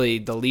probably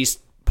the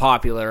least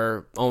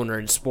popular owner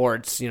in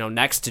sports,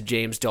 next to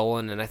James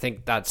Dolan, and I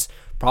think that's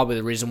probably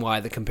the reason why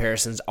the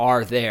comparisons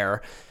are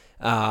there.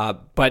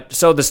 But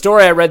so the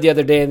story I read the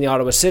other day in the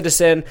Ottawa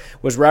Citizen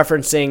was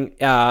referencing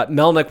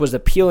Melnyk was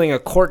appealing a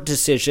court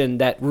decision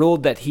that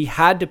ruled that he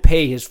had to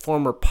pay his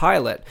former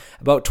pilot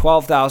about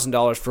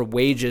 $12,000 for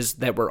wages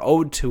that were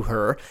owed to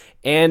her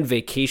and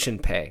vacation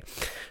pay.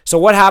 So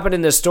what happened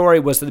in this story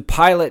was the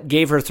pilot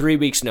gave her 3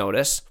 weeks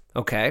notice,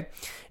 okay,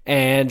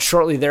 and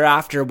shortly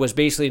thereafter was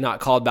basically not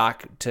called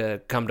back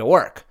to come to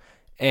work,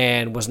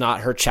 and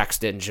her checks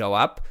didn't show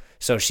up.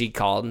 So she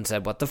called and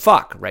said, what the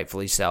fuck?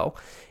 Rightfully so.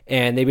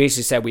 And they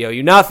basically said, we owe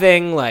you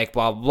nothing, like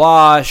blah, blah,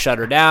 blah, shut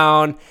her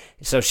down.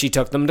 So she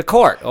took them to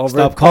court.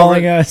 Stop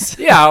calling us.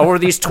 Yeah, over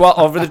the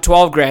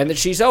 $12,000 that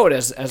she's owed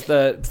as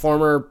the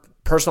former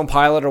personal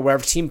pilot or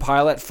whatever, team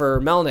pilot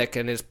for Melnyk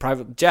and his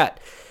private jet.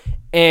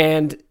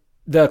 And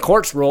the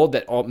courts ruled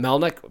that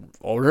Melnyk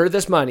owed her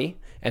this money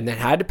and then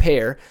had to pay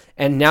her,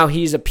 and now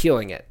he's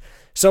appealing it.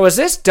 So is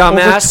this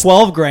dumbass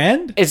over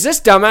 $12,000? Is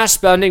this dumbass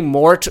spending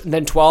more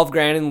than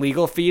 $12,000 in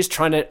legal fees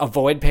trying to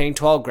avoid paying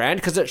 $12,000?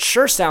 Because it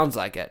sure sounds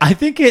like it. I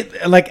think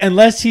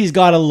unless he's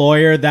got a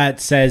lawyer that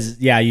says,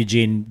 yeah,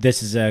 Eugene,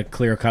 this is a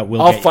clear cut.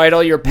 I'll fight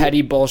all your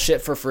petty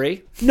bullshit for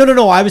free.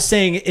 No. I was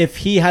saying if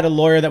he had a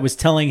lawyer that was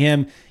telling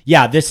him,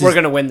 yeah, we're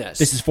going to win this.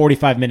 This is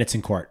 45 minutes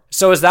in court.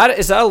 So is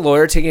that a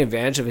lawyer taking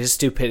advantage of his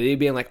stupidity,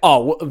 being like,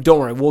 oh, don't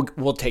worry,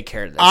 we'll take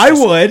care of this? I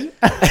would.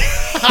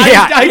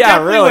 I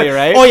really would.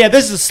 Right? Oh yeah,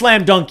 this is a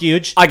slam dunk,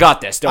 huge. I got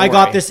this. Don't worry. I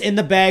got this in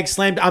the bag,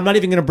 slammed. I'm not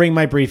even going to bring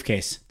my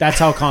briefcase. That's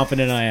how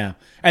confident I am.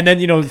 And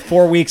then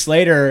 4 weeks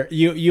later,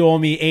 you owe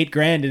me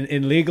 $8,000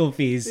 in legal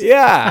fees.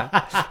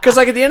 Yeah, because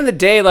at the end of the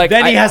day,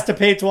 then he has to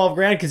pay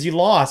 $12,000 because you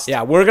lost.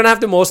 Yeah, we're gonna have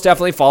to most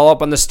definitely follow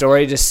up on the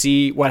story to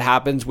see what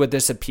happens with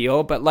this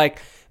appeal. But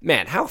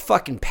man, how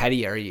fucking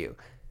petty are you?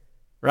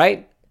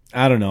 Right?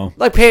 I don't know.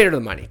 Pay her the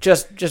money.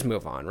 Just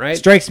move on, right?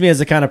 Strikes me as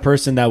the kind of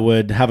person that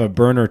would have a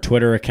burner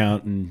Twitter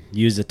account and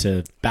use it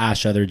to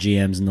bash other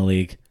GMs in the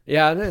league.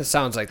 Yeah, it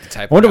sounds like the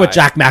type I wonder of guy. what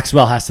Jack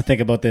Maxwell has to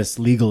think about this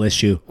legal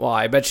issue. Well,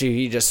 I bet you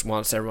he just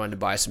wants everyone to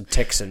buy some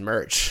ticks and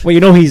merch.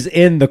 Well, he's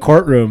in the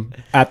courtroom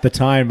at the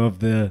time of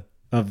the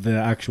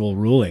actual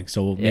ruling,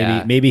 so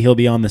maybe he'll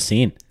be on the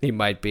scene. He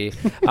might be.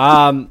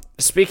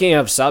 Speaking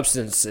of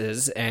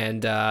substances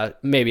and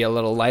maybe a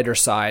little lighter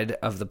side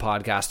of the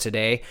podcast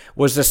today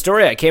was the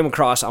story I came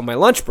across on my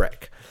lunch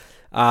break.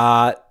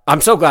 I'm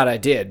so glad I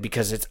did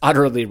because it's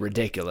utterly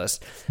ridiculous.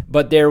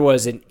 But there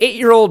was an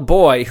 8-year-old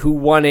boy who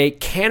won a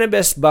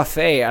cannabis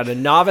buffet at a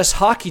novice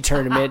hockey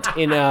tournament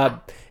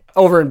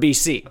over in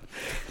BC.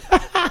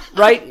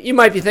 Right? You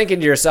might be thinking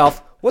to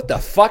yourself, what the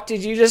fuck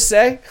did you just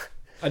say?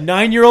 A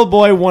 9-year-old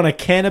boy won a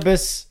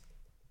cannabis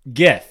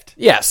gift.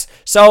 Yes.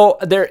 So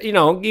there,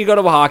 you go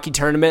to a hockey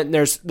tournament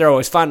and they're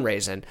always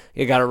fundraising.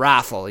 You got a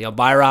raffle,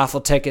 buy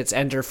raffle tickets,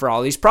 enter for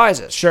all these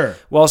prizes. Sure.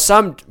 Well,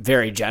 some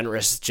very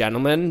generous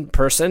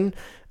person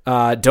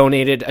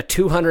donated a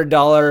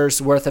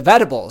 $200 worth of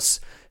edibles,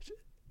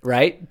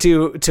 right?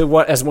 To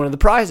what as one of the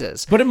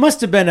prizes. But it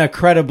must have been a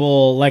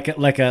credible like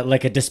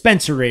a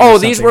dispensary. Oh, or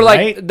these were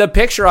right? the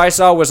picture I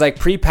saw was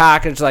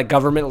prepackaged,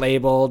 government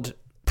labeled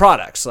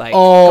products,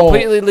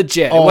 completely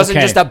legit. It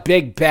wasn't just a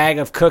big bag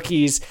of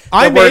cookies.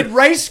 I made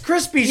Rice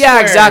Krispie squares. Yeah,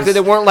 exactly.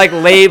 They weren't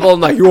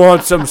labeled you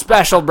want some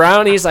special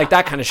brownies,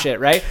 that kind of shit,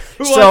 right?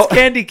 Who wants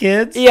candy,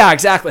 kids? Yeah,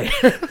 exactly.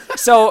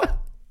 So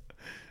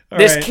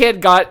this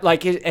kid got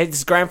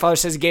his grandfather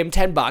says he gave him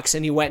 $10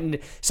 and he went and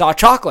saw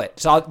chocolate.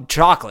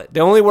 The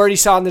only word he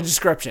saw in the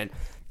description.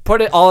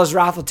 Put all his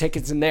raffle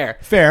tickets in there.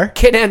 Fair.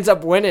 Kid ends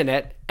up winning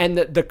it, and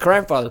the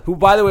grandfather, who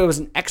by the way was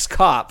an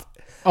ex-cop,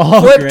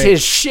 flipped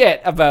his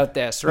shit about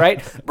this,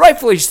 right?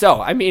 Rightfully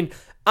so. I mean,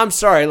 I'm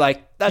sorry,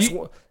 that's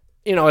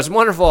as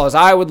wonderful as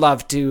I would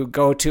love to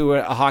go to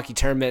a hockey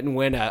tournament and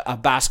win a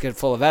basket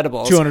full of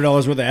edibles. $200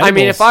 worth of edibles. I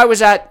mean, if I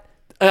was at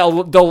the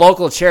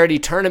local charity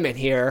tournament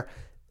here,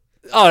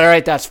 all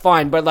right, that's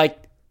fine. But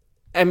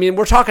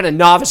we're talking a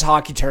novice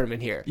hockey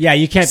tournament here. Yeah,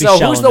 you can't be So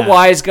shelling who's the that.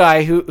 wise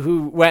guy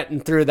who went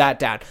and threw that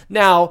down?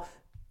 Now,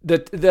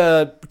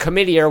 the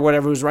committee or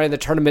whatever who's running the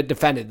tournament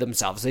defended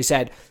themselves. They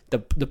said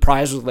the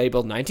prize was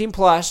labeled 19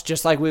 plus,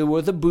 just like we would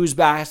with a booze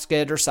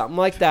basket or something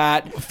like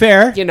that.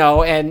 Fair.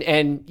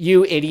 And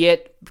you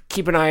idiot,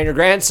 keep an eye on your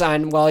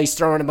grandson while he's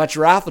throwing a bunch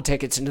of raffle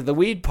tickets into the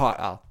weed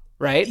pile.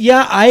 Right?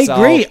 Yeah, I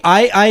agree.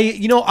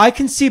 I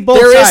can see both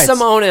sides. There sides. is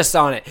some onus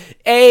on it.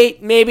 A,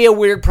 maybe a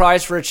weird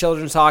prize for a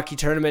children's hockey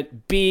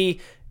tournament.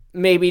 B,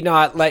 maybe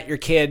not let your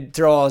kid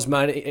throw all his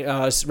money,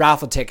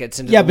 raffle tickets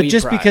into the weed prize. Yeah, but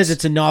just because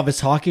it's a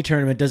novice hockey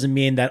tournament doesn't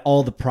mean that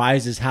all the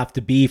prizes have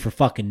to be for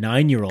fucking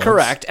 9-year-olds.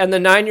 Correct. And the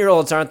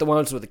 9-year-olds aren't the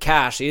ones with the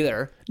cash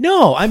either.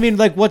 No, I mean,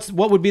 what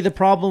would be the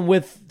problem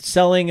with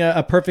selling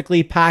a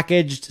perfectly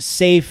packaged,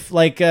 safe,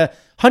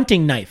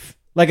 hunting knife?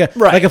 Like a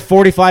Right.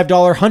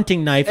 $45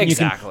 hunting knife, and you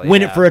Exactly, can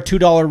win it yeah. for a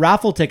 $2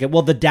 raffle ticket.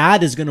 Well, the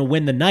dad is going to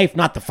win the knife,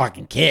 not the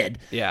fucking kid.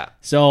 Yeah.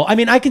 So, I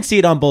mean, I can see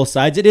it on both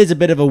sides. It is a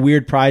bit of a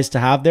weird prize to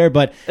have there,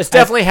 but It's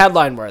definitely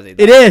headline worthy.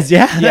 it is.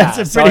 Yeah, Yeah,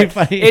 that's so pretty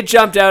funny. It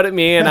jumped out at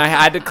me, and I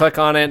had to click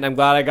on it, and I'm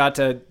glad I got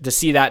to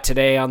see that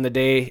today on the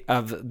day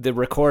of the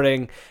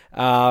recording.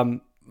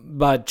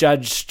 But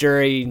judge,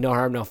 jury, no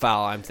harm, no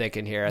foul, I'm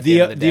thinking here at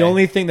the end of the day. The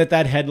only thing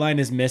that headline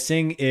is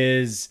missing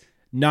is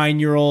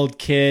 9-year-old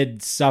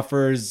kid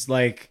suffers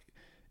like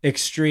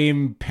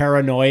extreme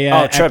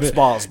paranoia. Trips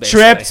balls,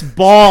 basically. Trips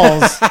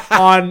balls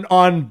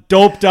on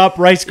doped up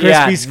Rice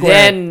Krispie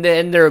Square.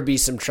 Then there would be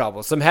some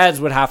trouble. Some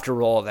heads would have to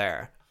roll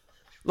there.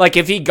 Like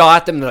if he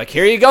got them, they're like,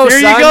 here you go, Here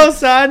son. you go,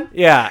 son.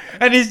 Yeah.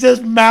 And he's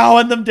just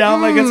mowing them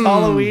down like it's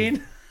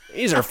Halloween.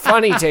 These are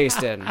funny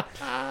tasting.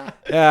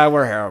 Yeah,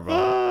 we're terrible.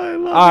 Oh, I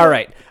love All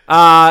right.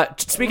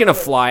 Speaking of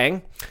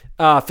flying,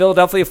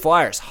 Philadelphia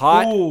Flyers,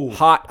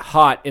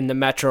 hot in the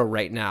Metro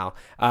right now,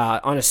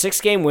 on a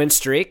 6-game win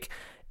streak,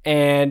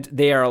 and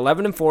they are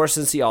 11-4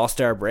 since the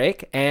All-Star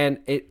break, and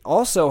it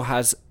also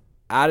has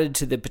added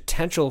to the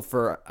potential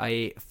for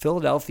a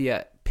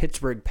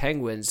Philadelphia-Pittsburgh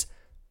Penguins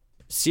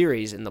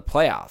series in the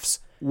playoffs.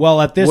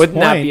 Well, at this Wouldn't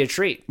point, that be a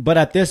treat? But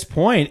at this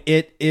point,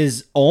 it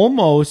is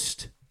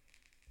almost,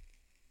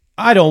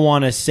 I don't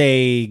want to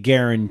say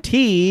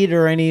guaranteed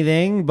or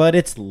anything, but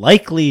it's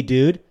likely,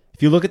 dude.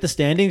 If you look at the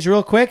standings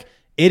real quick,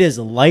 it is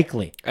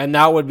likely. And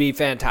that would be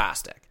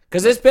fantastic.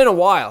 Because it's been a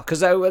while.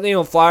 Because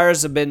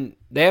Flyers haven't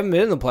been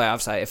in the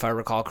playoffs, if I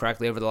recall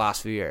correctly, over the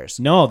last few years.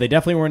 No, they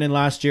definitely weren't in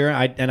last year.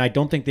 And I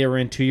don't think they were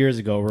in 2 years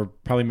ago. We're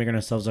probably making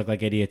ourselves look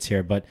like idiots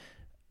here. But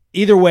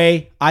either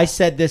way, I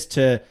said this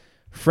to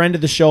friend of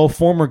the show,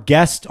 former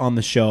guest on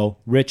the show,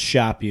 Rich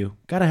Shapu.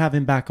 Got to have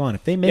him back on.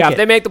 If they make if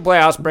they make the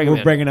playoffs, bring him in.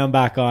 We're bringing him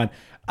back on.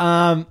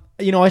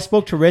 I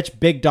spoke to Rich,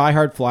 big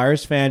diehard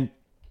Flyers fan.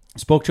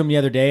 Spoke to him the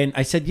other day, and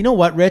I said, you know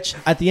what, Rich?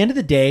 At the end of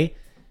the day,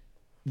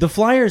 the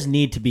Flyers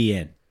need to be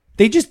in.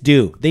 They just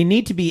do. They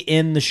need to be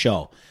in the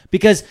show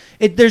because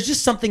there's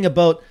just something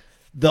about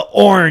the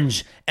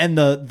orange and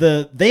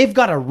they've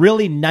got a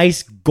really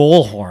nice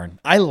goal horn.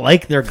 I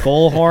like their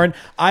goal horn.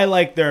 I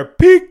like their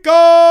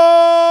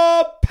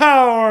Pika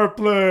power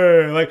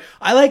play. Like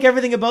I like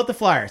everything about the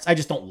Flyers. I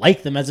just don't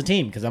like them as a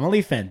team because I'm a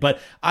Leaf fan. But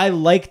I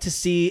like to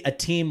see a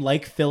team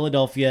like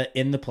Philadelphia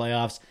in the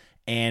playoffs.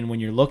 And when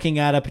you're looking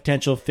at a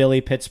potential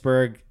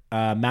Philly-Pittsburgh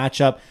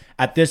matchup,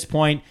 at this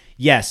point,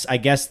 yes, I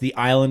guess the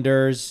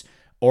Islanders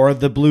or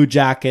the Blue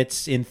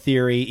Jackets, in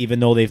theory,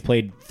 even though they've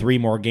played 3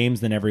 more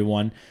games than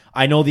everyone.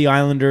 I know the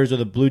Islanders or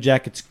the Blue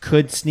Jackets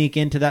could sneak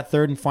into that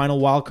third and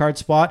final wildcard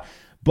spot,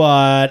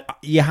 but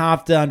you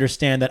have to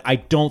understand that I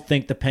don't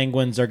think the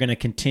Penguins are going to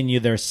continue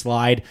their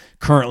slide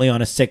currently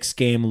on a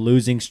 6-game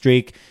losing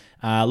streak.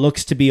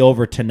 Looks to be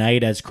over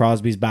tonight as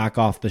Crosby's back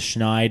off the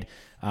schneid.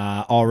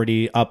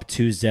 Already up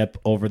 2-0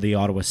 over the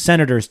Ottawa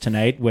Senators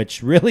tonight,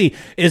 which really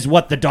is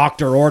what the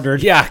doctor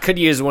ordered. Yeah, could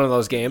use one of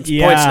those games.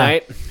 Points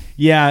night.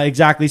 Yeah,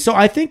 exactly. So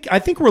I think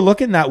we're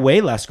looking that way,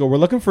 Lesko. We're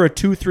looking for a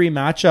 2-3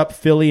 matchup,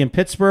 Philly and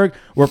Pittsburgh.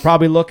 We're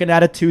probably looking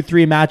at a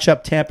 2-3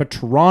 matchup,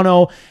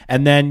 Tampa-Toronto.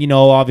 And then,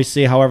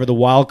 obviously, however the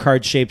wild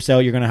card shapes out,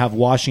 you're going to have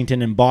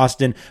Washington and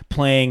Boston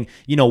playing,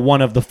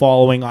 one of the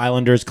following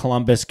Islanders,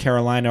 Columbus,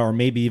 Carolina, or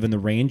maybe even the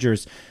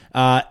Rangers.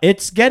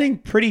 It's getting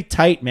pretty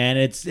tight, man.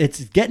 It's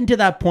getting to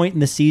that point in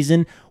the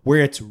season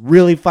where it's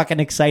really fucking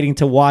exciting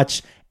to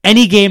watch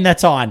any game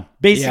that's on.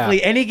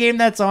 Basically, any game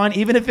that's on,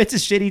 even if it's a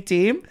shitty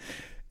team.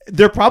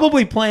 They're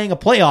probably playing a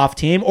playoff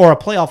team or a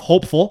playoff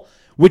hopeful,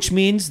 which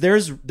means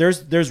there's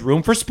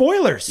room for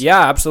spoilers.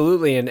 Yeah,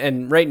 absolutely.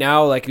 And right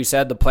now, like you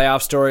said, the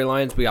playoff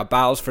storylines, we got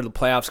battles for the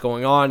playoffs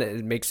going on.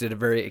 It makes it a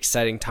very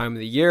exciting time of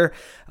the year.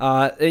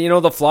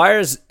 The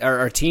Flyers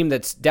are a team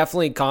that's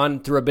definitely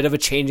gone through a bit of a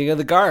changing of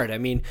the guard. I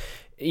mean,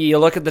 you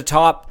look at the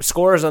top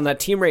scorers on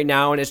that team right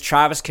now, and it's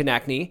Travis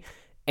Konechny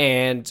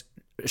and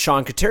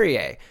Sean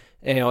Couturier.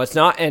 It's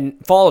not,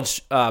 and followed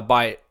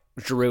by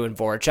Giroux and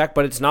Voracek,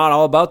 but it's not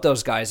all about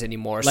those guys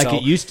anymore. Like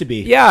it used to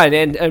be. Yeah,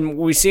 and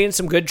we've seen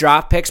some good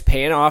draft picks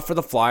paying off for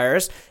the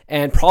Flyers,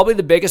 and probably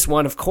the biggest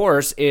one, of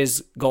course,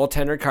 is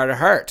goaltender Carter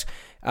Hart.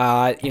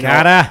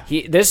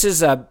 This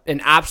is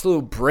an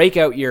absolute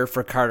breakout year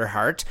for Carter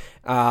Hart.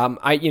 I'm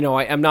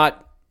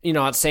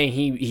not saying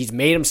he's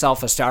made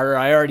himself a starter.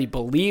 I already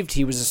believed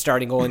he was a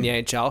starting goalie in the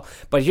NHL,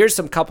 but here's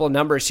some couple of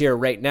numbers here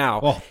right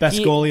now. Oh,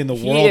 best goalie in the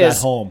world at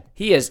home.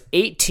 He is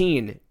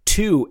 18-2-2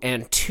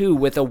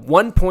 with a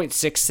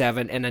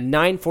 1.67 and a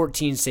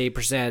 914 save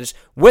percentage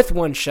with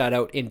 1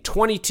 shutout in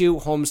 22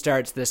 home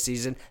starts this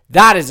season.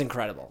 That is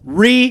incredible.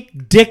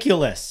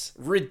 Ridiculous.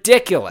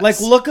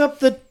 Ridiculous. Look up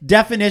the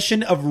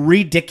definition of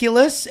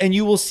ridiculous and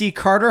you will see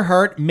Carter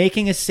Hart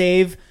making a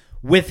save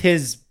with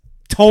his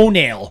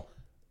toenail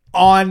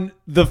on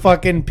the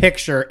fucking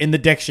picture in the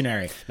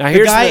dictionary. Now,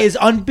 the guy is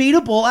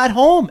unbeatable at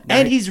home,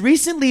 and he's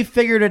recently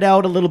figured it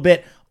out a little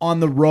bit on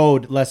the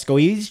road.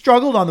 He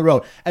struggled on the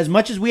road. As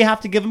much as we have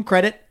to give him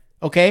credit,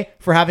 okay,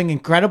 for having an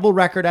incredible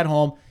record at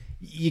home,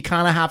 you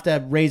kind of have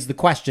to raise the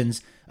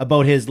questions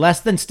about his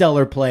less than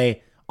stellar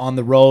play on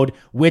the road,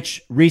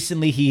 which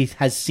recently he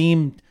has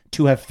seemed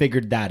to have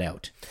figured that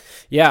out.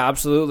 Yeah,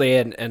 absolutely.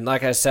 And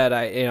like I said,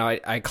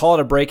 I call it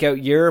a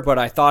breakout year, but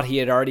I thought he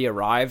had already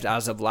arrived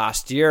as of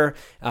last year.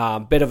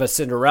 Bit of a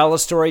Cinderella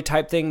story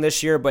type thing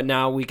this year, but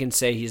now we can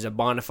say he's a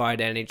bona fide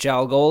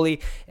NHL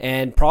goalie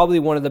and probably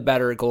one of the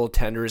better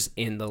goaltenders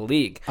in the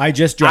league. I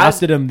just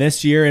drafted him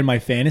this year in my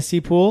fantasy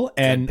pool,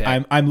 and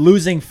I'm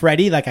losing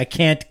Freddie. Like, I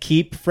can't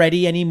keep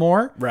Freddie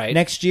anymore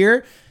next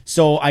year.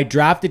 So I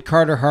drafted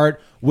Carter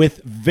Hart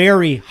with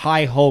very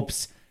high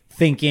hopes,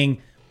 thinking,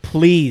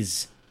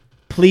 please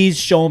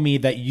show me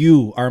that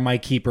you are my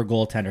keeper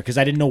goaltender, because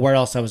I didn't know where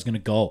else I was going to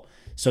go.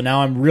 So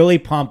now I'm really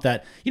pumped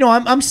that,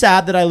 I'm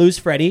sad that I lose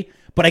Freddie,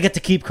 but I get to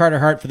keep Carter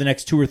Hart for the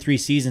next 2 or 3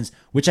 seasons,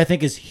 which I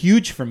think is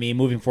huge for me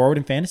moving forward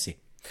in fantasy.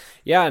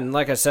 Yeah, and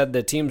like I said,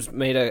 the team's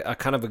made a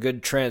kind of a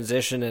good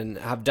transition and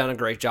have done a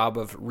great job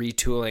of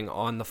retooling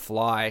on the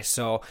fly.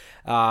 So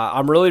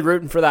I'm really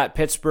rooting for that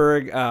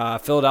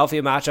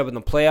Pittsburgh-Philadelphia matchup in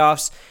the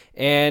playoffs.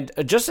 And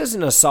just as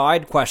an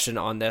aside question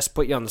on this,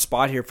 put you on the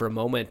spot here for a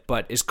moment,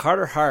 but is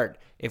Carter Hart,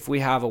 if we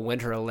have a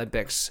Winter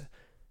Olympics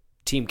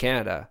Team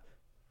Canada,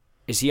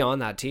 is he on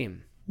that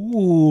team?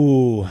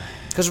 Ooh.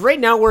 Because right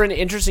now we're in an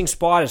interesting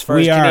spot as far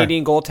as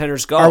Canadian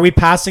goaltenders go. Are we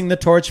passing the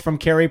torch from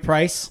Carey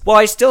Price? Well,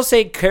 I still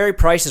say Carey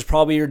Price is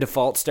probably your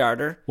default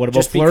starter. What about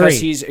just Fleury? Because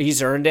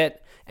he's earned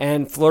it.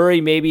 And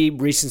Fleury, maybe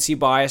recency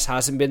bias,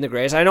 hasn't been the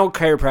greatest. I know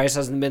Carey Price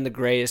hasn't been the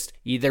greatest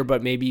either,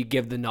 but maybe you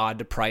give the nod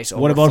to Price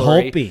over What about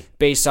Fleury Holtby?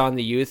 Based on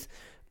the youth.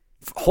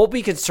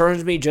 Holtby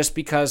concerns me just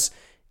because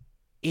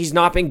he's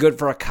not been good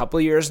for a couple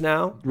of years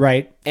now.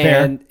 Right.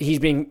 Fair.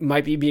 And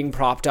might be being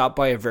propped up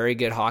by a very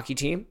good hockey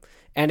team.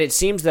 And it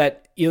seems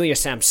that Ilya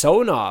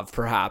Samsonov,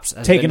 perhaps,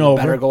 has taken been over.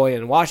 a better goalie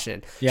in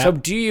Washington. Yeah. So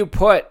do you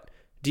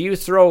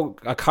throw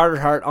a Carter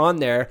Hart on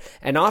there?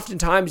 And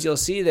oftentimes you'll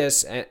see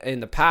this in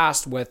the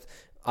past with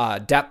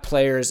depth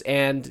players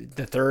and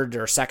the third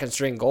or second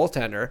string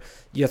goaltender.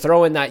 You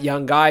throw in that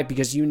young guy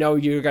because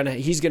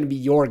he's going to be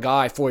your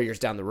guy 4 years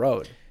down the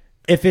road.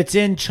 If it's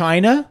in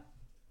China,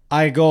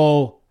 I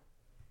go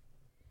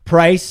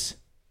Price,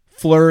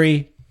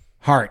 Fleury,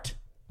 Hart.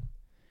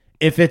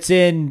 If it's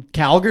in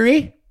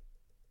Calgary,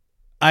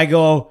 I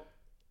go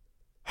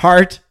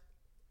Hart,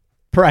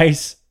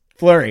 Price,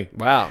 Fleury.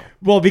 Wow.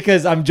 Well,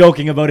 because I'm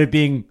joking about it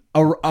being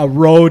a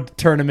road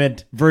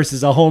tournament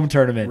versus a home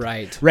tournament.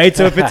 Right.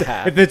 So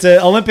if it's an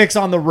Olympics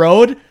on the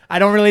road, I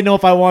don't really know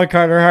if I want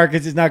Carter Hart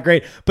because he's not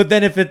great. But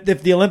then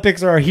if the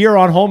Olympics are here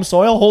on home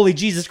soil, holy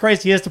Jesus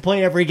Christ, he has to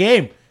play every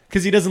game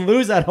because he doesn't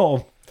lose at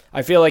home.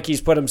 I feel like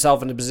he's put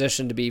himself in a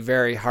position to be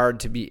very hard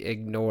to be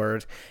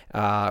ignored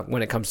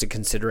when it comes to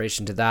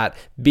consideration to that,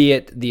 be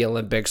it the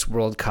Olympics,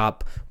 World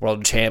Cup,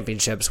 World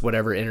Championships,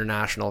 whatever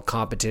international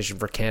competition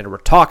for Canada we're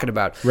talking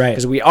about. Right.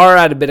 Because we are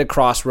at a bit of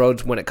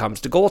crossroads when it comes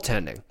to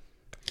goaltending.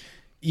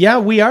 Yeah,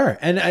 we are.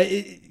 And,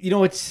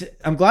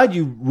 I'm glad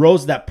you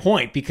rose that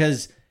point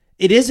because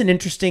it is an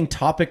interesting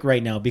topic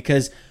right now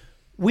because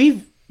we're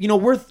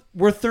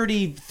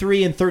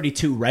 33 and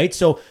 32, right?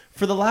 So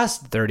for the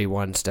last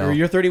 31 still.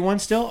 You're 31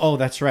 still? Oh,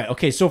 that's right.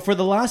 Okay, so for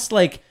the last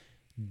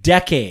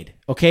decade,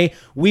 okay,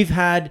 we've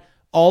had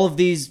all of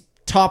these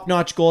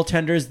top-notch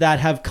goaltenders that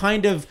have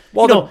kind of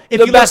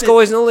the best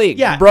goalies in the league.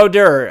 Yeah.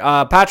 Brodeur,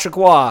 Patrick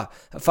Roy,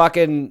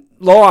 fucking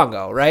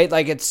Luongo, right?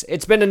 Like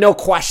it's been a no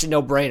question,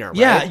 no brainer. Right?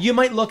 Yeah, you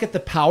might look at the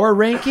power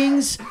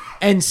rankings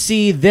and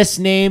see this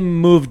name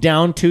move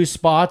down 2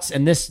 spots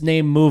and this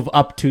name move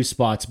up 2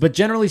 spots. But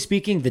generally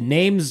speaking, the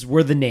names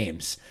were the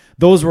names.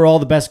 Those were all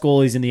the best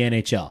goalies in the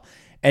NHL.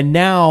 And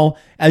now,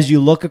 as you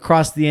look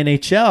across the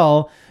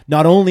NHL,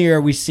 not only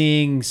are we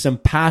seeing some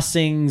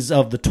passings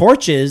of the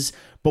torches,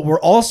 but we're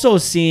also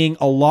seeing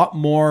a lot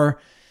more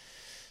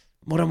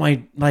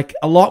willingness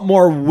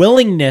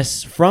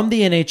from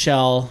the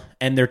NHL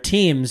and their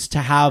teams to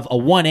have a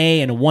 1A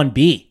and a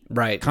 1B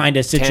kind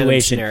of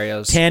situation.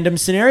 Tandem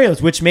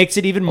scenarios, which makes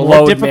it even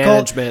more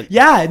difficult. Management.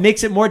 Yeah, it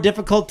makes it more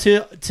difficult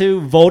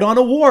to vote on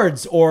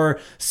awards or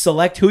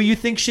select who you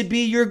think should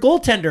be your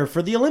goaltender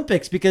for the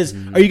Olympics. Because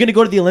are you going to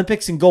go to the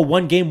Olympics and go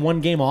one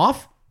game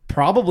off?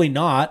 Probably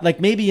not.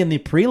 Maybe in the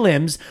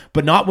prelims,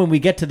 but not when we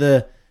get to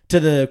the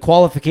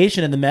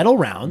qualification and the medal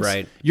rounds.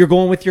 Right. You're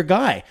going with your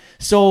guy.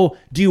 So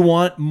do you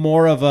want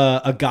more of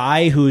a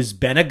guy who's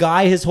been a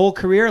guy his whole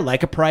career,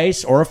 like a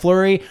Price or a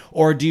Fleury,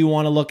 or do you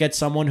want to look at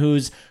someone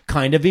who's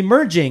kind of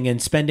emerging and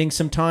spending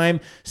some time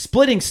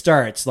splitting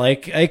starts,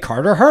 like a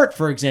Carter Hart,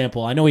 for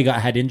example? I know he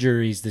had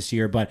injuries this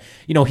year, but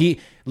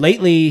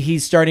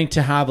he's starting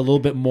to have a little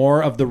bit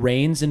more of the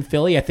reins in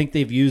Philly. I think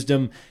they've used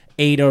him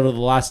 8 out of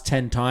the last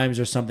 10 times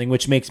or something,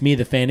 which makes me,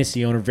 the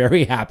fantasy owner,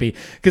 very happy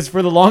because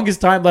for the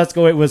longest time, let's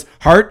go, it was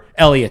Hart,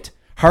 Elliott.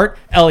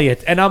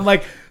 And I'm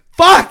like,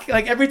 fuck!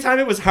 Every time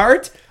it was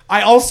Hart,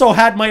 I also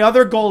had my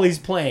other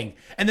goalies playing.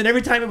 And then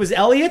every time it was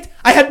Elliott,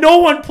 I had no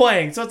one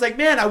playing. So it's like,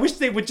 man, I wish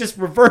they would just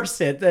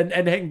reverse it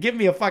and give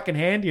me a fucking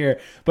hand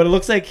here. But it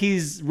looks like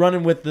he's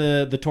running with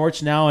the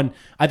torch now, and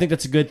I think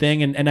that's a good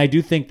thing. And I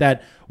do think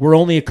that we're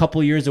only a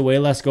couple years away,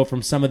 let's go,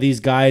 from some of these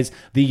guys,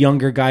 the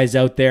younger guys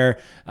out there,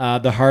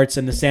 the Harts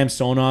and the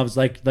Samsonovs,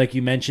 like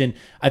you mentioned.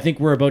 I think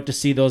we're about to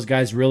see those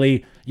guys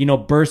really,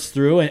 burst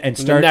through and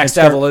start the next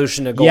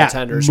evolution of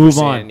goaltenders. Move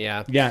we're on. seeing,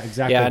 yeah,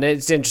 exactly. Yeah, and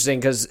it's interesting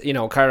because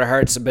Carter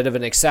Hart's a bit of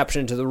an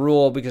exception to the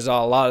rule because a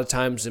lot of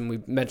times, and we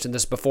mentioned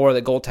this before,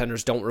 that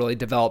goaltenders don't really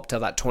develop till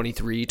that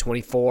 23,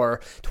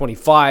 24,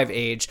 25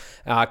 age.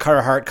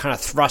 Carter Hart kind of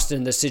thrust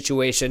into the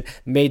situation,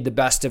 made the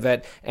best of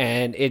it,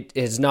 and it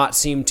has not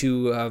seemed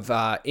to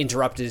have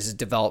interrupted his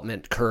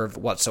development curve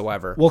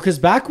whatsoever. Well, because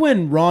back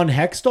when Ron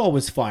Hextall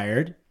was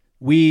fired,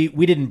 we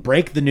didn't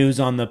break the news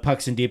on the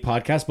Pucks and Deep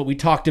podcast, but we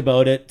talked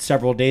about it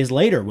several days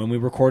later when we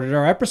recorded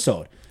our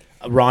episode.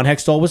 Ron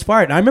Hextall was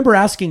fired. And I remember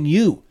asking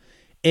you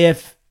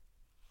if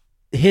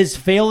his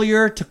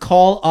failure to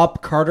call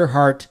up Carter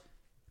Hart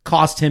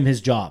cost him his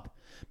job.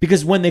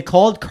 Because when they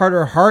called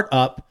Carter Hart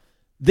up,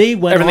 they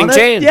went everything on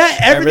changed. Yeah,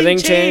 everything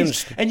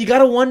changed. And you got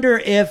to wonder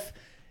if,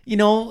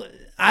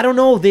 I don't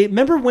know. They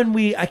remember when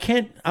I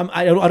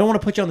don't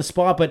want to put you on the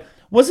spot, but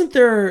wasn't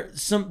there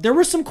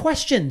were some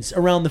questions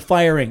around the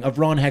firing of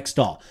Ron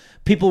Hextall.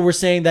 People were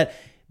saying that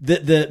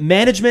the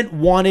management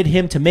wanted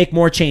him to make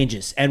more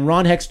changes, and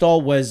Ron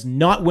Hextall was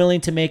not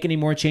willing to make any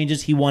more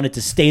changes. He wanted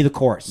to stay the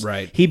course.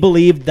 Right. He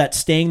believed that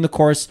staying the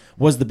course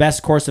was the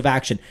best course of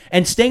action,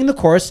 and staying the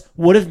course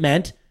would have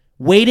meant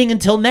waiting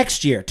until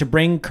next year to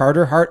bring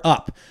Carter Hart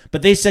up.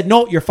 But they said,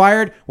 no, you're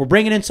fired. We're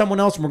bringing in someone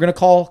else, and we're going to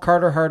call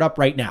Carter Hart up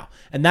right now.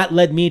 And that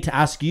led me to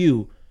ask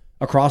you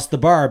across the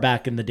bar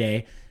back in the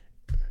day,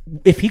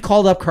 if he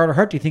called up Carter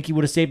Hart, do you think he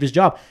would have saved his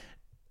job?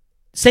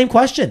 Same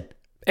question.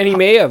 And he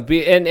may have.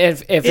 And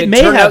if it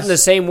turned out in the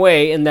same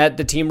way, in that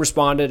the team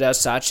responded as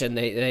such, and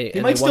they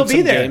might won still be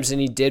some there. games,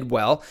 and he did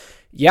well.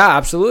 Yeah,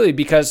 absolutely.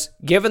 Because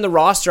given the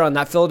roster on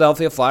that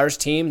Philadelphia Flyers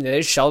team,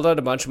 they shelled out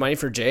a bunch of money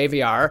for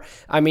JVR.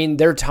 I mean,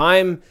 their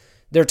time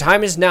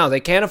is now. They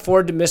can't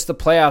afford to miss the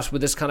playoffs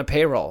with this kind of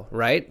payroll,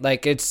 right?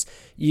 Like it's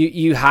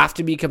you have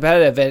to be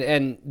competitive,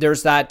 and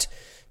there's that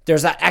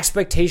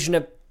expectation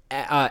of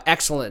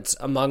excellence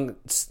among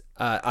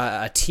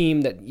a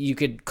team that you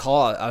could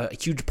call a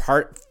huge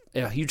part.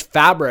 A huge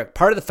part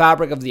of the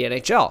fabric of the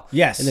NHL.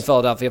 Yes. In the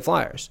Philadelphia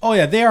Flyers. Oh,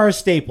 yeah, they are a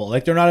staple.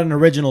 Like, they're not an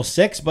original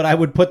six, but I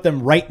would put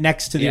them right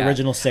next to the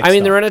original six. I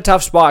mean, they're in a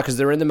tough spot because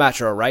they're in the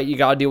Metro, right? You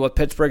got to deal with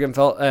Pittsburgh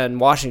and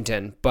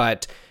Washington.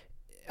 But,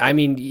 I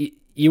mean,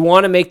 you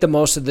want to make the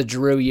most of the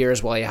Drew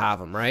years while you have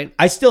them, right?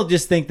 I still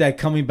just think that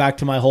coming back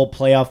to my whole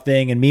playoff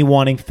thing and me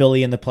wanting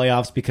Philly in the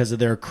playoffs because of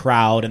their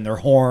crowd and their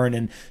horn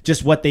and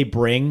just what they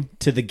bring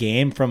to the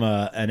game from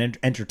an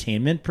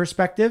entertainment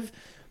perspective.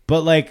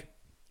 But, like,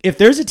 if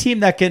there's a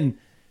team that can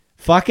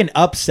fucking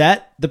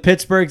upset the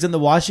Pittsburghs and the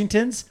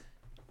Washingtons,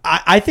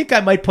 I think I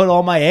might put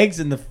all my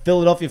eggs in the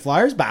Philadelphia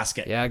Flyers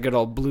basket. Yeah, good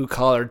old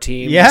blue-collar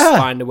team. Yeah. Just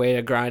find a way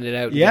to grind it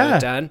out and get it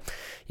done.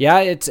 Yeah,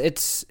 it's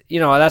that's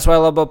what I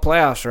love about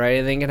playoffs, right?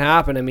 Anything can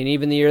happen. I mean,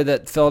 even the year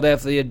that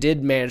Philadelphia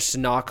did manage to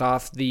knock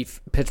off the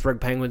Pittsburgh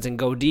Penguins and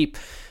go deep,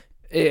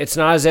 it's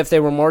not as if they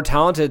were more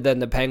talented than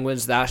the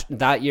Penguins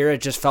that year.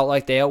 It just felt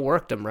like they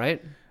outworked them,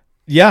 right?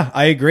 Yeah,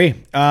 I agree.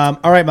 All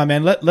right, my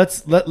man.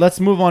 Let's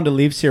move on to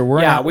Leafs here.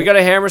 We got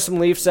to hammer some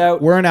Leafs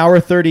out. We're an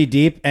hour 30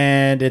 deep,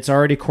 and it's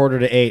already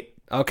 7:45.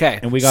 Okay,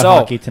 and we got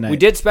hockey tonight. We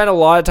did spend a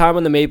lot of time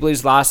on the Maple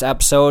Leafs last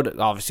episode.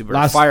 Obviously,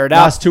 we're fired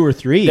up. Last 2 or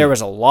 3. There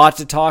was a lot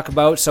to talk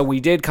about, so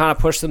we did kind of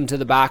push them to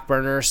the back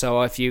burner.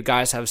 So if you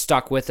guys have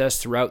stuck with us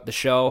throughout the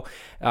show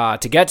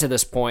to get to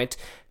this point,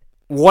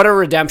 what a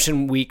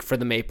redemption week for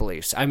the Maple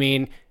Leafs. I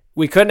mean,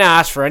 we couldn't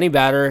ask for any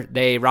better.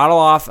 They rattle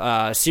off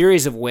a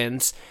series of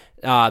wins.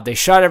 They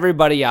shut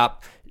everybody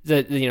up.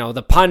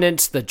 The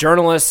pundits, the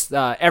journalists,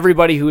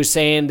 everybody who is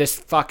saying this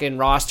fucking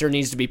roster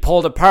needs to be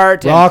pulled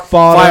apart and rock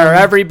bottom, fire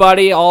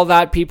everybody, all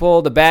that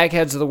people, the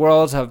bagheads of the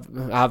world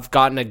have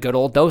gotten a good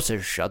old dose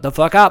of shut the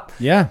fuck up.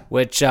 Yeah,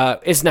 which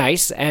is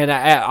nice. And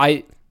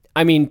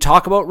I mean,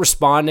 talk about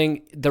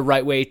responding the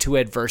right way to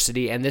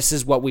adversity, and this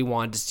is what we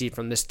wanted to see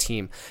from this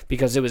team,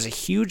 because it was a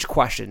huge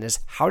question: is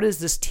how does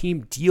this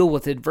team deal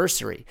with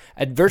adversity?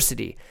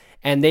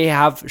 And they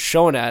have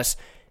shown us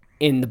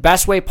in the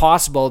best way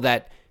possible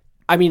that,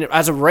 I mean,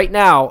 as of right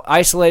now,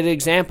 isolated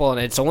example, and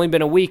it's only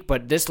been a week,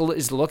 but this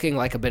is looking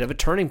like a bit of a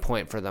turning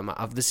point for them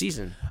of the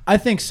season. I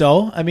think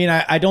so. I mean,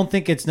 I don't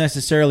think it's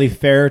necessarily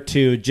fair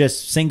to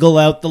just single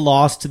out the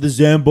loss to the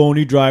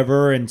Zamboni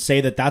driver and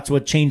say that that's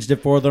what changed it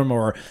for them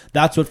or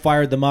that's what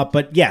fired them up.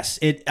 But yes,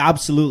 it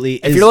absolutely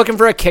is. If you're looking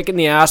for a kick in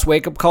the ass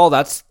wake-up call,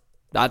 that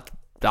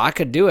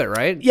could do it,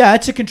 right? Yeah,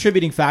 it's a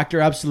contributing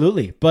factor,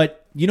 absolutely.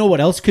 But you know what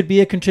else could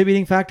be a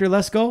contributing factor,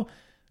 Lesko?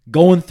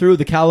 Going through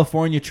the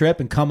California trip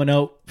and coming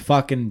out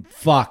fucking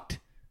fucked,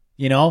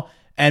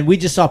 And we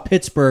just saw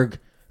Pittsburgh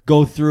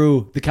go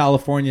through the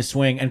California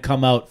swing and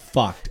come out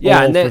fucked.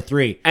 Yeah, for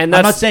 3. And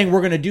I'm not saying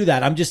we're going to do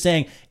that. I'm just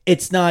saying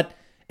it's not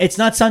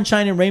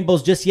sunshine and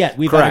rainbows just yet.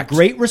 We've Correct. had a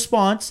great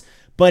response,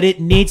 but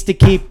it needs to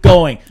keep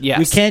going. Yes.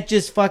 We can't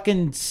just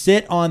fucking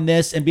sit on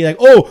this and be like,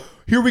 oh,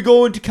 here we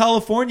go into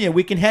California.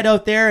 We can head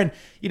out there and,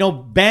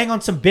 bang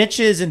on some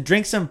bitches and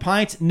drink some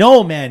pints.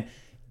 No, man.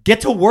 Get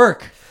to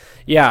work.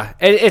 Yeah,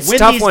 it's a Win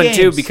tough these one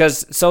too games.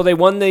 because they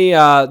won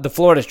the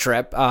Florida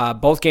trip,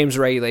 both games of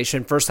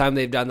regulation. First time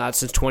they've done that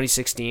since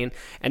 2016.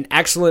 An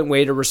excellent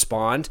way to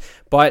respond,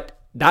 but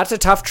that's a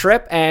tough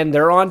trip, and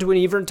they're on to an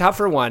even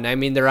tougher one. I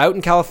mean, they're out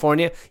in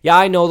California. Yeah,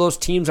 I know those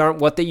teams aren't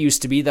what they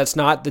used to be. That's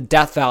not the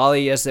Death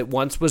Valley as it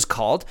once was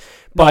called.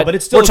 But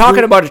it's still we're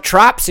talking about a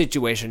trap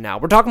situation now.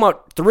 We're talking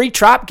about 3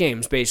 trap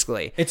games,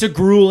 basically. It's a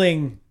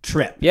grueling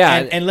trip. Yeah.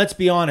 And let's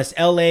be honest,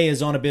 LA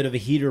is on a bit of a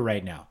heater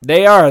right now.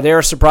 They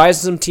are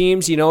surprising some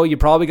teams. You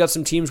probably got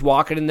some teams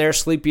walking in there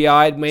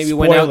sleepy-eyed. Maybe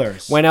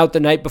went out the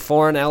night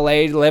before in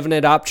LA, living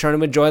it up, trying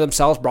to enjoy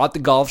themselves, brought the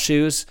golf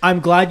shoes. I'm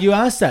glad you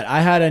asked that.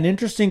 I had an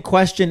interesting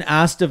question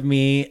asked of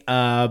me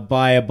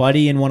by a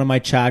buddy in one of my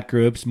chat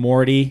groups,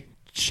 Morty.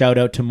 Shout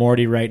out to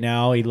Morty right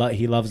now. He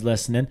loves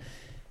listening.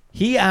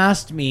 He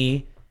asked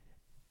me,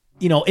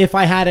 if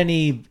I had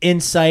any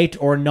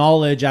insight or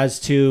knowledge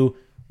as to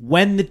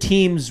when the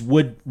teams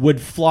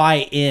would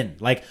fly in.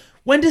 Like,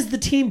 when does the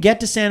team get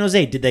to San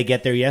Jose? Did they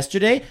get there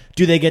yesterday?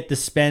 Do they get to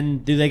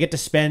spend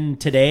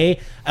today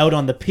out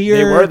on the pier?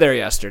 They were there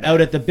yesterday.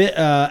 Out at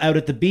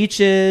the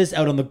beaches,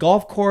 out on the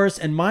golf course.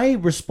 And my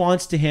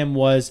response to him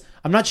was,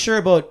 I'm not sure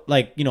about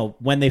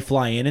when they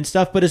fly in and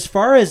stuff, but as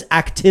far as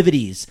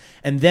activities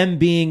and them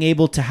being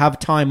able to have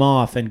time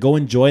off and go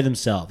enjoy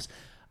themselves,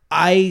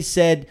 I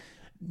said,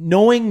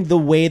 knowing the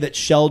way that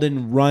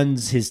Sheldon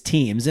runs his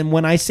teams, and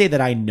when I say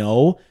that I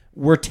know,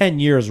 we're 10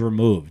 years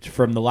removed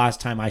from the last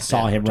time I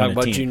saw him run a team.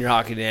 Talking about junior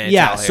hockey to NHL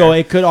Yeah, here. so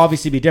it could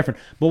obviously be different.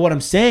 But what I'm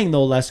saying,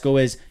 though,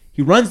 Lesko, is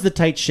he runs the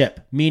tight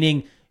ship,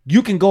 meaning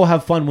you can go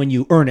have fun when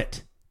you earn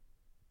it.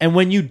 And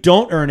when you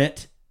don't earn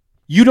it,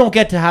 you don't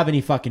get to have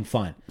any fucking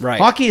fun.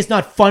 Right. Hockey is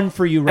not fun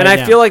for you right now.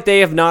 And I feel like they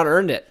have not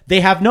earned it.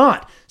 They have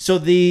not. So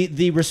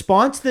the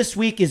response this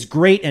week is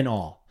great and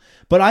all.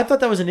 But I thought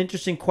that was an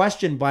interesting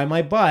question by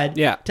my bud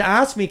to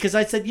ask me, because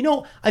I said,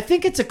 I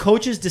think it's a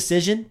coach's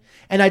decision,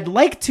 and I'd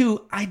like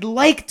to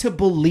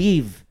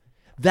believe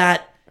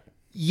that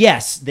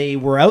yes, they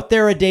were out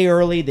there a day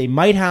early, they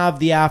might have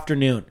the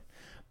afternoon,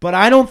 but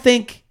I don't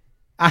think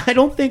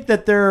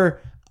that they're.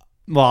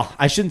 Well,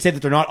 I shouldn't say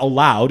that they're not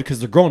allowed,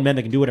 because they're grown men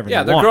that can do whatever they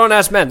want. Yeah, they're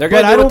grown-ass men. They're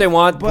going to do what they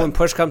want when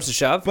push comes to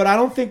shove. But I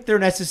don't think they're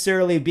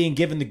necessarily being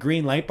given the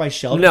green light by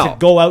Sheldon No. to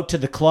go out to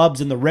the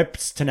clubs and the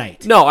rips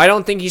tonight. No, I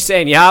don't think he's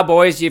saying, yeah,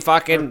 boys, you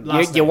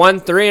won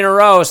 3 in a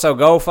row, so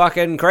go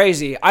fucking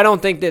crazy. I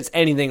don't think that's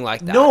anything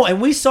like that. No,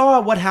 and we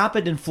saw what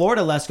happened in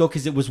Florida, Lesko,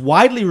 because it was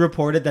widely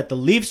reported that the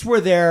Leafs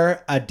were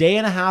there a day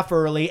and a half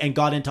early and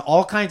got into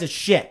all kinds of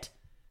shit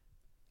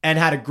and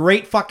had a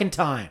great fucking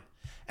time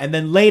and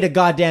then laid a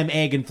goddamn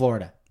egg in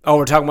Florida. Oh,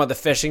 we're talking about the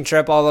fishing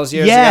trip all those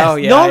years Yes. ago?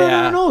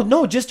 Yeah,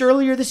 No, just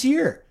earlier this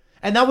year.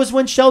 And that was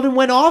when Sheldon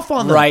went off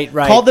on them. Right.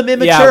 Called them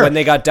immature. Yeah, when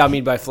they got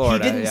dummied by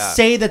Florida. He didn't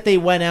say that they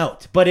went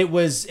out, but it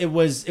was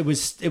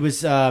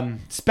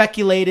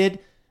speculated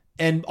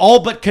and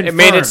all but confirmed. It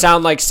made it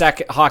sound like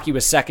hockey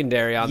was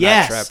secondary on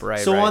that trip,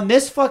 right? So on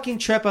this fucking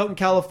trip out in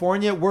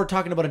California, we're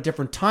talking about a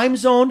different time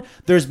zone.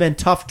 There's been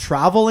tough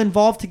travel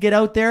involved to get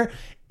out there.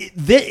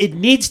 It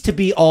needs to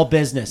be all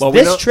business. Well,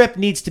 this trip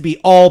needs to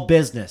be all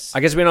business. I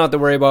guess we don't have to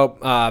worry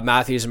about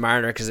Matthews and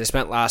Marner because they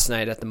spent last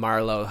night at the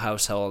Marlowe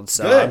household.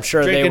 So Good. I'm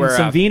sure Drinking they were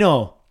some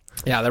vino.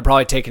 Yeah, they're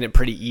probably taking it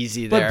pretty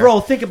easy there. But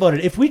bro, think about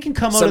it. If we can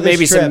come out of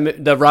this maybe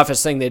trip, the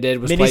roughest thing they did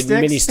was play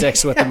mini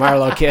sticks with the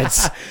Marlowe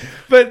kids.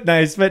 But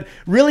nice. But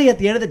really, at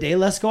the end of the day,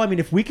 Lesko, I mean,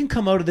 if we can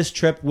come out of this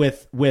trip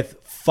with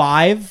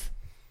 5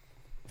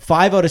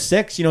 out of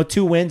 6,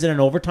 2 wins and an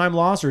overtime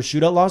loss or a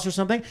shootout loss or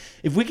something.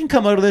 If we can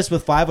come out of this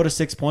with 5 out of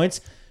 6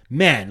 points,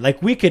 man,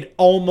 we could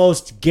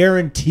almost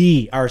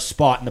guarantee our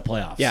spot in the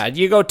playoffs. Yeah,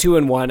 you go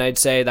 2-1. I'd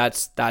say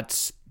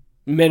that's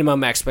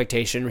minimum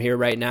expectation here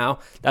right now.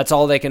 That's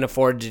all they can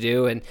afford to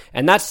do, and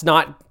that's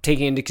not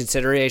taking into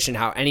consideration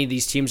how any of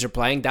these teams are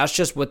playing. That's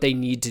just what they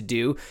need to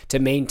do to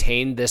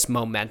maintain this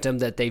momentum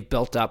that they've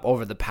built up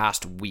over the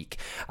past week.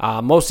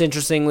 Most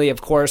interestingly,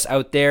 of course,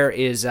 out there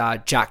is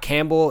Jack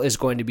Campbell is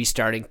going to be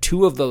starting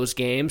 2 of those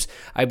games,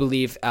 I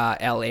believe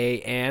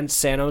LA and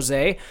San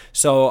Jose.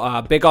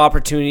 So big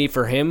opportunity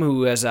for him,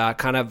 who has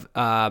kind of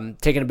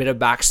taken a bit of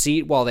back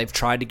seat while they've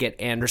tried to get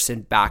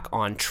Anderson back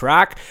on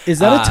track. Is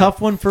that a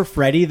tough one for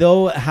Freddie,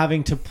 though,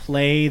 having to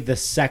play the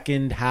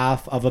second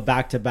half of a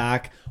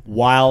back-to-back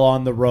while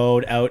on the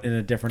road out in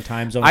a different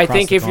time zone? I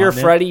think if you're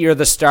Freddie, you're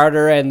the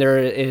starter, and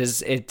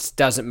it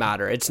doesn't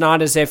matter. It's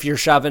not as if you're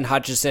shoving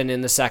Hutchison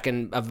in the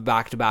second of a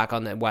back-to-back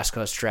on the West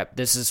Coast trip.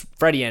 This is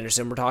Freddie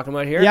Anderson we're talking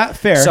about here. Yeah,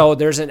 fair. So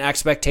there's an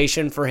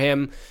expectation for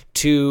him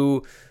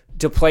to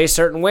play a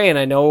certain way, and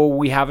I know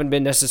we haven't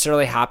been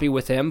necessarily happy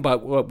with him,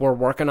 but we're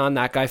working on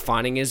that guy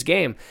finding his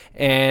game.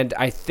 And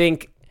I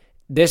think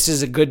this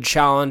is a good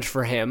challenge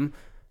for him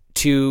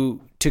to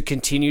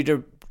continue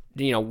to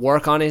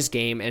work on his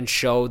game and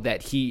show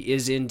that he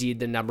is indeed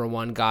the number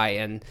one guy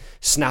and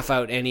snuff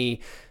out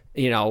any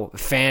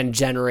fan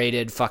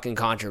generated fucking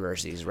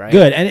controversies, right?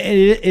 Good. And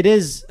it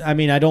is, I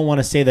mean, I don't want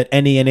to say that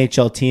any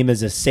NHL team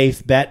is a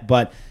safe bet,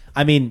 but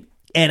I mean,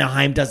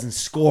 Anaheim doesn't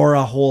score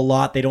a whole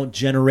lot. They don't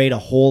generate a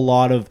whole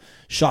lot of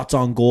shots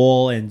on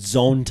goal and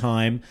zone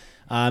time.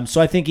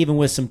 So I think even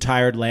with some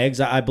tired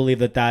legs, I believe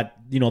that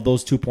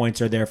those 2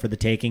 points are there for the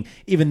taking,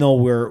 even though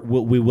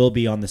we will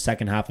be on the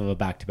second half of a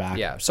back-to-back.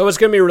 Yeah, so it's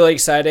going to be really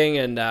exciting,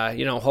 and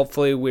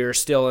hopefully we're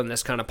still in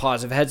this kind of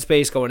positive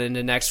headspace going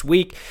into next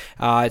week.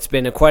 It's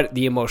been quite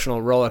the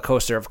emotional roller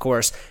coaster, of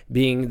course,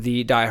 being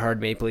the diehard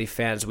Maple Leaf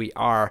fans we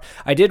are.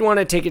 I did want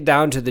to take it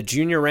down to the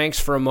junior ranks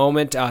for a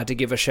moment to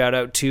give a shout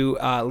out to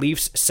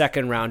Leafs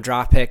second-round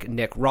draft pick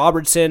Nick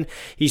Robertson.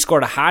 He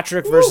scored a hat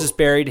trick versus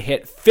Barrie to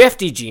hit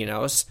 50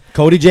 Genos.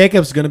 Cody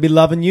Jacobs going to be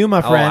loving you,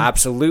 my friend. Oh,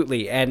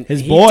 absolutely. And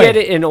His he boy. did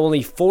it in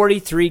only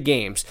 43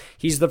 games.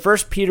 He's the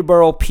first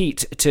Peterborough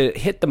Pete to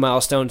hit the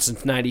milestone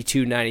since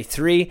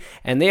 92-93,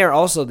 and they are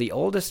also the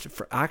oldest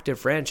active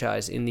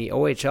franchise in the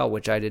OHL,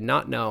 which I did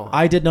not know.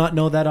 I did not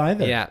know that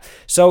either. Yeah.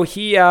 So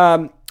he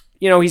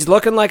he's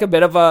looking like a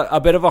bit of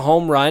a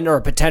home run, or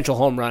a potential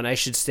home run, I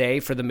should say,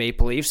 for the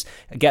Maple Leafs,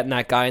 getting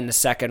that guy in the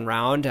second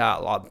round.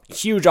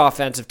 Huge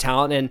offensive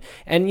talent,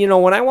 and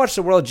when I watched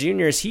the World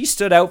Juniors, he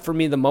stood out for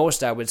me the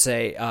most, I would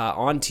say,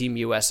 on Team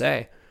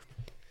USA.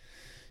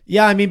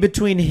 Yeah, I mean,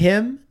 between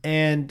him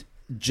and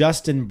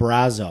Justin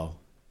Brazeau,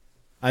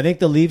 I think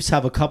the Leafs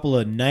have a couple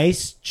of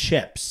nice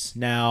chips.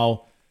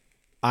 Now,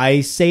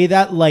 I say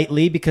that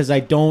lightly because I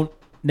don't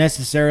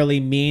necessarily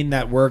mean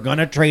that we're going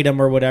to trade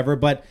him or whatever,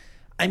 but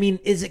I mean,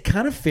 is it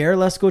kind of fair,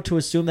 Lesko, to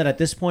assume that at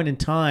this point in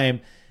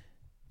time,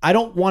 I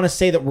don't want to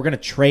say that we're going to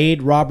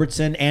trade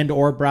Robertson and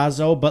or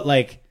Brazeau, but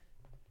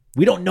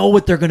we don't know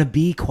what they're going to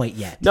be quite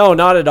yet. No,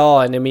 not at all.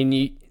 And I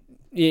mean,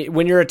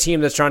 when you're a team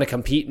that's trying to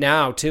compete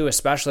now, too,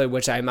 especially,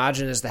 which I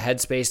imagine is the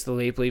headspace the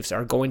Maple Leafs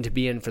are going to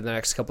be in for the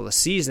next couple of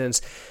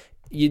seasons,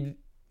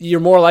 you're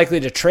more likely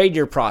to trade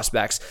your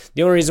prospects.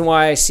 The only reason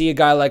why I see a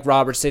guy like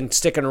Robertson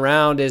sticking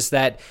around is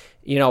that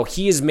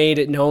he has made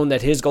it known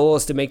that his goal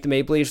is to make the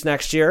Maple Leafs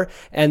next year,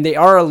 and they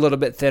are a little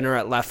bit thinner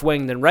at left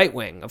wing than right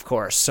wing, of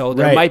course. So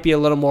there might be a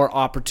little more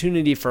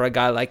opportunity for a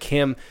guy like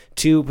him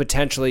to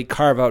potentially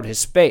carve out his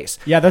space.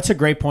 Yeah, that's a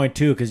great point,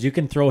 too, because you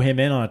can throw him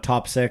in on a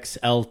top 6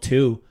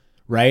 L2,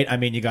 right? I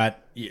mean,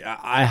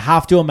 I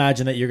have to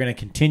imagine that you're going to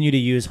continue to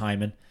use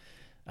Hyman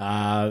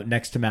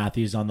next to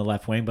Matthews on the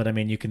left wing, but I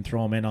mean, you can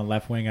throw him in on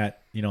left wing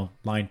at,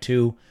 line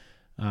 2.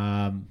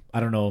 I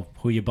don't know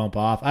who you bump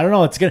off. I don't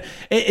know.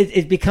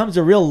 It becomes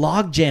a real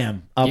log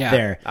jam up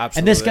there. Absolutely.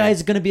 And this guy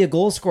is going to be a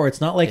goal scorer. It's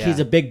not like he's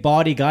a big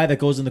body guy that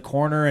goes in the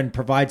corner and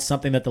provides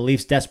something that the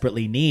Leafs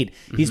desperately need.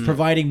 Mm-hmm. He's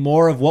providing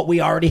more of what we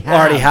already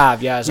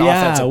have. His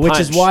offensive punch. Which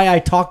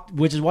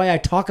is why I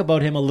talk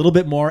about him a little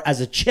bit more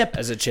as a chip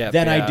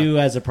than I do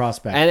as a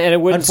prospect. And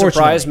it wouldn't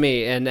surprise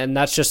me. And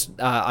that's just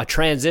a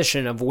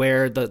transition of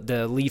where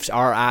the Leafs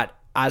are at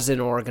as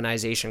an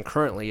organization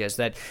currently, is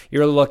that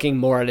you're looking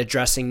more at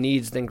addressing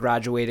needs than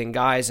graduating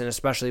guys, and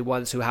especially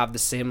ones who have the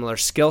similar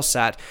skill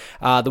set.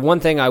 The one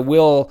thing I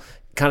will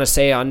kind of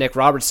say on Nick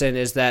Robertson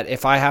is that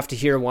if I have to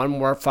hear one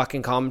more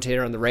fucking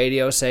commentator on the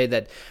radio say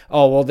that,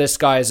 oh, well, this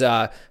guy's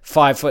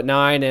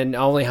 5'9" and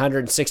only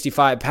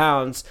 165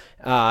 pounds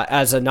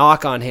as a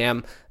knock on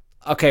him,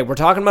 okay, we're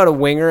talking about a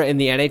winger in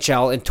the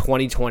NHL in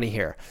 2020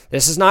 here.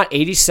 This is not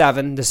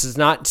 87, this is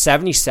not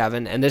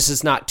 77, and this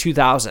is not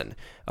 2000,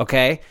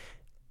 okay?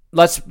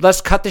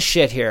 Let's cut the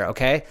shit here,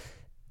 okay?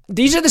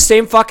 These are the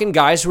same fucking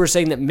guys who are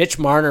saying that Mitch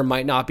Marner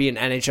might not be an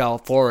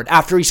NHL forward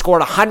after he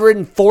scored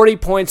 140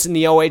 points in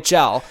the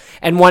OHL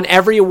and won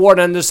every award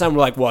under the sun.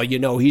 We're like, well,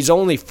 he's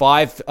only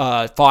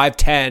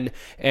 5'10"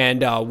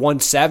 and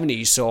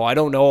 170, so I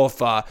don't know if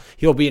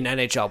he'll be an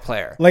NHL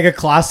player. Like a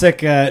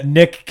classic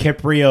Nick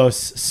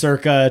Kyprios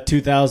circa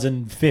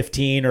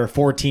 2015 or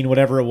 14,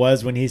 whatever it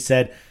was, when he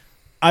said,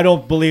 I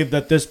don't believe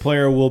that this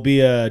player will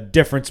be a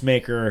difference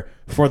maker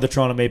for the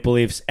Toronto Maple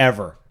Leafs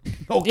ever.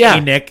 Okay,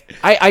 Nick.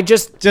 I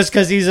just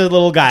because he's a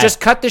little guy.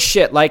 Just cut the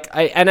shit.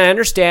 I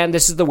understand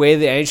this is the way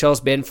the NHL's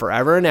been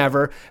forever and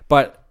ever,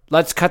 but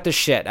let's cut the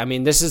shit. I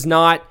mean, this is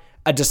not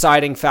a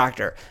deciding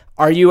factor.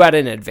 Are you at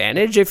an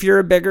advantage if you're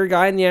a bigger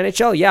guy in the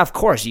NHL? Yeah, of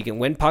course. You can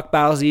win puck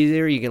battles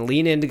easier. You can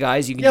lean into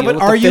guys. You can deal with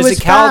the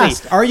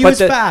physicality. Are you as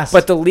fast?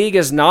 But the league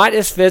is not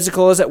as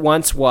physical as it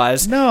once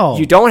was. No.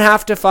 You don't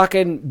have to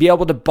fucking be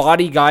able to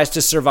body guys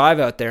to survive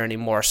out there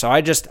anymore. So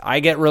I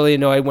get really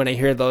annoyed when I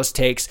hear those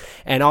takes.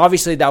 And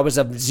obviously that was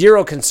of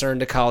zero concern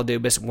to Kyle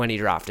Dubas when he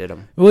drafted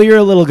him. Well, you're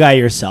a little guy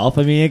yourself.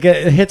 I mean,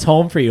 it hits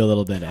home for you a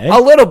little bit, eh? A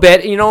little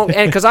bit,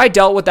 and because I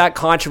dealt with that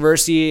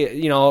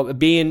controversy,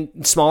 being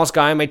smallest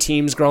guy on my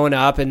teams growing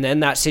up, and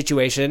then that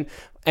situation,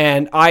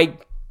 and I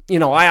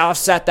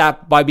offset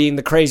that by being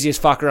the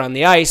craziest fucker on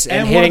the ice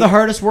and hitting, one of the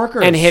hardest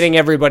workers and hitting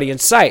everybody in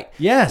sight.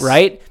 Yes,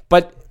 right.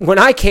 But when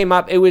I came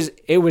up, it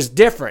was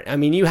different. I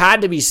mean, you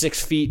had to be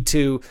 6 feet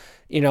to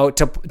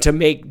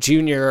make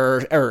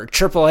junior or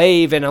AAA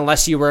even,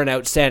 unless you were an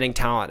outstanding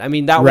talent. I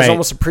mean, that was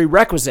almost a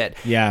prerequisite.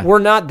 Yeah, we're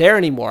not there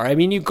anymore. I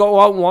mean, you go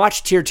out and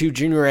watch Tier 2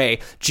 Junior A,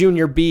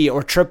 Junior B,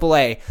 or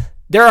AAA.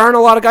 there aren't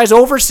a lot of guys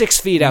over 6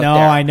 feet out No,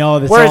 there. I know.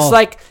 Where it's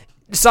like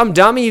some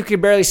dummy who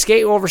could barely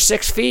skate over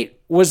 6 feet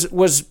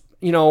was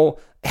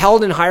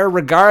held in higher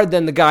regard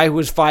than the guy who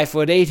was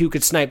 5'8" who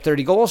could snipe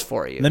 30 goals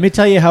for you. Let me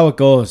tell you how it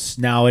goes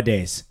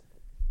nowadays.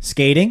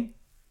 Skating,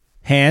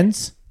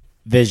 hands,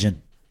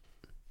 vision.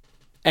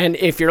 And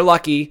if you're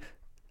lucky,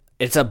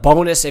 it's a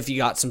bonus if you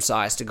got some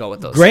size to go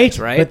with those Great, things,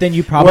 right? but then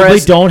you probably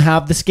don't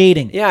have the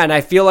skating. Yeah, and I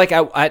feel like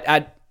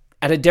at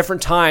a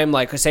different time,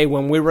 like I say,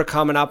 when we were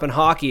coming up in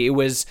hockey, it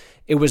was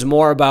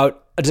more about,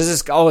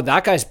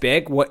 that guy's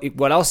big.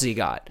 What else has he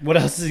got? What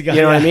else has he got?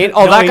 You know what I mean?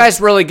 Oh, that guy's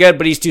really good,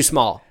 but he's too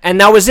small. And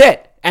that was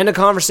it. End of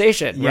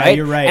conversation, Yeah, right?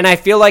 you're right. And I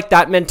feel like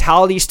that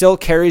mentality still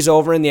carries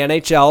over in the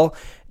NHL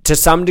to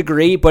some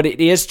degree, but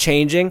it is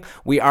changing.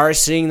 We are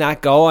seeing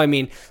that go. I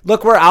mean,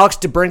 look where Alex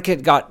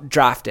DeBrincat got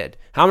drafted.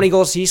 How many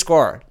goals he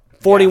scored?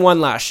 41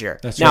 last year.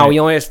 That's now right. he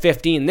only has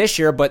 15 this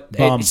year, but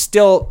Bum. it's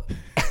still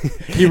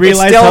He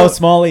realized how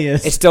small he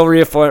is. It still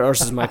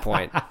reinforces my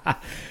point.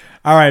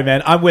 All right,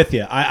 man. I'm with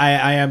you.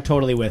 I am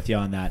totally with you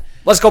on that.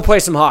 Let's go play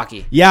some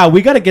hockey. Yeah,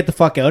 we got to get the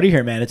fuck out of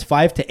here, man. It's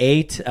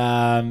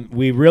 5-8.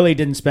 We really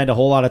didn't spend a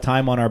whole lot of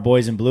time on our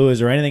boys in blue. Is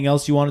there anything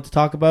else you wanted to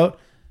talk about?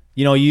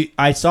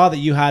 I saw that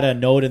you had a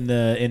note in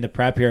the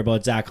prep here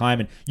about Zach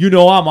Hyman. I'm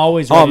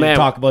always ready to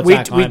talk about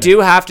Zach Hyman. We do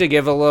have to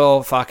give a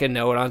little fucking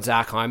note on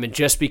Zach Hyman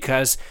just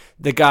because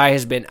the guy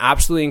has been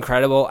absolutely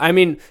incredible. I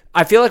mean,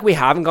 I feel like we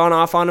haven't gone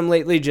off on him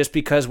lately just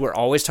because we're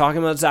always talking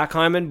about Zach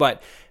Hyman,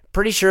 but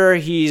pretty sure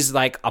he's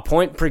like a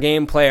point per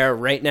game player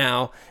right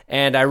now.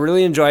 And I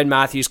really enjoyed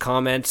Matthew's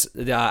comments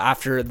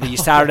after the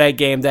Saturday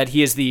game that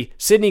he is the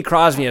Sidney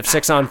Crosby of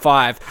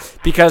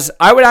 6-on-5, because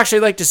I would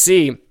actually like to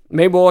see,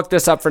 maybe we'll look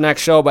this up for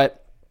next show,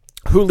 but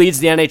who leads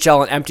the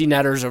NHL in empty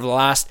netters over the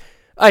last,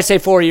 I say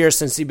 4 years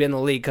since he's been in the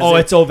league.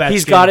 It's Ovechkin.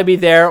 He's got to be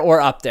there or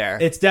up there.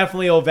 It's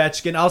definitely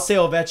Ovechkin. I'll say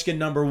Ovechkin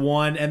number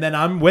one, and then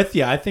I'm with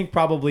you. I think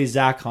probably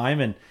Zach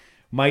Hyman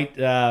might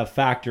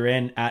factor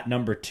in at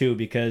number two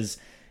because,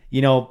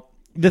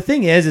 the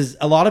thing is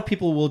a lot of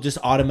people will just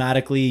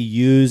automatically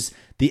use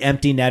the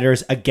empty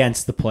netters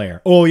against the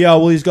player. Oh, yeah,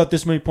 well, he's got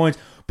this many points,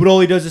 but all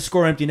he does is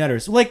score empty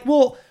netters. Like,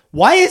 well,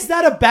 why is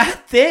that a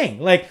bad thing?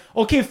 Like,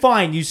 okay,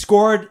 fine, you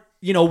scored,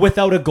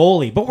 without a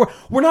goalie, but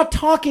we're not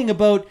talking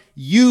about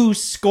you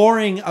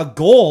scoring a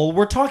goal.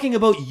 We're talking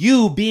about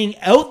you being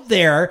out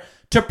there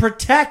to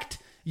protect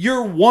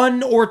your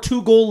 1 or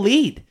 2 goal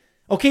lead.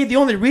 Okay, the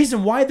only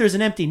reason why there's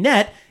an empty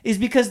net is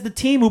because the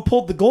team who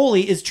pulled the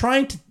goalie is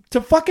trying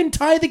to fucking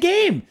tie the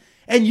game.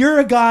 And you're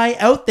a guy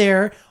out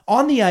there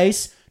on the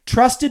ice,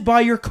 trusted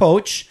by your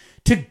coach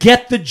to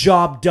get the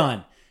job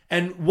done.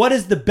 And what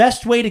is the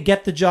best way to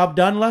get the job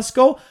done,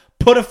 Lesko?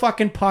 Put a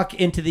fucking puck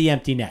into the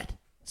empty net.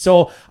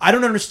 So I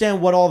don't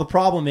understand what all the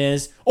problem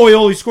is. Oh, he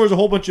only scores a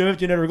whole bunch of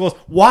empty netter goals.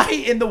 Why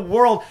in the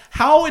world?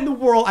 How in the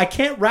world? I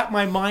can't wrap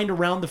my mind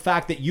around the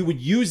fact that you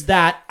would use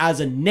that as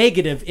a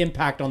negative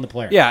impact on the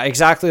player. Yeah,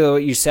 exactly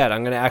what you said.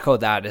 I'm going to echo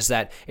that, is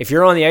that if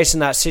you're on the ice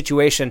in that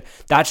situation,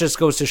 that just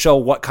goes to show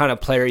what kind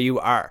of player you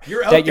are.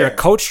 Your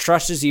coach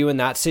trusts you in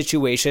that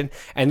situation,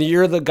 and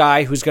you're the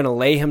guy who's going to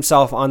lay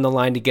himself on the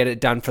line to get it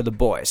done for the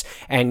boys.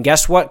 And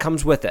guess what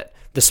comes with it?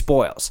 The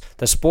spoils.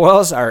 The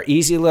spoils are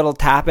easy little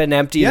tap-in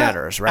empty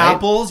netters, right?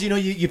 Apples,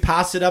 you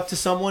pass it up to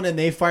someone and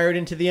they fire it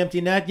into the empty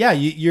net. Yeah,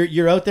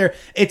 you're out there.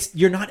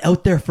 You're not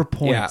out there for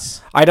points.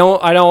 Yeah. I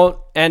don't,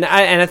 and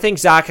I think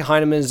Zach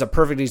Hyman is a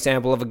perfect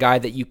example of a guy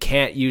that you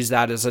can't use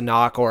that as a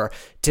knock or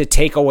to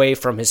take away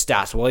from his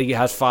stats. Well, he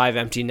has 5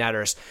 empty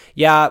netters.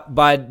 Yeah,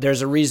 but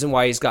there's a reason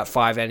why he's got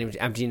 5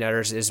 empty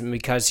netters, is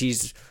because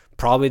he's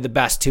probably the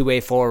best two-way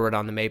forward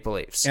on the Maple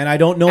Leafs. And I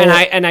don't know.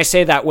 And I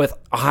say that with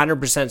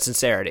 100%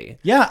 sincerity.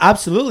 Yeah,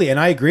 absolutely. And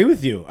I agree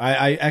with you.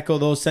 I echo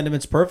those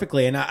sentiments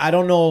perfectly. And I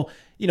don't know,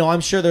 I'm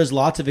sure there's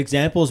lots of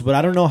examples, but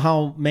I don't know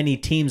how many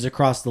teams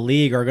across the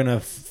league are going to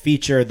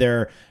feature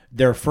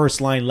their first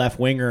line left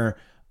winger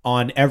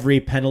on every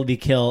penalty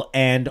kill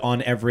and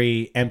on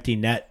every empty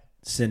net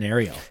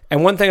scenario.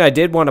 And one thing I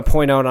did want to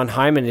point out on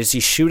Hyman is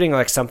he's shooting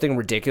like something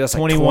ridiculous,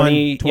 like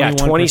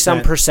 20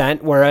 some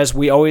percent, whereas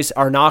we always,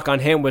 our knock on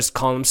him was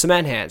call him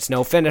cement hands,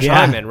 no finish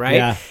Hyman, right?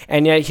 Yeah.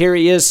 And yet here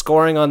he is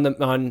scoring on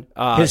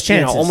his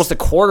chances, almost a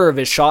quarter of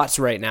his shots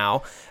right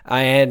now,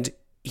 and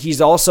he's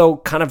also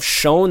kind of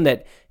shown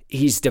that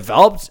he's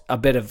developed a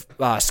bit of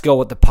skill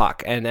with the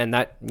puck, and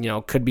that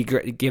could be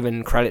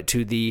given credit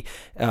to the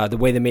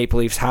way the Maple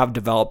Leafs have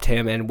developed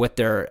him, and with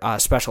their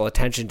special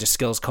attention to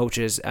skills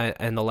coaches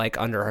and the like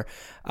under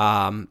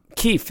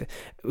Keefe.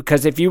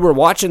 Because if you were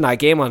watching that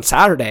game on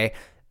Saturday,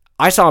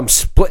 I saw him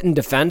splitting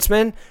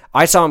defensemen.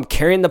 I saw him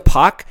carrying the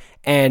puck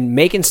and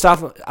making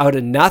stuff out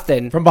of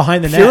nothing from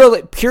behind the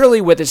net,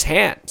 purely with his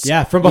hands.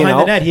 Yeah, from behind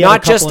the net, he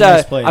not just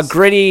a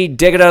gritty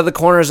dig it out of the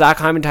corner Zach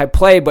Hyman type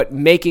play, but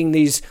making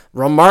these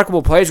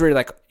remarkable plays where you're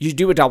like, you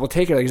do a double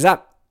take, you're like, is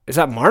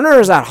that Marner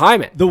or is that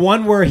Hyman? The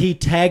one where he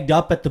tagged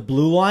up at the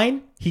blue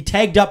line, he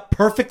tagged up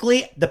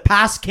perfectly. The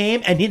pass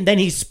came, and then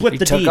he split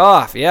the D. He took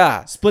off,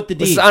 yeah, split the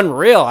D. It was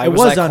unreal. I was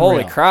like, unreal.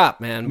 Holy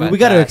crap, man! But we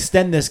got to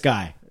extend this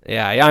guy.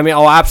 Yeah, I mean,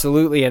 oh,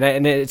 absolutely,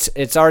 and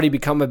it's already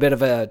become a bit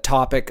of a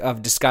topic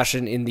of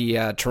discussion in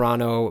the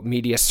Toronto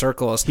media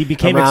circles. He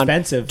became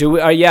expensive.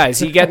 Is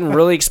he getting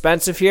really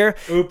expensive here?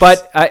 Oops.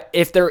 But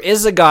if there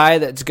is a guy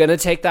that's going to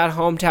take that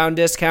hometown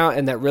discount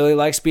and that really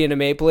likes being a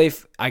Maple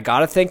Leaf, I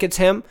gotta think it's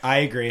him. I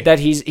agree. That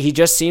he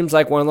just seems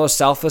like one of those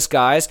selfless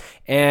guys,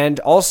 and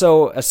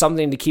also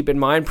something to keep in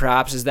mind,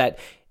 perhaps, is that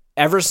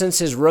ever since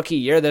his rookie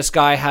year, this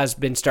guy has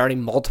been starting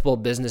multiple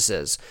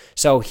businesses.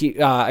 So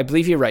I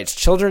believe he writes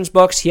children's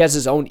books. He has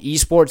his own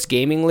esports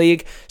gaming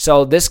league.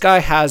 So this guy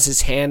has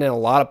his hand in a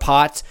lot of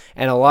pots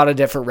and a lot of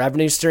different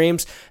revenue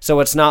streams.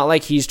 So it's not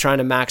like he's trying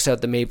to max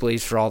out the Maple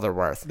Leafs for all they're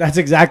worth. That's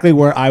exactly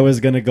where I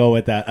was going to go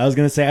with that. I was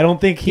going to say, I don't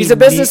think he's a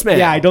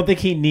businessman. I don't think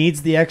he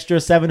needs the extra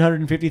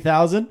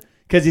 $750,000.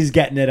 Because he's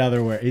getting it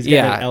elsewhere. He's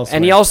getting it elsewhere.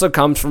 And he also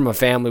comes from a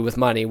family with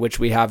money, which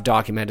we have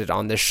documented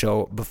on this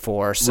show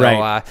before.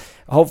 So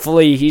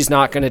hopefully he's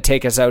not going to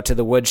take us out to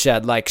the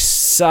woodshed like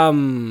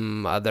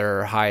some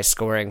other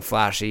high-scoring,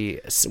 flashy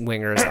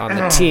wingers on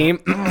the team.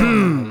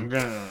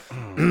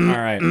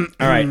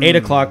 All right. 8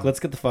 o'clock.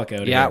 Let's get the fuck out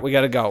of here. Yeah, we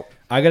got to go.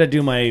 I got to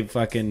do my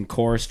fucking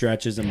core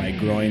stretches and my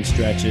groin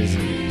stretches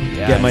and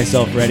get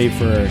myself ready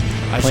for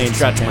playing.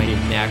 Stretch my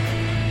neck.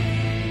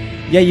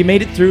 Yeah, you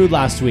made it through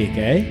last week,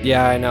 eh?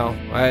 Yeah, I know.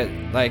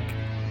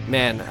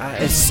 It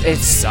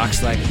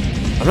sucks. Like,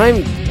 I'm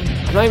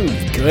not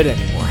even good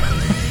anymore.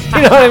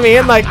 You know what I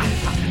mean? Like,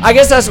 I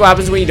guess that's what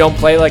happens when you don't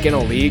play like in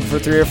a league for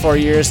 3 or 4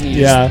 years and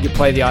you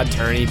play the odd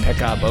tourney,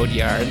 pick up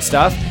ODR and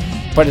stuff.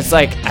 But it's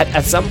like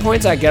at some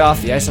points I get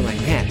off the ice, I'm like,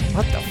 man,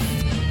 what the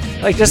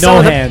like just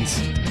no hands,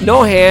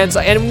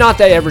 and not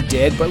that I ever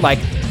did, but like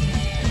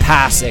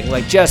passing,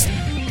 like just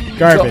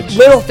garbage.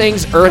 Little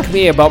things irk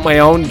me about my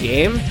own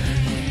game.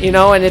 You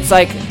know, and it's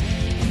like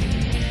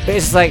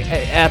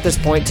at this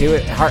point too,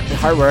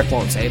 hard work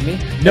won't save me.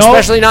 No.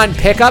 Especially not in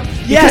pickup.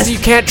 Yes. Because you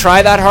can't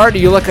try that hard or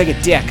you look like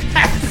a dick.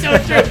 So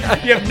true.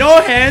 You have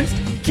no hands,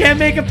 can't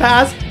make a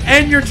pass,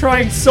 and you're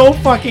trying so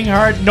fucking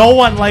hard. No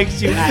one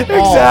likes you at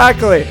all.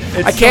 Exactly.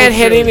 I can't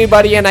hit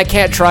anybody and I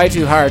can't try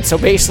too hard. So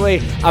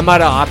basically, I'm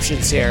out of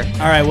options here.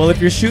 All right, well, if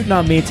you're shooting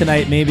on me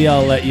tonight, maybe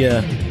I'll let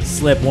you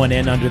slip one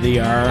in under the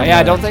arm. Yeah,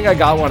 I don't think I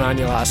got one on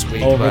you last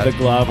week. Over the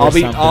glove or I'll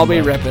be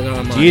something, ripping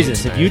on my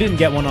Jesus, if you didn't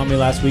get one on me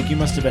last week, you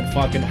must have been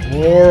fucking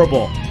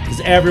horrible.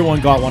 Because everyone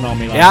got one on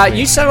me last week. Yeah,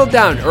 you settled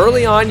down.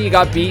 Early on, you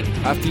got beat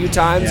a few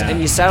times, and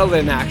you settled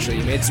in, actually.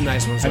 You made some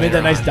nice ones. I made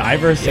that nice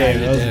diver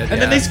save. Yeah, you did,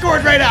 and then they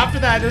scored right after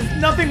that. There's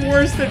nothing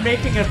worse than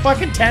making a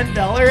fucking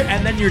 $10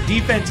 and then your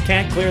defense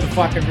can't clear the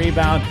fucking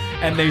rebound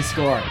and they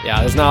score.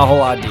 Yeah, there's not a whole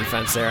lot of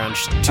defense there on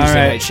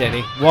Tuesday Night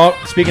Shinny. Well,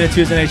 speaking of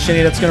Tuesday Night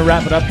Shinny, that's going to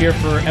wrap it up here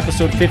for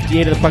episode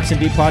 58 of the Pucks and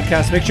Deep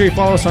podcast. Make sure you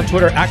follow us on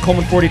Twitter at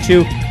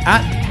Coleman42,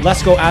 at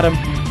Let's Go Adam,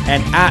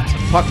 and at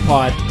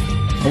PuckPod.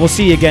 And we'll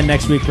see you again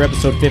next week for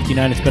episode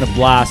 59. It's been a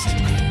blast.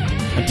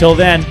 Until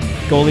then,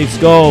 go Leafs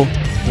go.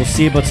 We'll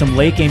see about some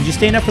late games. You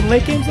staying up for the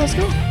late games? Let's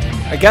go.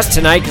 I guess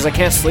tonight because I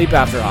can't sleep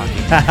after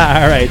hockey.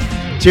 All right.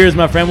 Cheers,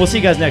 my friend. We'll see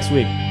you guys next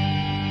week.